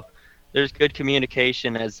them. So there's good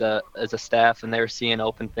communication as a staff, and they were seeing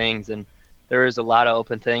open things. And there was a lot of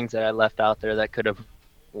open things that I left out there that could have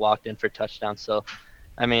walked in for touchdowns. So,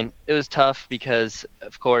 I mean, it was tough because,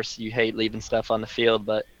 of course, you hate leaving stuff on the field,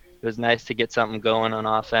 but it was nice to get something going on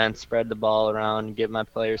offense, spread the ball around, and give my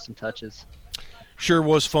players some touches. Sure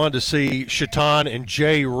was fun to see Shaitan and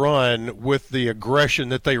Jay run with the aggression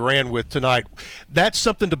that they ran with tonight. That's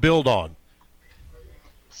something to build on.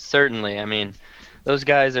 Certainly. I mean, those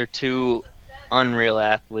guys are two unreal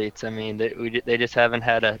athletes. I mean, they just haven't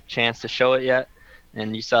had a chance to show it yet.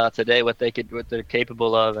 And you saw today what they're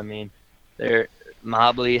capable of. I mean,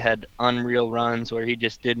 Mobley had unreal runs where he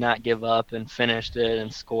just did not give up and finished it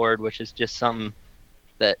and scored, which is just something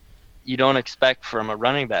that you don't expect from a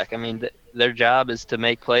running back. I mean, their job is to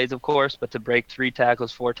make plays, of course, but to break 3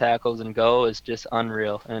 tackles, 4 tackles, and go is just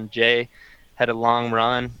unreal. And Jay had a long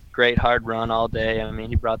run, great hard run all day. I mean,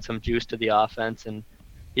 he brought some juice to the offense, and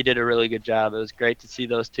he did a really good job. It was great to see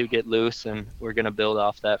those two get loose, and we're going to build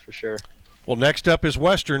off that for sure. Well, next up is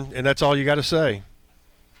Western, and that's all you got to say.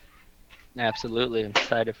 Absolutely. I'm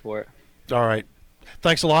excited for it. All right.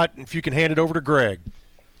 Thanks a lot. If you can hand it over to Greg.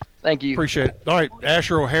 Thank you. Appreciate it. All right,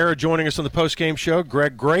 Asher O'Hara joining us on the post-game show.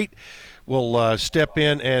 Greg Great will step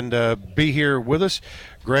in and be here with us.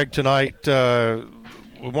 Greg tonight,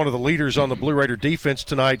 one of the leaders on the Blue Raider defense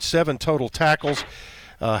tonight, 7 total tackles,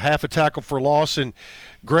 half a tackle for loss. And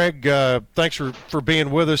Greg, thanks for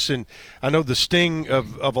being with us. And I know the sting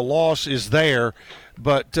of a loss is there,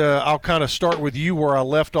 but I'll kind of start with you where I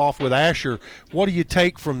left off with Asher. What do you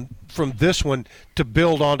take from this one to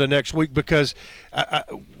build on to next week? Because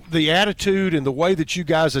the attitude and the way that you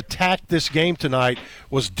guys attacked this game tonight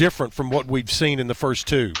was different from what we've seen in the first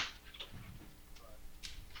 2.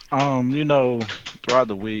 Throughout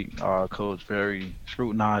the week, Coach very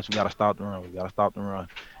scrutinized. We got to stop the run.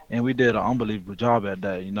 And we did an unbelievable job at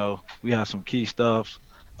that. We had some key stuffs,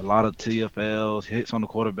 a lot of TFLs, hits on the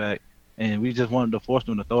quarterback, and we just wanted to force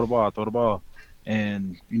them to throw the ball.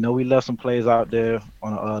 And, we left some plays out there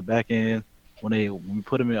on the back end when we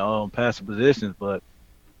put them in passing positions. But,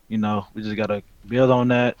 we just got to build on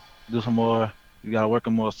that, do some more. We got to work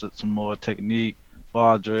on some more technique,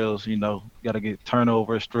 ball drills. Got to get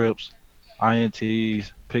turnovers, strips,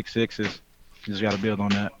 INTs, pick sixes. You just got to build on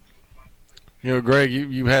that. Greg,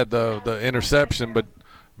 you had the interception, but,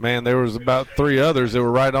 man, there was about 3 others that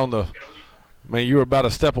were right on the – man, you were about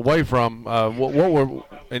a step away from what were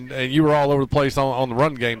 – and you were all over the place on the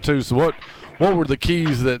run game too. So what were the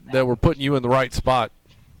keys that were putting you in the right spot?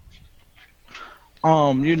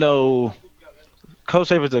 Coach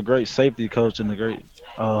Avery's a great safety coach and a great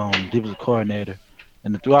defensive coordinator.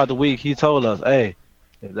 And throughout the week, he told us, hey,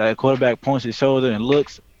 if that quarterback points his shoulder and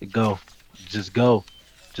looks, go. Just go.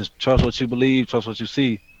 Just trust what you believe, trust what you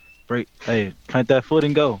see. Plant that foot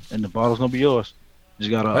and go, and the ball's going to be yours. You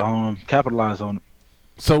just got to capitalize on it.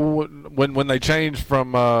 So when they changed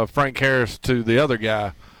from Frank Harris to the other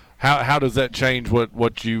guy, how does that change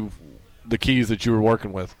the keys that you were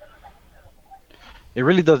working with? It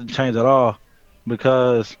really doesn't change at all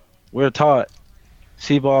because we're taught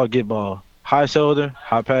see ball, get ball, high shoulder,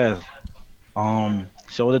 high pass,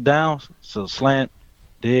 shoulder down, so slant,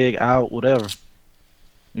 dig out, whatever.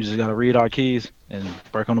 We just got to read our keys and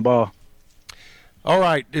break on the ball. All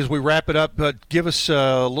right, as we wrap it up, give us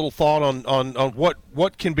a little thought on what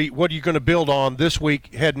are you going to build on this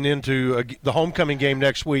week heading into the homecoming game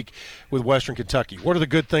next week with Western Kentucky? What are the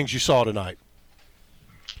good things you saw tonight?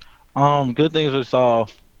 Good things we saw.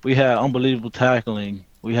 We had unbelievable tackling.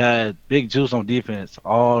 We had big juice on defense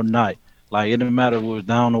all night. Like, it didn't matter if we was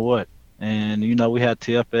down or what. And, we had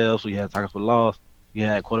TFLs. We had tackles for loss. We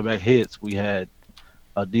had quarterback hits. We had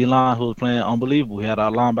a D-line who was playing unbelievable. We had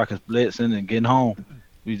our linebackers blitzing and getting home.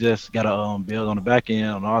 We just got to build on the back end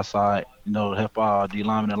on our side, to help our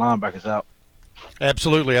D-linemen and linebackers out.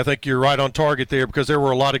 Absolutely. I think you're right on target there because there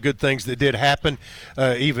were a lot of good things that did happen,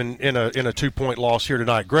 even in a 2-point loss here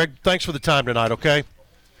tonight. Greg, thanks for the time tonight, okay?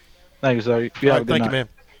 Thank you, sir. Thank you, man.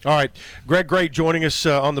 All right. Greg Great joining us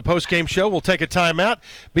on the postgame show. We'll take a timeout.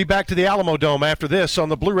 Be back to the Alamo Dome after this on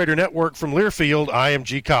the Blue Raider Network from Learfield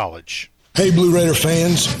IMG College. Hey, Blue Raider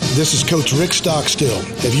fans, this is Coach Rick Stockstill.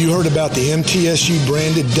 Have you heard about the MTSU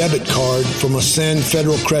branded debit card from Ascend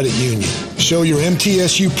Federal Credit Union? Show your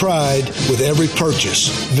MTSU pride with every purchase.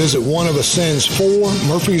 Visit one of Ascend's 4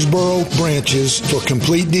 Murfreesboro branches for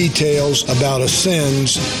complete details about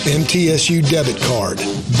Ascend's MTSU debit card.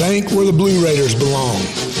 Bank where the Blue Raiders belong.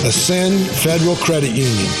 Ascend Federal Credit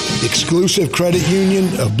Union, exclusive credit union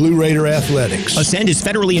of Blue Raider Athletics. Ascend is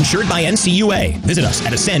federally insured by NCUA. Visit us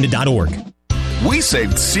at ascend.org. We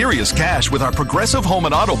saved serious cash with our Progressive Home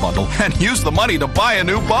and Auto Bundle and used the money to buy a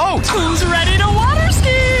new boat. Who's ready to water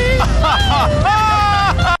ski?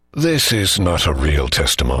 This is not a real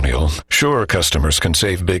testimonial. Sure, customers can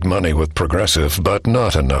save big money with Progressive, but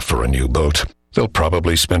not enough for a new boat. They'll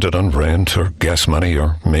probably spend it on rent or gas money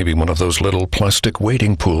or maybe one of those little plastic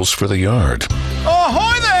wading pools for the yard.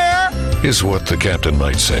 Ahoy there! Is what the captain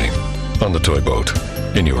might say. On the toy boat,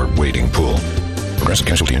 in your wading pool. Progressive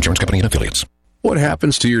Casualty Insurance Company and Affiliates. What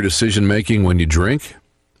happens to your decision-making when you drink?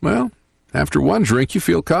 Well, after one drink, you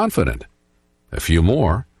feel confident. A few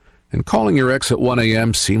more, and calling your ex at 1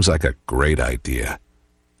 a.m. seems like a great idea.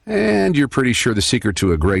 And you're pretty sure the secret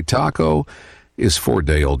to a great taco is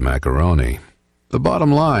 4-day-old macaroni. The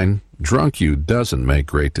bottom line, drunk you doesn't make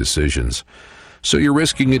great decisions. So you're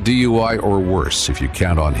risking a DUI or worse if you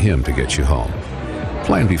count on him to get you home.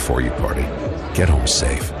 Plan before you party. Get home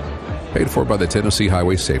safe. Paid for by the Tennessee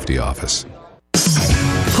Highway Safety Office.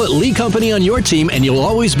 Put Lee Company on your team and you'll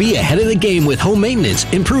always be ahead of the game with home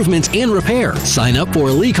maintenance, improvements, and repair. Sign up for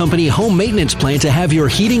a Lee Company home maintenance plan to have your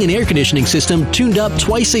heating and air conditioning system tuned up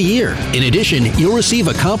twice a year. In addition, you'll receive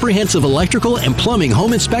a comprehensive electrical and plumbing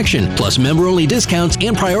home inspection, plus member-only discounts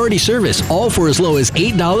and priority service, all for as low as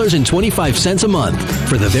 $8.25 a month.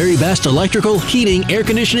 For the very best electrical, heating, air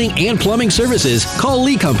conditioning, and plumbing services, call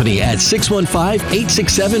Lee Company at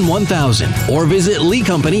 615-867-1000 or visit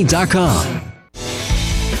leecompany.com.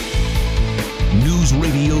 News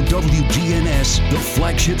Radio WGNS, the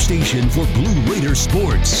flagship station for Blue Raider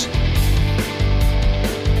sports.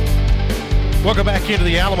 Welcome back into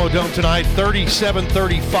the Alamo Dome tonight,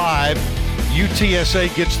 37-35.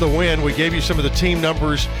 UTSA gets the win. We gave you some of the team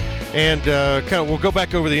numbers, and we'll go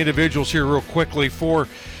back over the individuals here real quickly. For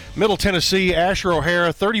Middle Tennessee, Asher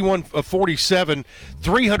O'Hara, 31 of 47,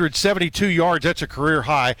 372 yards. That's a career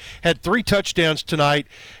high. Had 3 touchdowns tonight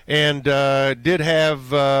and did have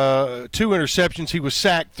 2 interceptions. He was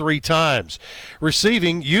sacked 3 times.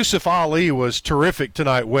 Receiving, Yusuf Ali was terrific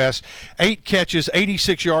tonight, Wes. 8 catches,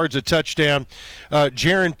 86 yards, a touchdown.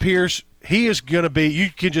 Jaron Pierce, he is going to be, you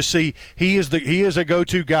can just see, he is a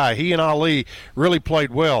go-to guy. He and Ali really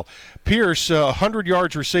played well. Pierce, 100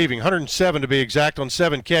 yards receiving, 107 to be exact, on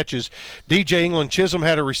 7 catches. DJ England Chisholm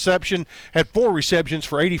had 4 receptions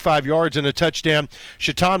for 85 yards and a touchdown.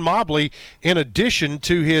 Shaitan Mobley, in addition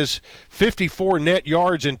to his 54 net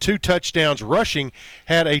yards and 2 touchdowns rushing,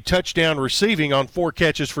 had a touchdown receiving on 4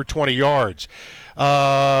 catches for 20 yards.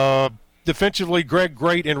 Defensively, Greg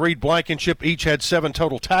Great and Reed Blankenship each had 7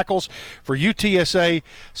 total tackles. For UTSA,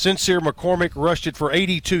 Sincere McCormick rushed it for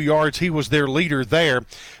 82 yards. He was their leader there.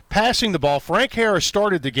 Passing the ball, Frank Harris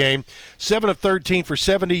started the game, 7 of 13 for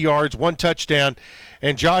 70 yards, 1 touchdown.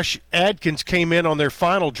 And Josh Adkins came in on their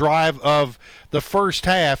final drive of the first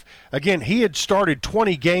half. Again, he had started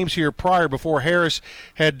 20 games here prior before Harris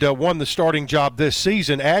had won the starting job this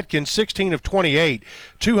season. Adkins, 16 of 28,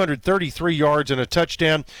 233 yards and a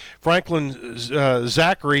touchdown. Franklin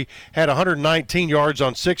Zachary had 119 yards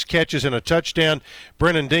on 6 catches and a touchdown.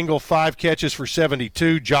 Brennan Dingle, 5 catches for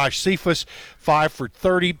 72. Josh Cephas, 5 for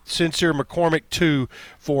 30. Sincere McCormick, 2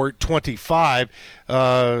 for 25.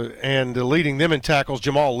 And leading them in tackles,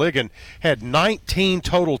 Jamal Ligon had 19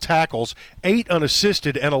 total tackles, 8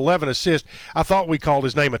 unassisted and 11 assists. I thought we called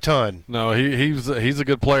his name a ton. No, he's a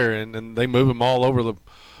good player, and they move him all over the,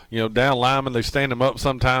 down linemen. They stand him up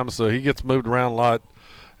sometimes, so he gets moved around a lot,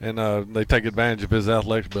 and they take advantage of his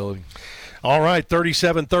athletic ability. All right,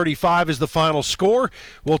 37-35 is the final score.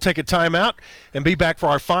 We'll take a timeout and be back for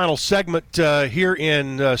our final segment here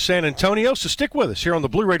in San Antonio. So stick with us here on the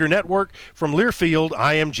Blue Raider Network from Learfield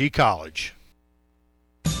IMG College.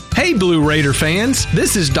 Hey Blue Raider fans,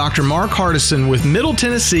 this is Dr. Mark Hardison with Middle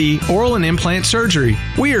Tennessee Oral and Implant Surgery.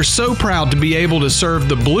 We are so proud to be able to serve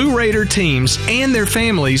the Blue Raider teams and their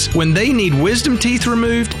families when they need wisdom teeth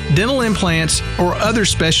removed, dental implants, or other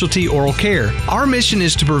specialty oral care. Our mission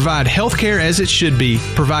is to provide health care as it should be,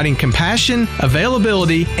 providing compassion,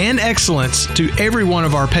 availability, and excellence to every one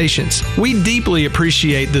of our patients. We deeply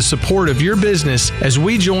appreciate the support of your business as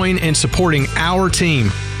we join in supporting our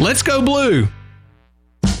team. Let's go Blue!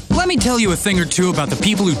 Let me tell you a thing or two about the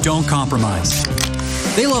people who don't compromise.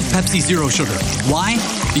 They love Pepsi Zero Sugar. Why?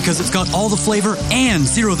 Because it's got all the flavor and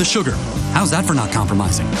zero the sugar. How's that for not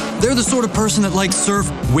compromising? They're the sort of person that likes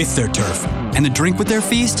surf with their turf. And the drink with their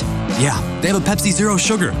feast? Yeah, they have a Pepsi Zero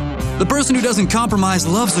Sugar. The person who doesn't compromise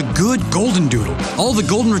loves a good Golden Doodle. All the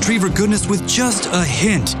Golden Retriever goodness with just a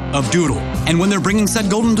hint of Doodle. And when they're bringing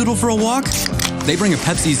said Golden Doodle for a walk, they bring a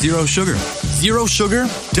Pepsi Zero Sugar. Zero sugar,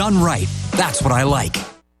 done right. That's what I like.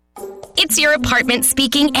 It's your apartment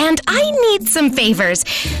speaking, and I need some favors.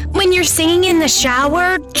 When you're singing in the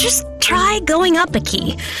shower, just try going up a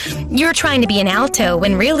key. You're trying to be an alto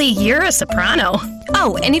when really you're a soprano.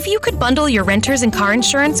 Oh, and if you could bundle your renters and car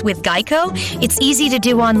insurance with Geico, it's easy to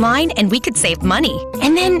do online and we could save money.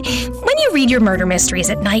 And then, when you read your murder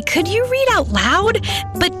mysteries at night, could you read out loud?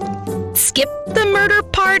 But skip the murder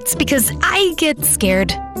parts because I get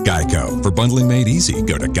scared. Geico. For bundling made easy,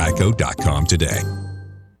 go to geico.com today.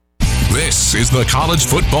 This is the College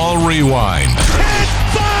Football Rewind.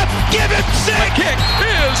 Heads up! Give it six! The kick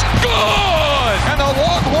is good! And the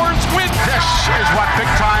Longhorns win. This is what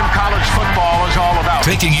big-time college football is all about.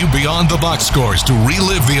 Taking you beyond the box scores to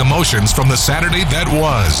relive the emotions from the Saturday that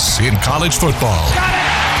was in college football. Got it!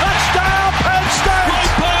 Touchdown, Penn State! Right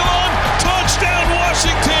pylon, touchdown,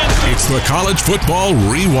 Washington! It's the College Football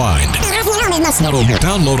Rewind.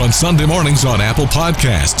 Download on Sunday mornings on Apple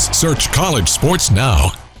Podcasts. Search College Sports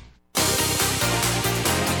Now.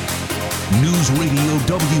 News Radio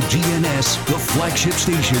WGNS, the flagship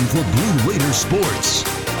station for Blue Raider sports.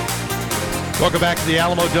 Welcome back to the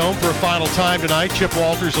Alamo Dome for a final time tonight. Chip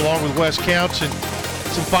Walters along with Wes Counts. And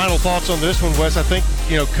some final thoughts on this one, Wes. I think,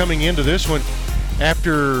 coming into this one,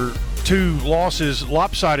 after two losses,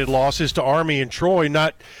 lopsided losses to Army and Troy,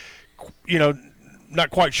 not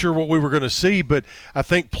quite sure what we were going to see, but I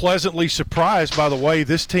think pleasantly surprised by the way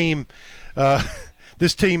this team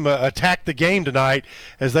attacked the game tonight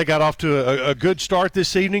as they got off to a good start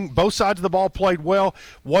this evening. Both sides of the ball played well.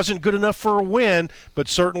 Wasn't good enough for a win, but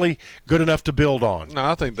certainly good enough to build on. No,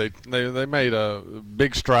 I think they made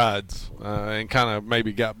big strides and kind of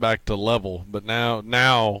maybe got back to level. But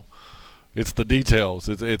now it's the details.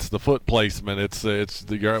 It's the foot placement. It's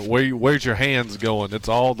where's your hands going. It's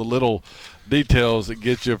all the little details that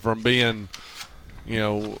get you from being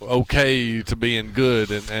okay to being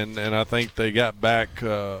good, and I think they got back,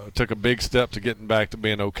 took a big step to getting back to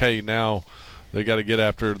being okay. Now they got to get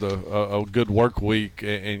after a good work week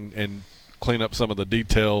and clean up some of the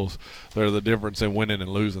details that are the difference in winning and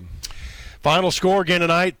losing. Final score again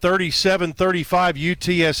tonight, 37-35,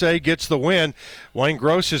 UTSA gets the win. Wayne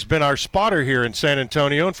Gross has been our spotter here in San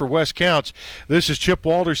Antonio, and for Wes Counts, this is Chip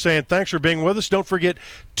Walters saying thanks for being with us. Don't forget,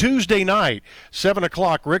 Tuesday night, 7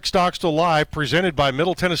 o'clock, Rick Stockstill Live, presented by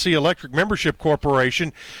Middle Tennessee Electric Membership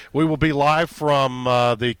Corporation. We will be live from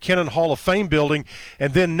the Kennan Hall of Fame building,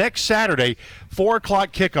 and then next Saturday, 4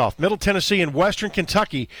 o'clock kickoff, Middle Tennessee and Western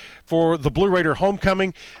Kentucky for the Blue Raider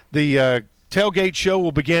homecoming. The tailgate show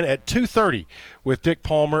will begin at 2:30 with Dick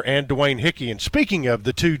Palmer and Dwayne Hickey. And speaking of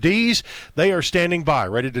the two Ds, they are standing by,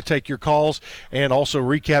 ready to take your calls and also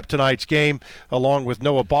recap tonight's game, along with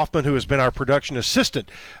Noah Boffman, who has been our production assistant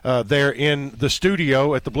there in the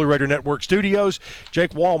studio at the Blue Raider Network studios.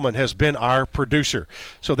 Jake Wallman has been our producer.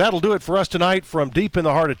 So that'll do it for us tonight from deep in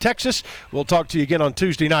the heart of Texas. We'll talk to you again on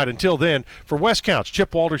Tuesday night. Until then, for Wes Counts,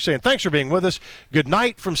 Chip Walters saying thanks for being with us. Good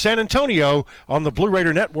night from San Antonio on the Blue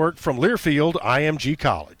Raider Network from Learfield IMG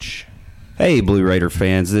College. Hey, Blue Raider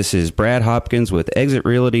fans, this is Brad Hopkins with Exit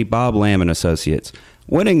Realty Bob Lamb & Associates.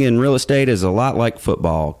 Winning in real estate is a lot like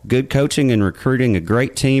football. Good coaching and recruiting a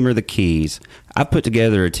great team are the keys. I've put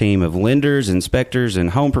together a team of lenders, inspectors, and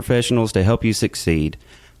home professionals to help you succeed.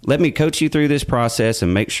 Let me coach you through this process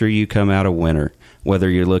and make sure you come out a winner. Whether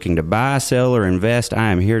you're looking to buy, sell, or invest, I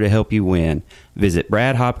am here to help you win. Visit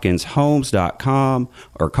BradHopkinsHomes.com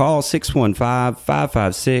or call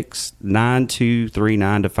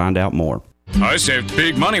 615-556-9239 to find out more. I saved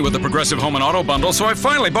big money with the Progressive Home and Auto Bundle, so I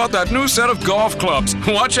finally bought that new set of golf clubs.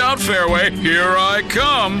 Watch out, Fairway. Here I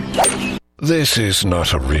come. This is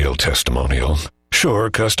not a real testimonial. Sure,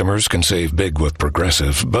 customers can save big with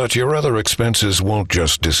Progressive, but your other expenses won't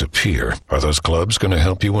just disappear. Are those clubs going to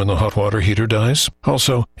help you when the hot water heater dies?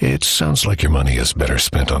 Also, it sounds like your money is better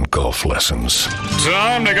spent on golf lessons.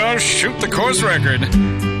 Time to go shoot the course record.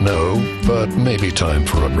 No, but maybe time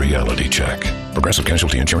for a reality check. Progressive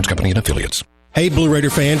Casualty Insurance Company and Affiliates. Hey, Blue Raider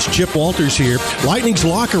fans, Chip Walters here. Lightning's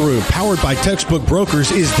Locker Room, powered by Textbook Brokers,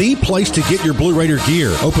 is the place to get your Blue Raider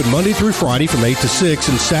gear. Open Monday through Friday from 8 to 6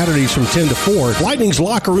 and Saturdays from 10 to 4. Lightning's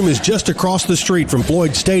Locker Room is just across the street from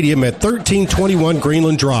Floyd Stadium at 1321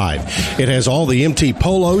 Greenland Drive. It has all the MT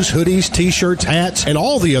polos, hoodies, t-shirts, hats, and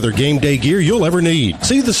all the other game day gear you'll ever need.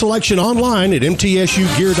 See the selection online at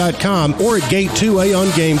mtsugear.com or at Gate 2A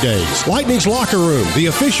on game days. Lightning's Locker Room, the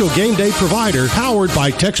official game day provider, powered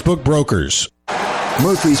by Textbook Brokers.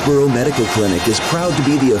 Murfreesboro Medical Clinic is proud to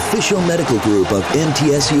be the official medical group of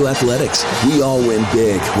MTSU Athletics. We all win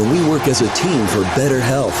big when we work as a team for better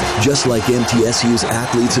health. Just like MTSU's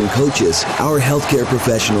athletes and coaches, our healthcare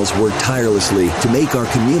professionals work tirelessly to make our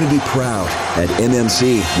community proud. At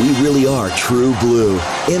MMC, we really are true blue.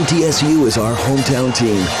 MTSU is our hometown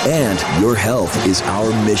team, and your health is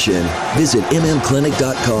our mission. Visit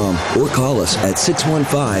mmclinic.com or call us at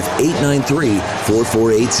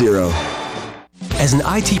 615-893-4480. As an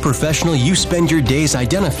IT professional, you spend your days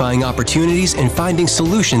identifying opportunities and finding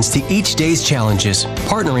solutions to each day's challenges.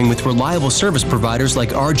 Partnering with reliable service providers like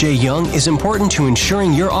RJ Young is important to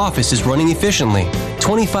ensuring your office is running efficiently.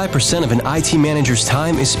 25% of an IT manager's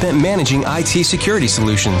time is spent managing IT security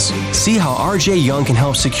solutions. See how RJ Young can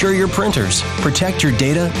help secure your printers, protect your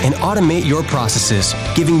data, and automate your processes,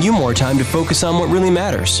 giving you more time to focus on what really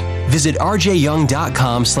matters. Visit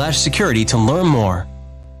rjyoung.com/security to learn more.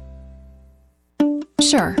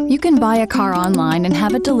 Sure, you can buy a car online and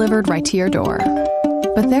have it delivered right to your door.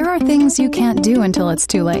 But there are things you can't do until it's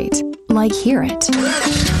too late, like hear it,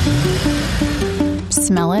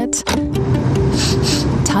 smell it,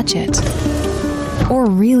 touch it, or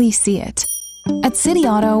really see it. At City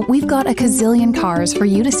Auto, we've got a gazillion cars for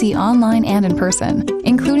you to see online and in person,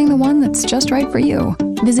 including the one that's just right for you.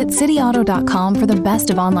 Visit cityauto.com for the best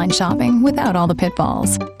of online shopping without all the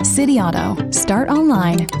pitfalls. City Auto. Start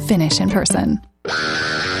online, finish in person.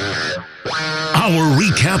 Our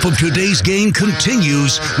recap of today's game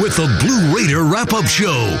continues with the Blue Raider Wrap-Up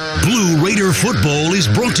Show. Blue Raider football is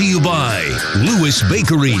brought to you by Lewis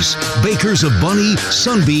Bakeries, bakers of Bunny,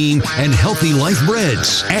 Sunbeam, and Healthy Life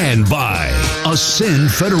Breads. And by Ascend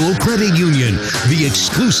Federal Credit Union, the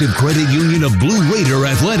exclusive credit union of Blue Raider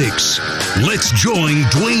Athletics. Let's join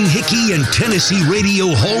Dwayne Hickey and Tennessee Radio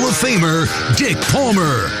Hall of Famer Dick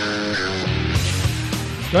Palmer.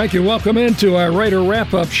 Thank you. Welcome into our Raider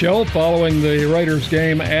Wrap-Up Show following the Raiders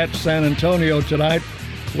game at San Antonio tonight,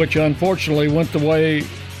 which unfortunately went the way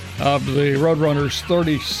of the Roadrunners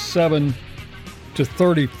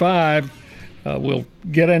 37-35. We'll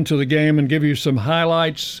get into the game and give you some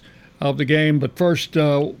highlights of the game, but first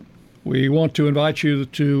we want to invite you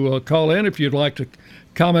to call in if you'd like to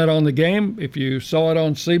comment on the game, if you saw it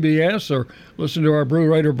on CBS or listen to our Blue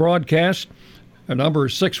Raider broadcast. Our number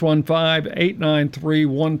is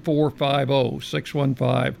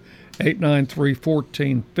 615-893-1450,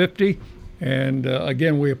 615-893-1450. And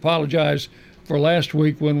again, we apologize for last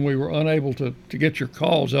week when we were unable to get your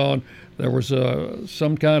calls on. There was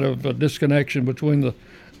some kind of a disconnection between the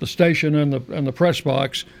station and the press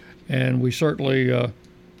box, and we certainly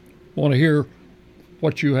want to hear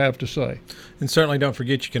what you have to say. And certainly don't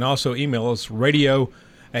forget, you can also email us,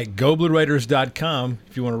 radio@goblueraiders.com,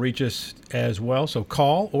 if you want to reach us as well. So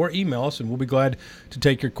call or email us, and we'll be glad to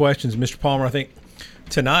take your questions. Mr. Palmer, I think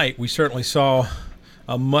tonight we certainly saw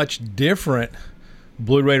a much different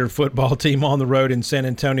Blue Raider football team on the road in San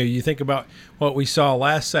Antonio. You think about what we saw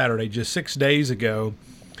last Saturday, just 6 days ago,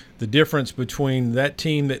 the difference between that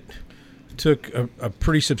team that took a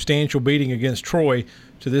pretty substantial beating against Troy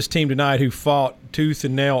to this team tonight who fought tooth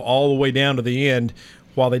and nail all the way down to the end.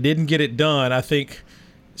 While they didn't get it done, I think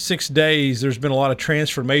 6 days, there's been a lot of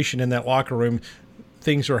transformation in that locker room.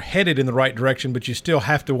 Things are headed in the right direction, but you still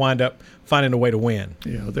have to wind up finding a way to win.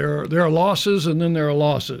 Yeah, there are losses, and then there are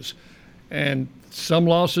losses. And some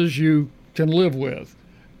losses you can live with.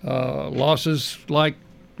 Losses like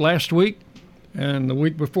last week and the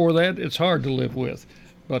week before that, it's hard to live with.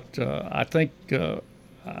 But I think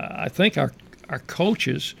our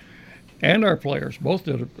coaches and our players both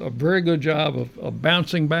did a very good job of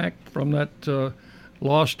bouncing back from that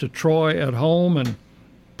loss to Troy at home and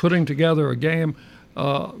putting together a game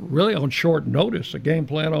really on short notice, a game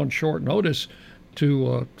plan on short notice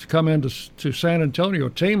to come into San Antonio, a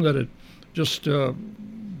team that had just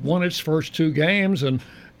won its first 2 games and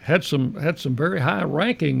had some very high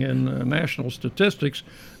ranking in national statistics.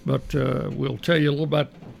 But we'll tell you a little bit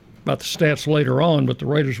about the stats later on. But the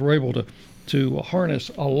Raiders were able to harness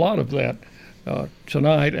a lot of that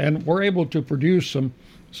tonight, and were able to produce some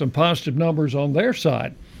positive numbers on their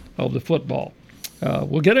side of the football.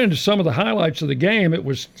 We'll get into some of the highlights of the game. It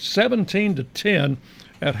was 17-10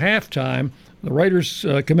 at halftime. The Raiders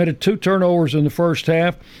committed 2 turnovers in the first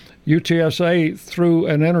half. UTSA threw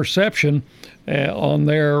an interception on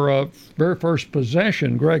their very first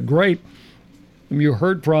possession. Greg Great, whom you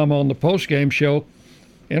heard from on the postgame show,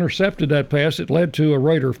 intercepted that pass. It led to a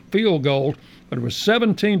Raider field goal, but it was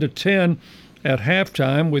 17-10 at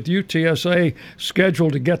halftime, with UTSA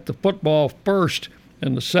scheduled to get the football first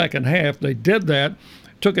in the second half. They did that,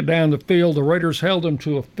 took it down the field. The Raiders held them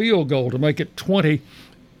to a field goal to make it 20-17.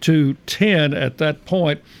 10 at that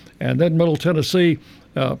point. And then Middle Tennessee,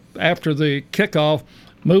 after the kickoff,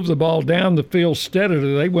 moved the ball down the field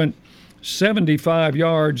steadily. They went 75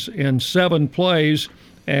 yards in 7 plays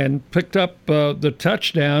and picked up the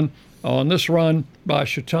touchdown on this run by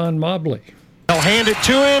Chaton Mobley. They'll hand it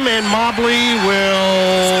to him, and Mobley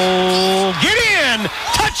will get in.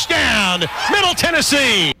 Touchdown, Middle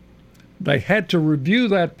Tennessee. They had to review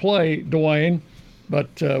that play, Dwayne,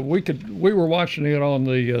 but we were watching it on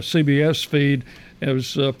the CBS feed. It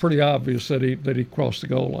was pretty obvious that he crossed the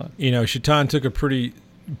goal line. You know, Chaton took a pretty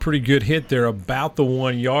good hit there about the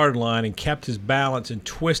 1 yard line and kept his balance and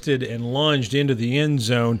twisted and lunged into the end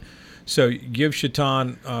zone. So give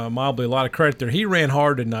Chaton Mobley a lot of credit there. He ran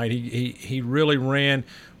hard tonight. He really ran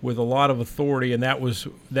with a lot of authority, and that was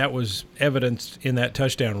evidenced in that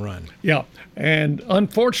touchdown run. Yeah, and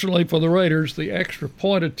unfortunately for the Raiders, the extra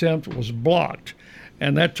point attempt was blocked,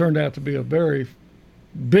 and that turned out to be a very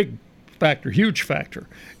big factor, huge factor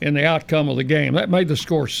in the outcome of the game. That made the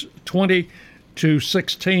score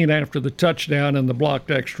 20-16 after the touchdown and the blocked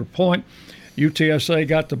extra point. UTSA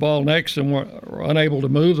got the ball next and were unable to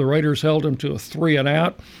move. The Raiders held them to a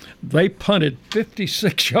 3-and-out. They punted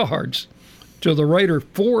 56 yards to the Raider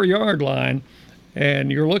 4-yard line,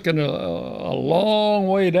 and you're looking a long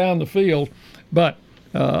way down the field. But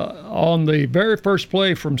on the very first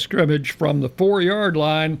play from scrimmage from the 4-yard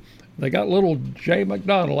line, they got little Jay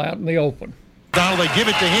McDonald out in the open. McDonald, they give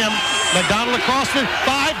it to him. McDonald across the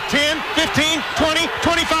 5, 10, 15, 20,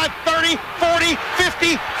 25, 30, 40,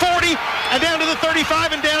 50, 40, and down to the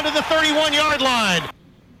 35 and down to the 31-yard line.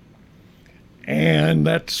 And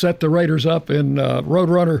that set the Raiders up in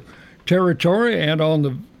Roadrunner territory. And on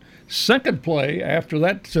the second play after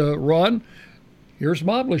that run, here's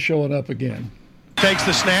Mobley showing up again. Takes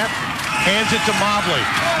the snap, hands it to Mobley.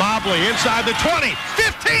 Mobley inside the 20,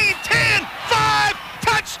 15, 10, 5,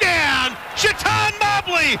 touchdown! Chaton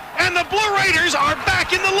Mobley, and the Blue Raiders are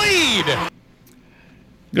back in the lead.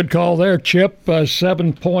 Good call there, Chip.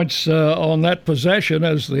 7 points on that possession,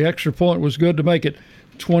 as the extra point was good to make it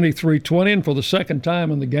 23-20, and for the second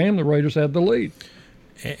time in the game, the Raiders had the lead.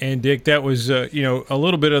 And Dick, that was a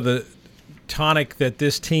little bit of the tonic that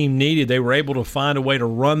this team needed. They were able to find a way to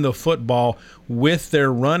run the football with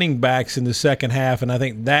their running backs in the second half, and I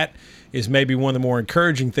think that is maybe one of the more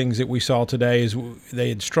encouraging things that we saw today. Is they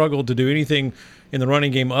had struggled to do anything in the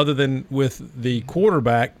running game other than with the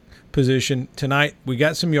quarterback position. Tonight we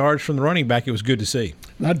got some yards from the running back. It was good to see.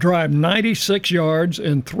 That drive, 96 yards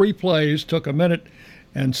in 3 plays, took 1 minute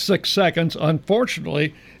and 6 seconds.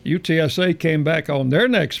 Unfortunately, UTSA came back on their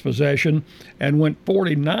next possession and went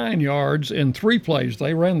 49 yards in 3 plays.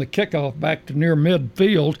 They ran the kickoff back to near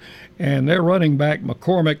midfield, and their running back,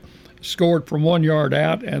 McCormick, scored from 1 yard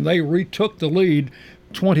out, and they retook the lead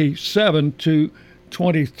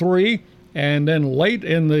 27-23. And then late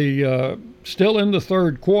in the, still in the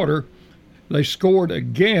third quarter, they scored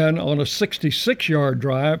again on a 66-yard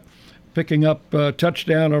drive, picking up a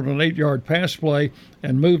touchdown on an 8-yard pass play,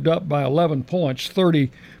 and moved up by 11 points,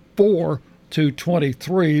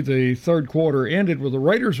 34-23. The third quarter ended with the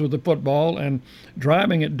Raiders with the football and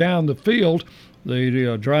driving it down the field.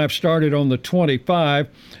 The drive started on the 25,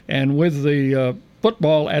 and with the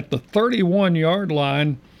football at the 31-yard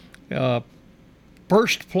line,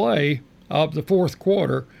 first play of the fourth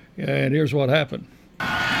quarter, and here's what happened.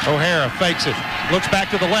 O'Hara fakes it, looks back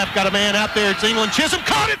to the left, got a man out there. It's England Chisholm,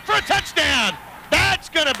 caught it for a touchdown. That's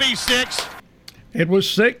going to be 6. It was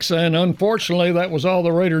 6, and unfortunately that was all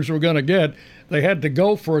the Raiders were going to get. They had to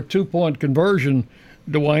go for a 2-point conversion,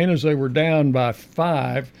 Dwayne, as they were down by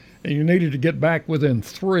 5. And you needed to get back within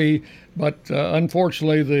 3, but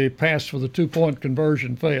unfortunately the pass for the 2-point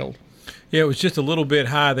conversion failed. Yeah, it was just a little bit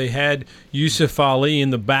high. They had Yusuf Ali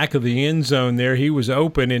in the back of the end zone there. He was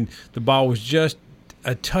open, and the ball was just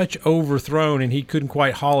a touch overthrown, and he couldn't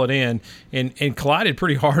quite haul it in, and collided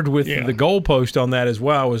pretty hard with the goalpost on that as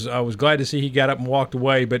well. I was glad to see he got up and walked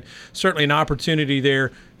away, but certainly an opportunity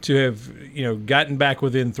there to have gotten back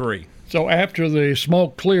within 3. So after the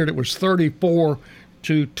smoke cleared, it was 34-29.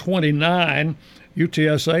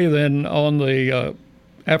 UTSA then on the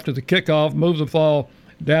after the kickoff moved the ball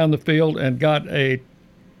down the field and got a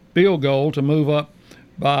field goal to move up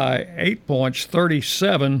by 8 points,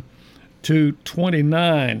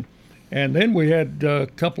 37-29. And then we had a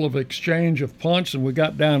couple of exchange of punts, and we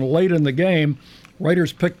got down late in the game.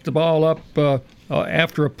 Raiders picked the ball up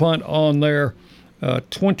after a punt on their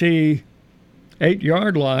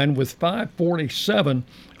 28-yard line with 5:47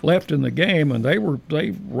 left in the game, and they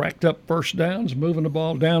racked up first downs, moving the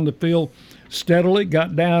ball down the field steadily,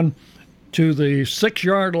 got down to the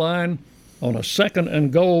 6-yard line on a 2nd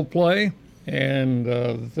and goal play, and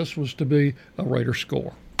this was to be a Raider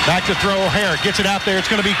score. Back to throw. O'Hare gets it out there. It's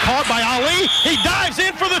going to be caught by Ali. He dives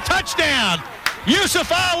in for the touchdown.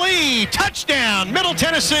 Yusuf Ali, touchdown, Middle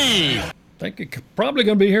Tennessee. I think you're probably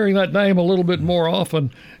going to be hearing that name a little bit more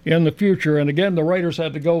often in the future. And again, the Raiders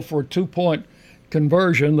had to go for a 2-point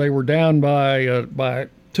conversion. They were down by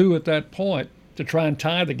 2 at that point to try and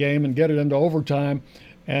tie the game and get it into overtime,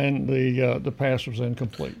 and the pass was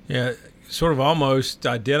incomplete. Yeah, sort of almost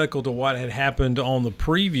identical to what had happened on the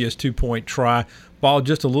previous 2-point try. Ball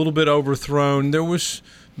just a little bit overthrown. There was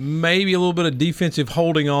maybe a little bit of defensive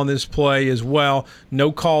holding on this play as well.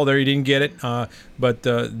 No call there. He didn't get it. But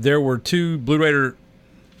there were 2 Blue Raider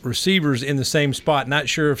receivers in the same spot. Not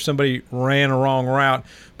sure if somebody ran a wrong route.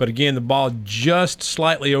 But, again, the ball just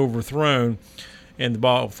slightly overthrown, and the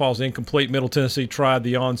ball falls incomplete. Middle Tennessee tried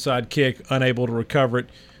the onside kick, unable to recover it,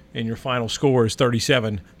 and your final score is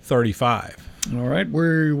 37-35. All right.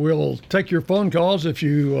 We will take your phone calls if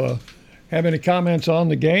you have any comments on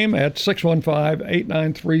the game at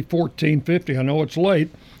 615-893-1450. I know it's late,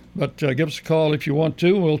 but give us a call if you want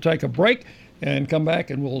to. We'll take a break and come back,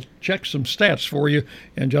 and we'll check some stats for you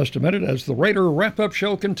in just a minute as the Raider Wrap-Up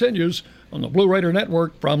Show continues on the Blue Raider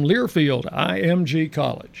Network from Learfield IMG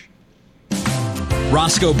College.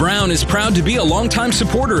 Roscoe Brown is proud to be a longtime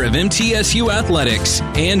supporter of MTSU Athletics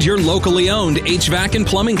and your locally owned HVAC and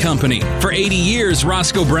plumbing company. For 80 years,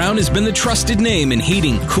 Roscoe Brown has been the trusted name in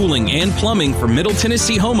heating, cooling, and plumbing for Middle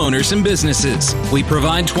Tennessee homeowners and businesses. We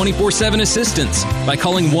provide 24/7 assistance by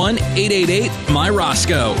calling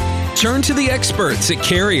 1-888-MY-ROSCOE. Turn to the experts at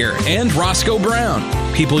Carrier and Roscoe Brown.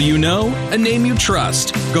 People you know, a name you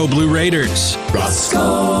trust. Go Blue Raiders.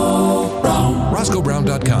 Roscoe Brown.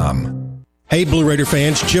 RoscoeBrown.com. Hey, Blue Raider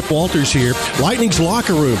fans, Chip Walters here. Lightning's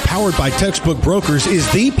Locker Room, powered by Textbook Brokers, is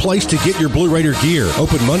the place to get your Blue Raider gear.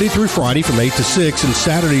 Open Monday through Friday from 8 to 6 and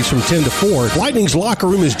Saturdays from 10 to 4. Lightning's Locker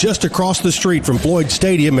Room is just across the street from Floyd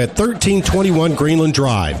Stadium at 1321 Greenland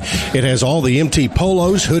Drive. It has all the MT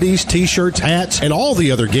polos, hoodies, T-shirts, hats, and all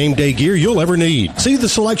the other game day gear you'll ever need. See the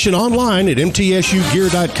selection online at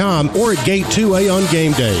mtsugear.com or at Gate 2A on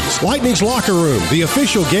game days. Lightning's Locker Room, the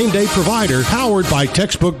official game day provider, powered by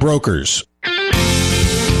Textbook Brokers.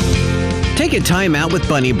 Take a time out with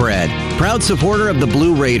Bunny Bread, proud supporter of the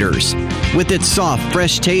Blue Raiders. With its soft,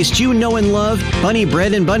 fresh taste you know and love, Bunny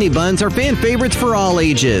Bread and Bunny Buns are fan favorites for all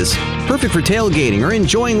ages. Perfect for tailgating or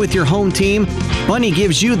enjoying with your home team, Bunny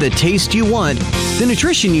gives you the taste you want, the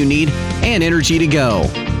nutrition you need, and energy to go.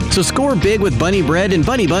 So score big with Bunny Bread and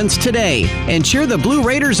Bunny Buns today and cheer the Blue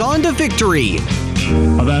Raiders on to victory.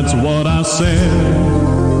 That's what I said.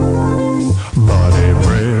 Bunny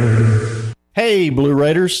Bread. Hey, Blue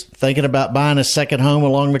Raiders, thinking about buying a second home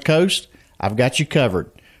along the coast? I've got you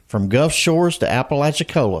covered. From Gulf Shores to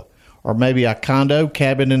Apalachicola, or maybe a condo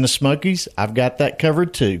cabin in the Smokies, I've got that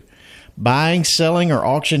covered too. Buying, selling, or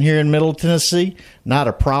auction here in Middle Tennessee, not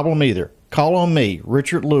a problem either. Call on me,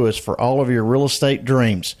 Richard Lewis, for all of your real estate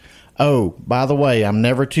dreams. Oh, by the way, I'm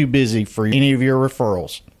never too busy for any of your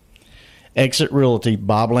referrals. Exit Realty,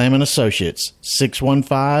 Bob Lamb & Associates,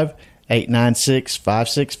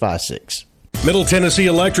 615-896-5656. Middle Tennessee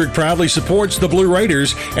Electric proudly supports the Blue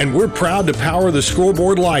Raiders, and we're proud to power the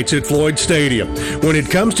scoreboard lights at Floyd Stadium. When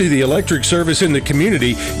it comes to the electric service in the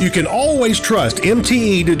community, you can always trust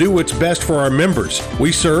MTE to do what's best for our members.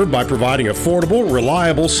 We serve by providing affordable,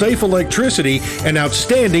 reliable, safe electricity and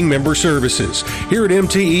outstanding member services. Here at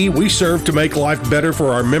MTE, we serve to make life better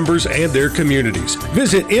for our members and their communities.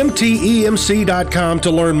 Visit mtemc.com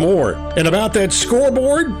to learn more. And about that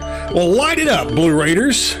scoreboard, well, light it up, Blue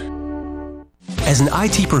Raiders. As an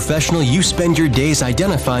IT professional, you spend your days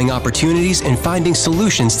identifying opportunities and finding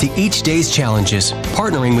solutions to each day's challenges.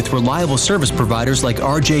 Partnering with reliable service providers like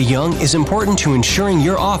RJ Young is important to ensuring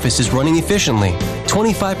your office is running efficiently.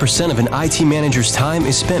 25% of an IT manager's time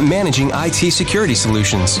is spent managing IT security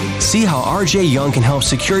solutions. See how RJ Young can help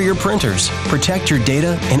secure your printers, protect your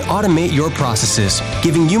data, and automate your processes,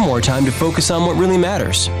 giving you more time to focus on what really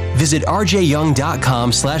matters. Visit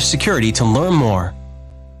rjyoung.com/security to learn more.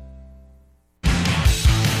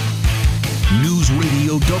 News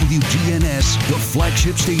Radio WGNS, the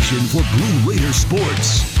flagship station for Blue Raider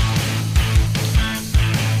sports.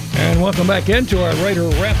 And welcome back into our Raider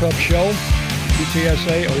Wrap-Up Show.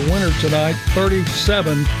 UTSA a winner tonight,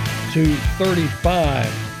 37-35.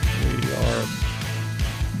 We are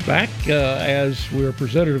back as we're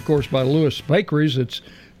presented, of course, by Lewis Bakeries. It's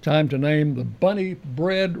time to name the Bunny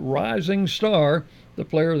Bread Rising Star, the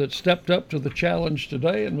player that stepped up to the challenge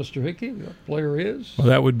today. And Mr. Hickey, the player is? Well,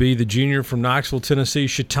 that would be the junior from Knoxville, Tennessee,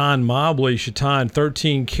 Shaton Mobley. Shaton,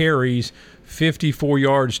 13 carries, 54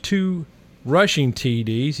 yards, 2 rushing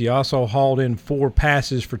TDs. He also hauled in 4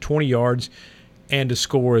 passes for 20 yards and a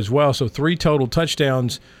score as well. So 3 total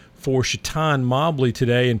touchdowns for Chaton Mobley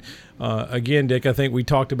today. And again, Dick, I think we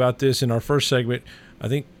talked about this in our first segment. I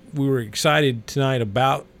think we were excited tonight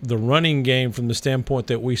about the running game from the standpoint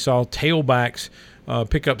that we saw tailbacks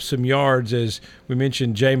pick up some yards. As we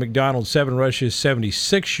mentioned, Jay McDonald, 7 rushes,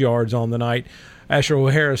 76 yards on the night. Asher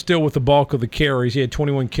O'Hara still with the bulk of the carries. He had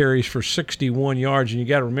 21 carries for 61 yards. And you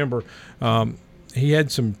got to remember, he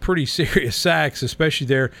had some pretty serious sacks, especially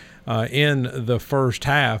there in the first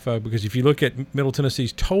half. Because if you look at Middle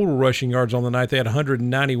Tennessee's total rushing yards on the night, they had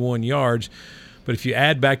 191 yards. But if you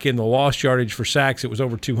add back in the lost yardage for sacks, it was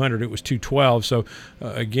over 200. It was 212. So,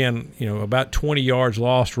 again, about 20 yards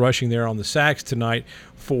lost rushing there on the sacks tonight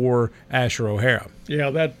for Asher O'Hara. Yeah,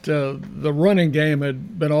 that the running game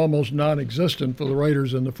had been almost non-existent for the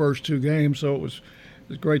Raiders in the first 2 games, so it was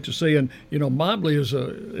great to see. And, Mobley is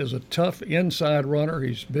a tough inside runner.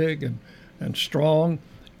 He's big and strong.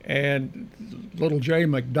 And little Jay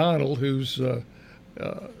McDonald, who's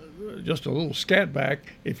just a little scat back,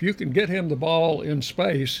 if you can get him the ball in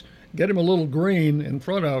space, get him a little green in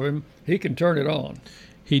front of him, he can turn it on.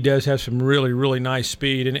 He does have some really, really nice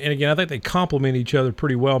speed. And again, I think they complement each other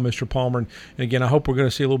pretty well, Mr. Palmer. And again, I hope we're going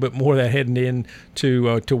to see a little bit more of that heading in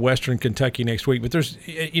to Western Kentucky next week. But there's,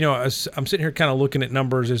 I'm sitting here kind of looking at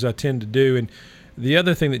numbers as I tend to do. And the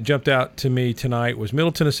other thing that jumped out to me tonight was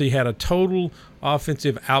Middle Tennessee had a total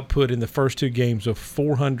offensive output in the first 2 games of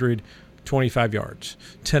 425 yards.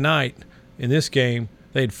 Tonight, in this game,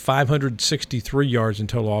 they had 563 yards in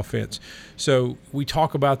total offense. So we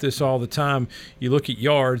talk about this all the time. You look at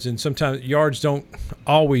yards, and sometimes yards don't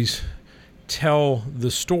always tell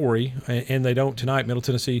the story, and they don't tonight. Middle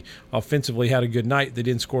Tennessee offensively had a good night. They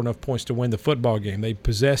didn't score enough points to win the football game. They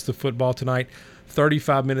possessed the football tonight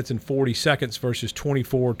 35 minutes and 40 seconds versus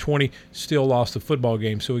 24-20, still lost the football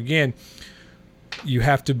game. So, again, you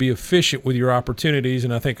have to be efficient with your opportunities,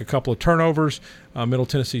 and I think a couple of turnovers. Middle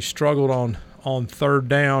Tennessee struggled on third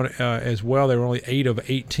down as well. They were only 8 of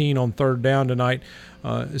 18 on third down tonight.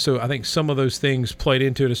 So I think some of those things played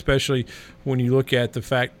into it, especially when you look at the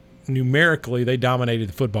fact numerically they dominated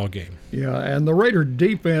the football game. Yeah, and the Raider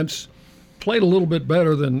defense played a little bit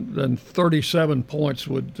better than 37 points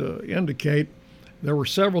would indicate. There were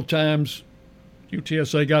several times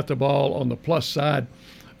UTSA got the ball on the plus side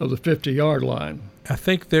of the 50-yard line. I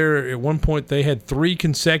think there at one point they had 3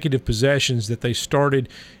 consecutive possessions that they started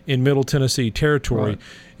in Middle Tennessee territory.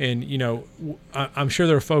 Right. And, I'm sure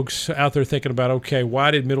there are folks out there thinking about, okay,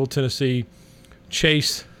 why did Middle Tennessee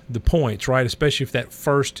chase the points, right, especially if that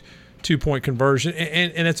first 2-point conversion?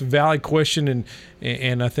 And it's a valid question,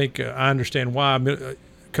 and I think I understand why.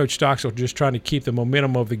 Coach Stockstill just trying to keep the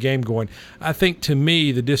momentum of the game going. I think, to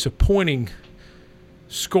me, the disappointing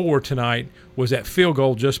score tonight was that field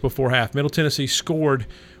goal just before half. Middle Tennessee scored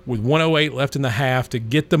with 1:08 left in the half to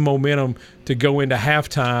get the momentum to go into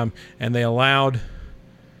halftime, and they allowed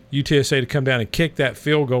UTSA to come down and kick that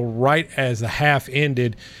field goal right as the half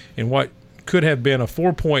ended, and what could have been a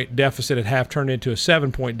 4-point deficit at half turned into a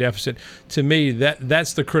 7-point deficit. To me,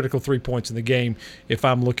 that's the critical 3 points in the game if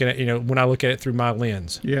I'm looking at, when I look at it through my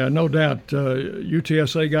lens. Yeah, no doubt.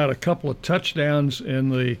 UTSA got a couple of touchdowns in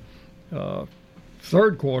the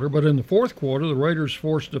third quarter, but in the fourth quarter, the Raiders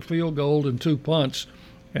forced a field goal and 2 punts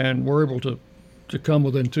and were able to come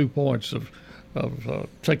within 2 points of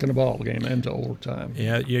taking the ball game into overtime.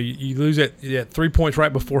 Yeah, you lose at 3 points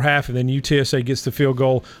right before half, and then UTSA gets the field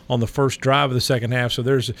goal on the first drive of the second half. So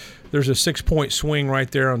there's a 6-point swing right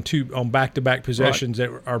there on back-to-back possessions that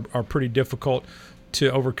are pretty difficult to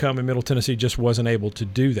overcome, and Middle Tennessee just wasn't able to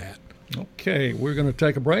do that. Okay, we're going to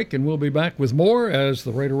take a break, and we'll be back with more as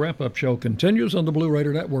the Raider Wrap-Up Show continues on the Blue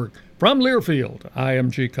Raider Network. From Learfield,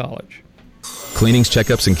 IMG College. Cleanings,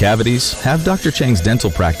 checkups, and cavities? Have Dr. Chang's dental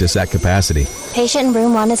practice at capacity. Patient in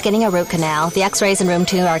room 1 is getting a root canal. The x-rays in room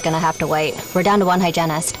 2 are going to have to wait. We're down to 1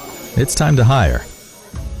 hygienist. It's time to hire.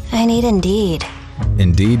 I need Indeed.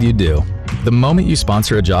 Indeed you do. The moment you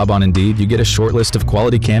sponsor a job on Indeed, you get a short list of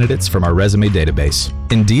quality candidates from our resume database.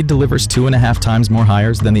 Indeed delivers 2.5 times more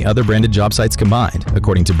hires than the other branded job sites combined,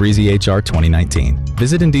 according to Breezy HR 2019.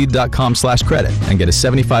 Visit Indeed.com/credit and get a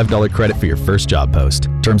 $75 credit for your first job post.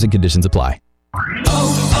 Terms and conditions apply.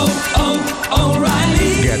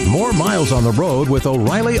 O'Reilly. Get more miles on the road with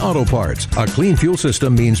O'Reilly Auto Parts. A clean fuel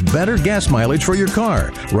system means better gas mileage for your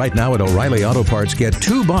car. Right now at O'Reilly Auto Parts, get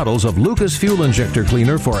 2 bottles of Lucas Fuel Injector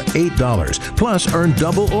Cleaner for $8. Plus, earn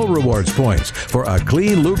double O Rewards points. For a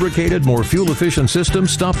clean, lubricated, more fuel-efficient system,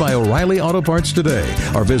 stop by O'Reilly Auto Parts today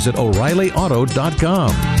or visit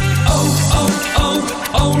O'ReillyAuto.com.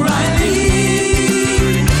 O'Reilly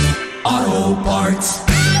Auto Parts.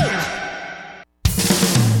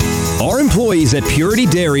 Our employees at Purity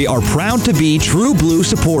Dairy are proud to be true blue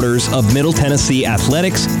supporters of Middle Tennessee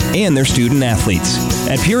athletics and their student athletes.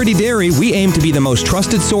 At Purity Dairy, we aim to be the most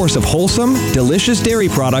trusted source of wholesome, delicious dairy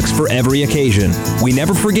products for every occasion. We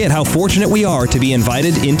never forget how fortunate we are to be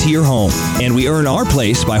invited into your home, and we earn our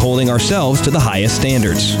place by holding ourselves to the highest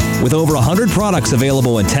standards. With over 100 products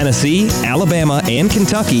available in Tennessee, Alabama, and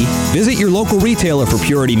Kentucky, visit your local retailer for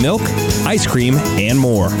Purity milk, ice cream, and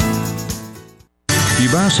more. You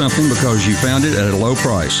buy something because you found it at a low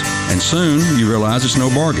price, and soon you realize it's no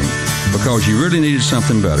bargain because you really needed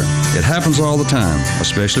something better. It happens all the time,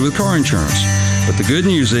 especially with car insurance. But the good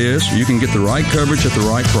news is you can get the right coverage at the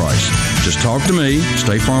right price. Just talk to me,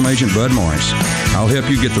 State Farm Agent Bud Morris. I'll help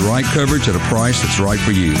you get the right coverage at a price that's right for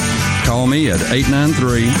you. Call me at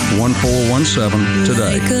 893-1417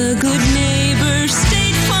 today. Like a good neighbor,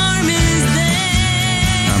 State Farm is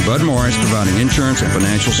there. I'm Bud Morris, providing insurance and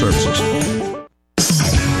financial services.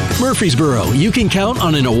 Murfreesboro, you can count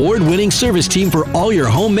on an award-winning service team for all your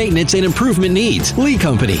home maintenance and improvement needs. Lee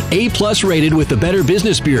Company, A+ rated with the Better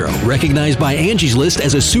Business Bureau, recognized by Angie's List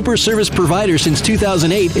as a super service provider since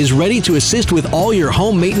 2008, is ready to assist with all your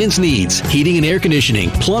home maintenance needs. Heating and air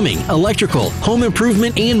conditioning, plumbing, electrical, home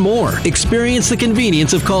improvement, and more. Experience the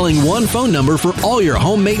convenience of calling one phone number for all your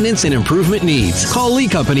home maintenance and improvement needs. Call Lee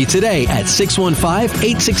Company today at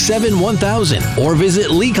 615-867-1000 or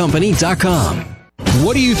visit leecompany.com.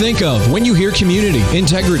 What do you think of when you hear community,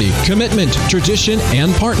 integrity, commitment, tradition,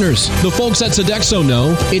 and partners? The folks at Sodexo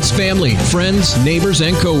know it's family, friends, neighbors,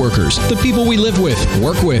 and coworkers. The people we live with,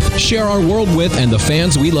 work with, share our world with, and the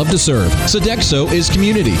fans we love to serve. Sodexo is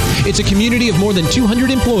community. It's a community of more than 200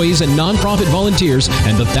 employees and nonprofit volunteers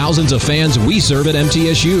and the thousands of fans we serve at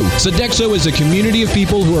MTSU. Sodexo is a community of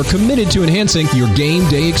people who are committed to enhancing your game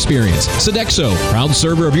day experience. Sodexo, proud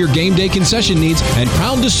server of your game day concession needs and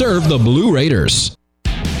proud to serve the Blue Raiders.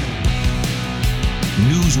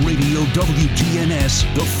 News Radio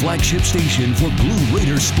WGNS, the flagship station for Blue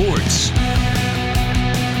Raider sports.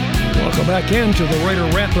 Welcome back into the Raider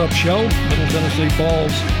Wrap-Up Show. Middle Tennessee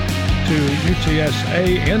falls to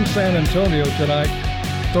UTSA in San Antonio tonight,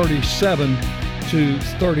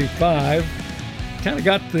 37-35. Kind of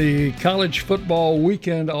got the college football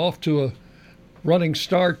weekend off to a running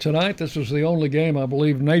start tonight. This was the only game, I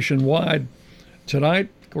believe, nationwide tonight.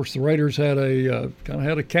 Of course, the Raiders had a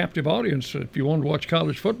captive audience if you wanted to watch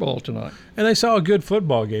college football tonight. And they saw a good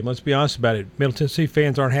football game. Let's be honest about it. Middle Tennessee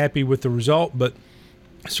fans aren't happy with the result, but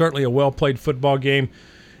certainly a well-played football game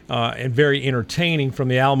and very entertaining from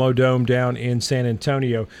the Alamo Dome down in San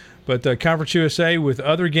Antonio. But Conference USA, with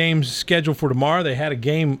other games scheduled for tomorrow, they had a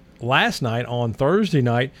game last night on Thursday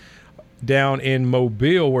night down in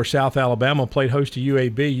Mobile where South Alabama played host to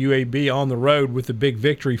UAB. UAB on the road with the big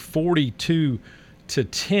victory, 42-10.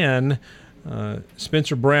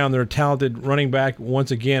 Spencer Brown, their talented running back, once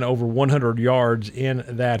again over 100 yards in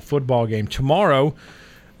that football game. Tomorrow,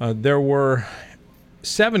 there were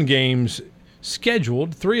 7 games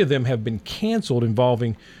scheduled. 3 of them have been canceled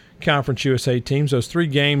involving Conference USA teams. Those 3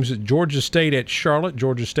 games, Georgia State at Charlotte.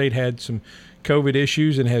 Georgia State had some COVID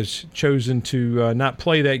issues and has chosen to not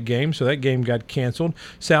play that game, so that game got canceled.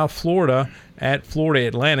 South Florida at Florida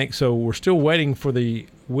Atlantic, so we're still waiting for the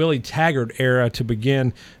Willie Taggart era to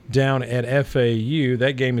begin down at FAU.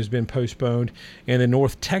 That game has been postponed. And then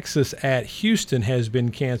North Texas at Houston has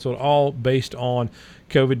been canceled, all based on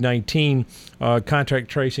COVID-19 contact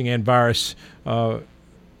tracing and virus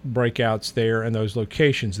breakouts there in those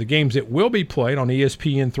locations. The games that will be played on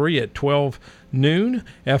ESPN3 at 12 noon.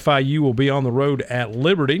 FIU will be on the road at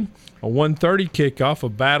Liberty. A 1:30 kickoff, a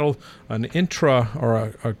battle, an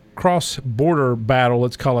a cross-border battle,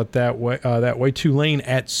 let's call it that way. Tulane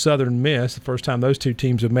at Southern Miss, the first time those two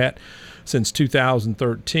teams have met since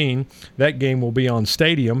 2013. That game will be on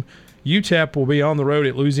Stadium. UTEP will be on the road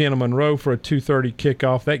at Louisiana Monroe for a 2:30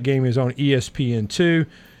 kickoff. That game is on ESPN2.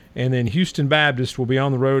 And then Houston Baptist will be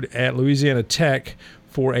on the road at Louisiana Tech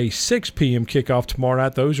for a 6 p.m. kickoff tomorrow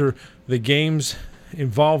night. Those are the games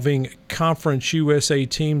involving Conference USA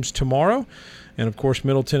teams tomorrow. And, of course,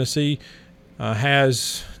 Middle Tennessee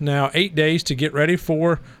has now 8 days to get ready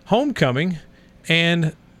for homecoming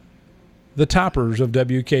and the toppers of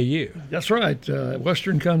WKU. That's right.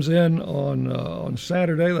 Western comes in on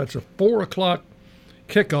Saturday. That's a 4 o'clock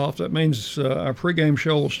kickoff. That means our pregame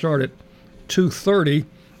show will start at 2:30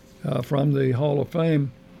 from the Hall of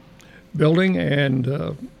Fame building. And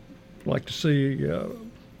I'd like to see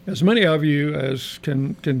as many of you as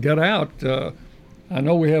can get out. I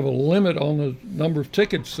know we have a limit on the number of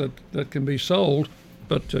tickets that can be sold,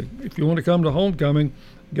 but if you want to come to homecoming,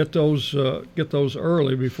 get those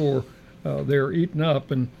early before they're eaten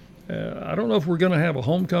up. And I don't know if we're going to have a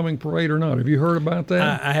homecoming parade or not. Have you heard about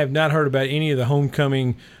that? I have not heard about any of the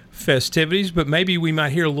homecoming festivities, but maybe we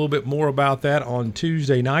might hear a little bit more about that on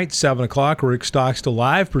Tuesday night, 7 o'clock. Rick Stockstill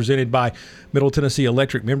Live, presented by Middle Tennessee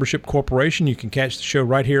Electric Membership Corporation. You can catch the show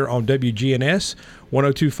right here on WGNS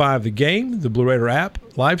 102.5 The Game, the Blue Raider app,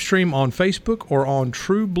 live stream on Facebook or on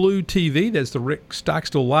True Blue TV. That's the Rick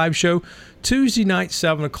Stockstill Live show, Tuesday night,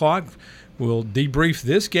 7 o'clock. We'll debrief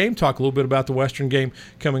this game, talk a little bit about the Western game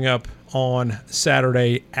coming up on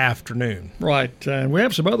Saturday afternoon. Right, and we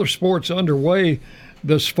have some other sports underway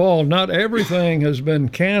this fall. Not everything has been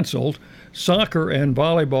canceled. Soccer and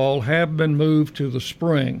volleyball have been moved to the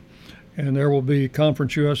spring, and there will be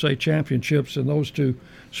Conference USA championships in those two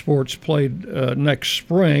sports played next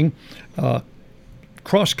spring.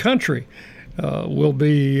 Cross country will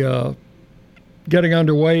be getting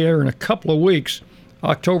underway here in a couple of weeks.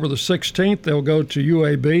 October the 16th, they'll go to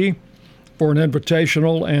UAB for an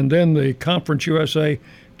invitational, and then the Conference USA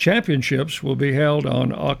championships will be held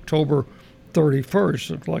on October 31st.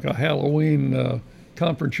 It's like a Halloween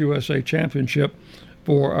Conference USA championship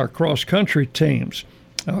for our cross-country teams.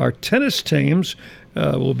 Our tennis teams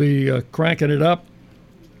will be cranking it up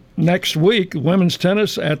next week. Women's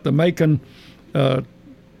tennis at the Macon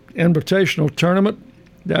Invitational Tournament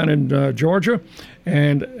down in Georgia.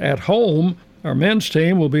 And at home, our men's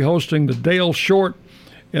team will be hosting the Dale Short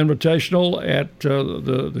Invitational at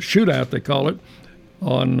the shootout, they call it,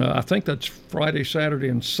 on I think that's Friday, Saturday,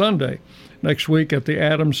 and Sunday next week at the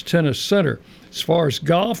Adams Tennis Center. As far as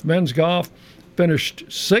golf, men's golf finished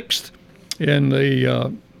 6th in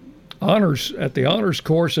the honors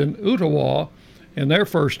course in Ottawa in their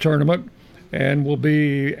first tournament, and will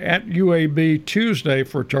be at UAB Tuesday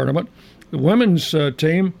for a tournament. The women's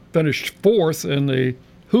team finished 4th in the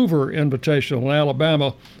Hoover Invitational in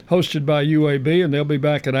Alabama, hosted by UAB, and they'll be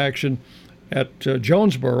back in action at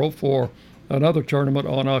Jonesboro for another tournament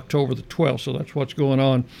on October the 12th. So that's what's going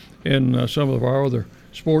on in some of our other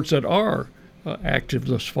sports that are active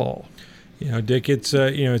this fall. You know, Dick, it's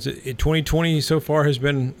 2020 so far has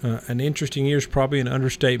been an interesting year. Is probably an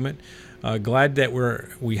understatement. Glad that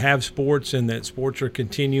we have sports and that sports are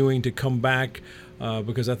continuing to come back.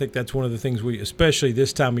 Because I think that's one of the things we, especially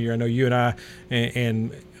this time of year, I know you and I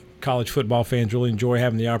and college football fans really enjoy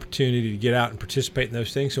having the opportunity to get out and participate in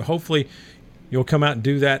those things. So hopefully you'll come out and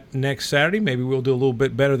do that next Saturday. Maybe we'll do a little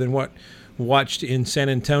bit better than what watched in San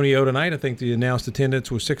Antonio tonight. I think the announced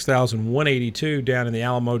attendance was 6,182 down in the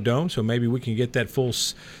Alamo Dome. So maybe we can get that full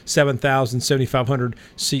 7,000, 7,500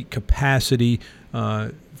 seat capacity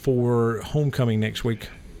for homecoming next week.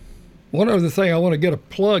 One other thing I want to get a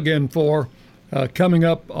plug in for. Coming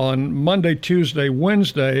up on Monday, Tuesday,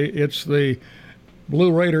 Wednesday, it's the Blue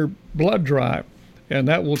Raider Blood Drive, and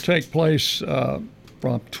that will take place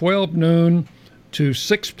from 12 noon to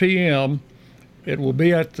 6 p.m. It will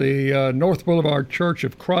be at the North Boulevard Church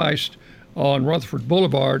of Christ on Rutherford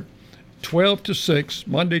Boulevard, 12 to 6,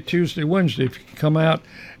 Monday, Tuesday, Wednesday. If you can come out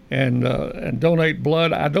and donate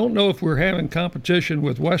blood. I don't know if we're having competition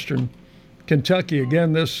with Western Kentucky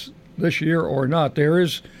again this year or not. There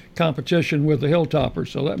is competition with the Hilltoppers,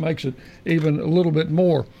 so that makes it even a little bit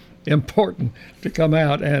more important to come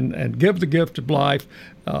out and give the gift of life.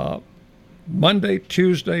 Monday,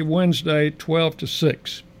 Tuesday, Wednesday, 12 to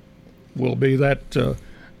 6 will be that the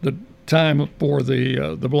time for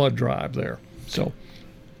the blood drive there. So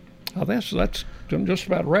that's just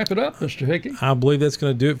about wrap it up, Mr. Hickey. I believe that's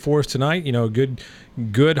going to do it for us tonight. You know, a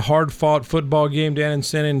good hard-fought football game down in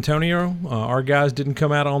San Antonio. Our guys didn't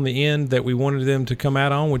come out on the end that we wanted them to come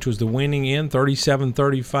out on, which was the winning end,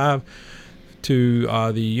 37-35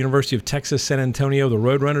 to the University of Texas San Antonio. The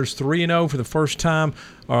Roadrunners 3-0 for the first time,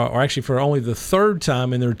 or actually for only the third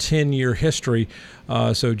time in their 10-year history.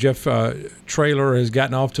 So Jeff Traylor has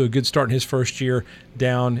gotten off to a good start in his first year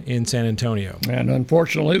down in San Antonio. And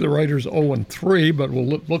unfortunately, the Raiders 0-3, but we'll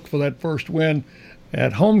look for that first win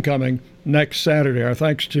at homecoming next Saturday. Our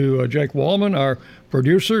thanks to Jake Wallman, our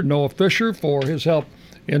producer, Noah Fisher, for his help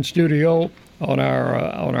in studio on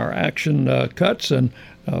our action cuts, and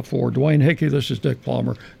for Dwayne Hickey, this is Dick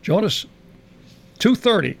Plummer. Join us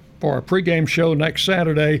 2:30 for our pregame show next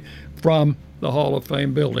Saturday from the Hall of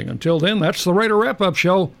Fame building. Until then, that's the Raider Wrap-Up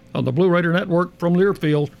Show on the Blue Raider Network from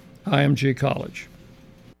Learfield, IMG College.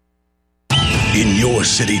 In your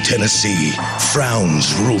city, Tennessee,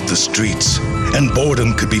 frowns ruled the streets, and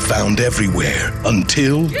boredom could be found everywhere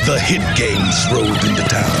until the hit games rolled into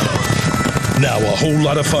town. Now a whole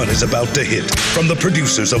lot of fun is about to hit. From the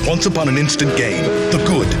producers of Once Upon an Instant Game, the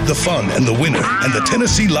good, the fun, and the winner, and the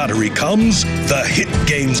Tennessee Lottery comes the Hit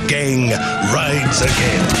Games Gang rides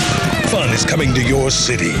again. Fun is coming to your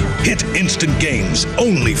city. Hit Instant Games,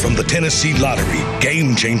 only from the Tennessee Lottery.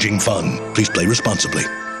 Game-changing fun. Please play responsibly.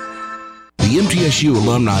 The MTSU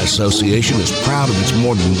Alumni Association is proud of its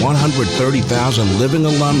more than 130,000 living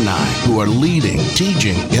alumni who are leading,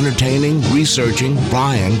 teaching, entertaining, researching,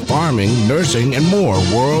 flying, farming, nursing, and more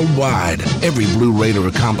worldwide. Every Blue Raider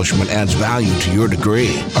accomplishment adds value to your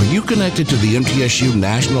degree. Are you connected to the MTSU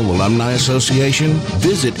National Alumni Association?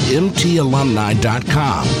 Visit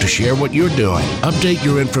mtalumni.com to share what you're doing, update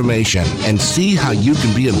your information, and see how you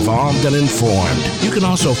can be involved and informed. You can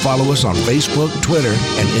also follow us on Facebook, Twitter,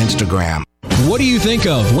 and Instagram. What do you think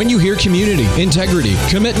of when you hear community, integrity,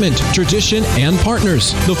 commitment, tradition, and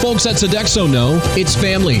partners? The folks at Sodexo know it's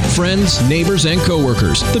family, friends, neighbors, and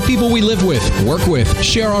coworkers, the people we live with, work with,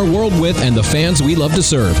 share our world with, and the fans we love to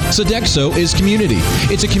serve. Sodexo is community.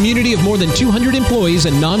 It's a community of more than 200 employees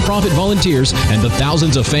and nonprofit volunteers and the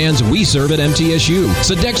thousands of fans we serve at MTSU.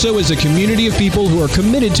 Sodexo is a community of people who are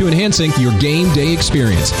committed to enhancing your game day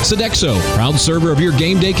experience. Sodexo, proud server of your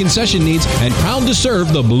game day concession needs and proud to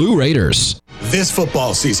serve the Blue Raiders. This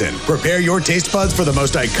football season, prepare your taste buds for the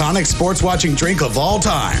most iconic sports watching drink of all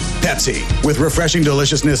time, Pepsi. With refreshing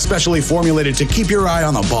deliciousness specially formulated to keep your eye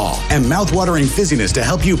on the ball and mouth-watering fizziness to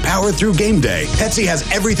help you power through game day, Pepsi has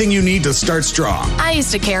everything you need to start strong. I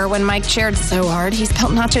used to care when Mike cheered so hard he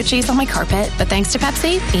spilled nacho cheese on my carpet, but thanks to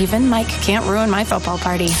Pepsi, even Mike can't ruin my football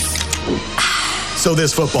party. So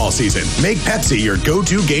this football season, make Pepsi your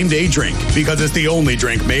go-to game day drink because it's the only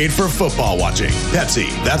drink made for football watching. Pepsi,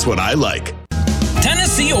 that's what I like.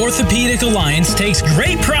 Tennessee Orthopedic Alliance takes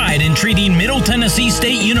great pride in treating Middle Tennessee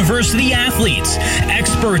State University athletes.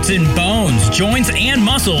 Experts in bones, joints, and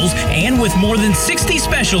muscles, and with more than 60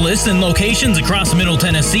 specialists in locations across Middle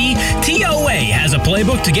Tennessee, TOA has a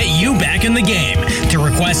playbook to get you back in the game. To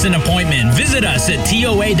request an appointment, visit us at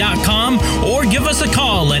TOA.com or give us a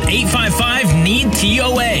call at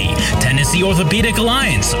 855-NEED-TOA. Tennessee Orthopedic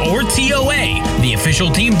Alliance, or TOA, the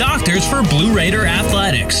official team doctors for Blue Raider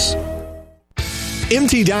Athletics.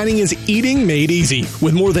 MT Dining is eating made easy.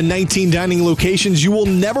 With more than 19 dining locations, you will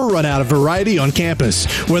never run out of variety on campus.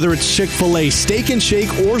 Whether it's Chick-fil-A, Steak and Shake,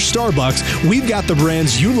 or Starbucks, we've got the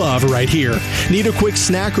brands you love right here. Need a quick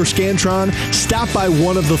snack or Scantron? Stop by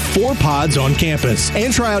one of the 4 pods on campus.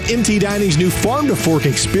 And try out MT Dining's new Farm to Fork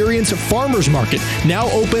Experience Farmers Market, now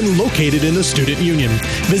open, located in the Student Union.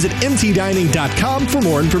 Visit mtdining.com for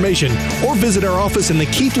more information, or visit our office in the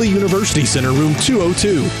Keithley University Center, room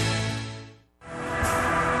 202.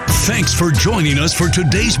 Thanks for joining us for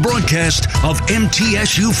today's broadcast of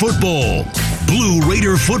MTSU Football. Blue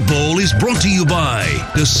Raider Football is brought to you by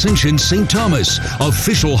Ascension St. Thomas,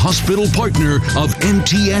 official hospital partner of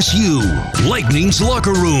MTSU. Lightning's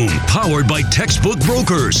Locker Room, powered by Textbook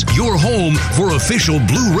Brokers, your home for official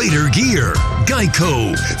Blue Raider gear.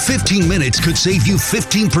 Geico, 15 minutes could save you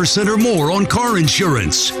 15% or more on car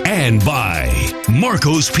insurance. And by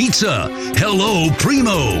Marco's Pizza. Hello,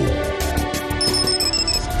 Primo.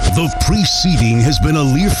 The preceding has been a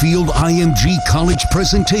Learfield IMG College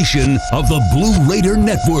presentation of the Blue Raider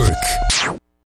Network.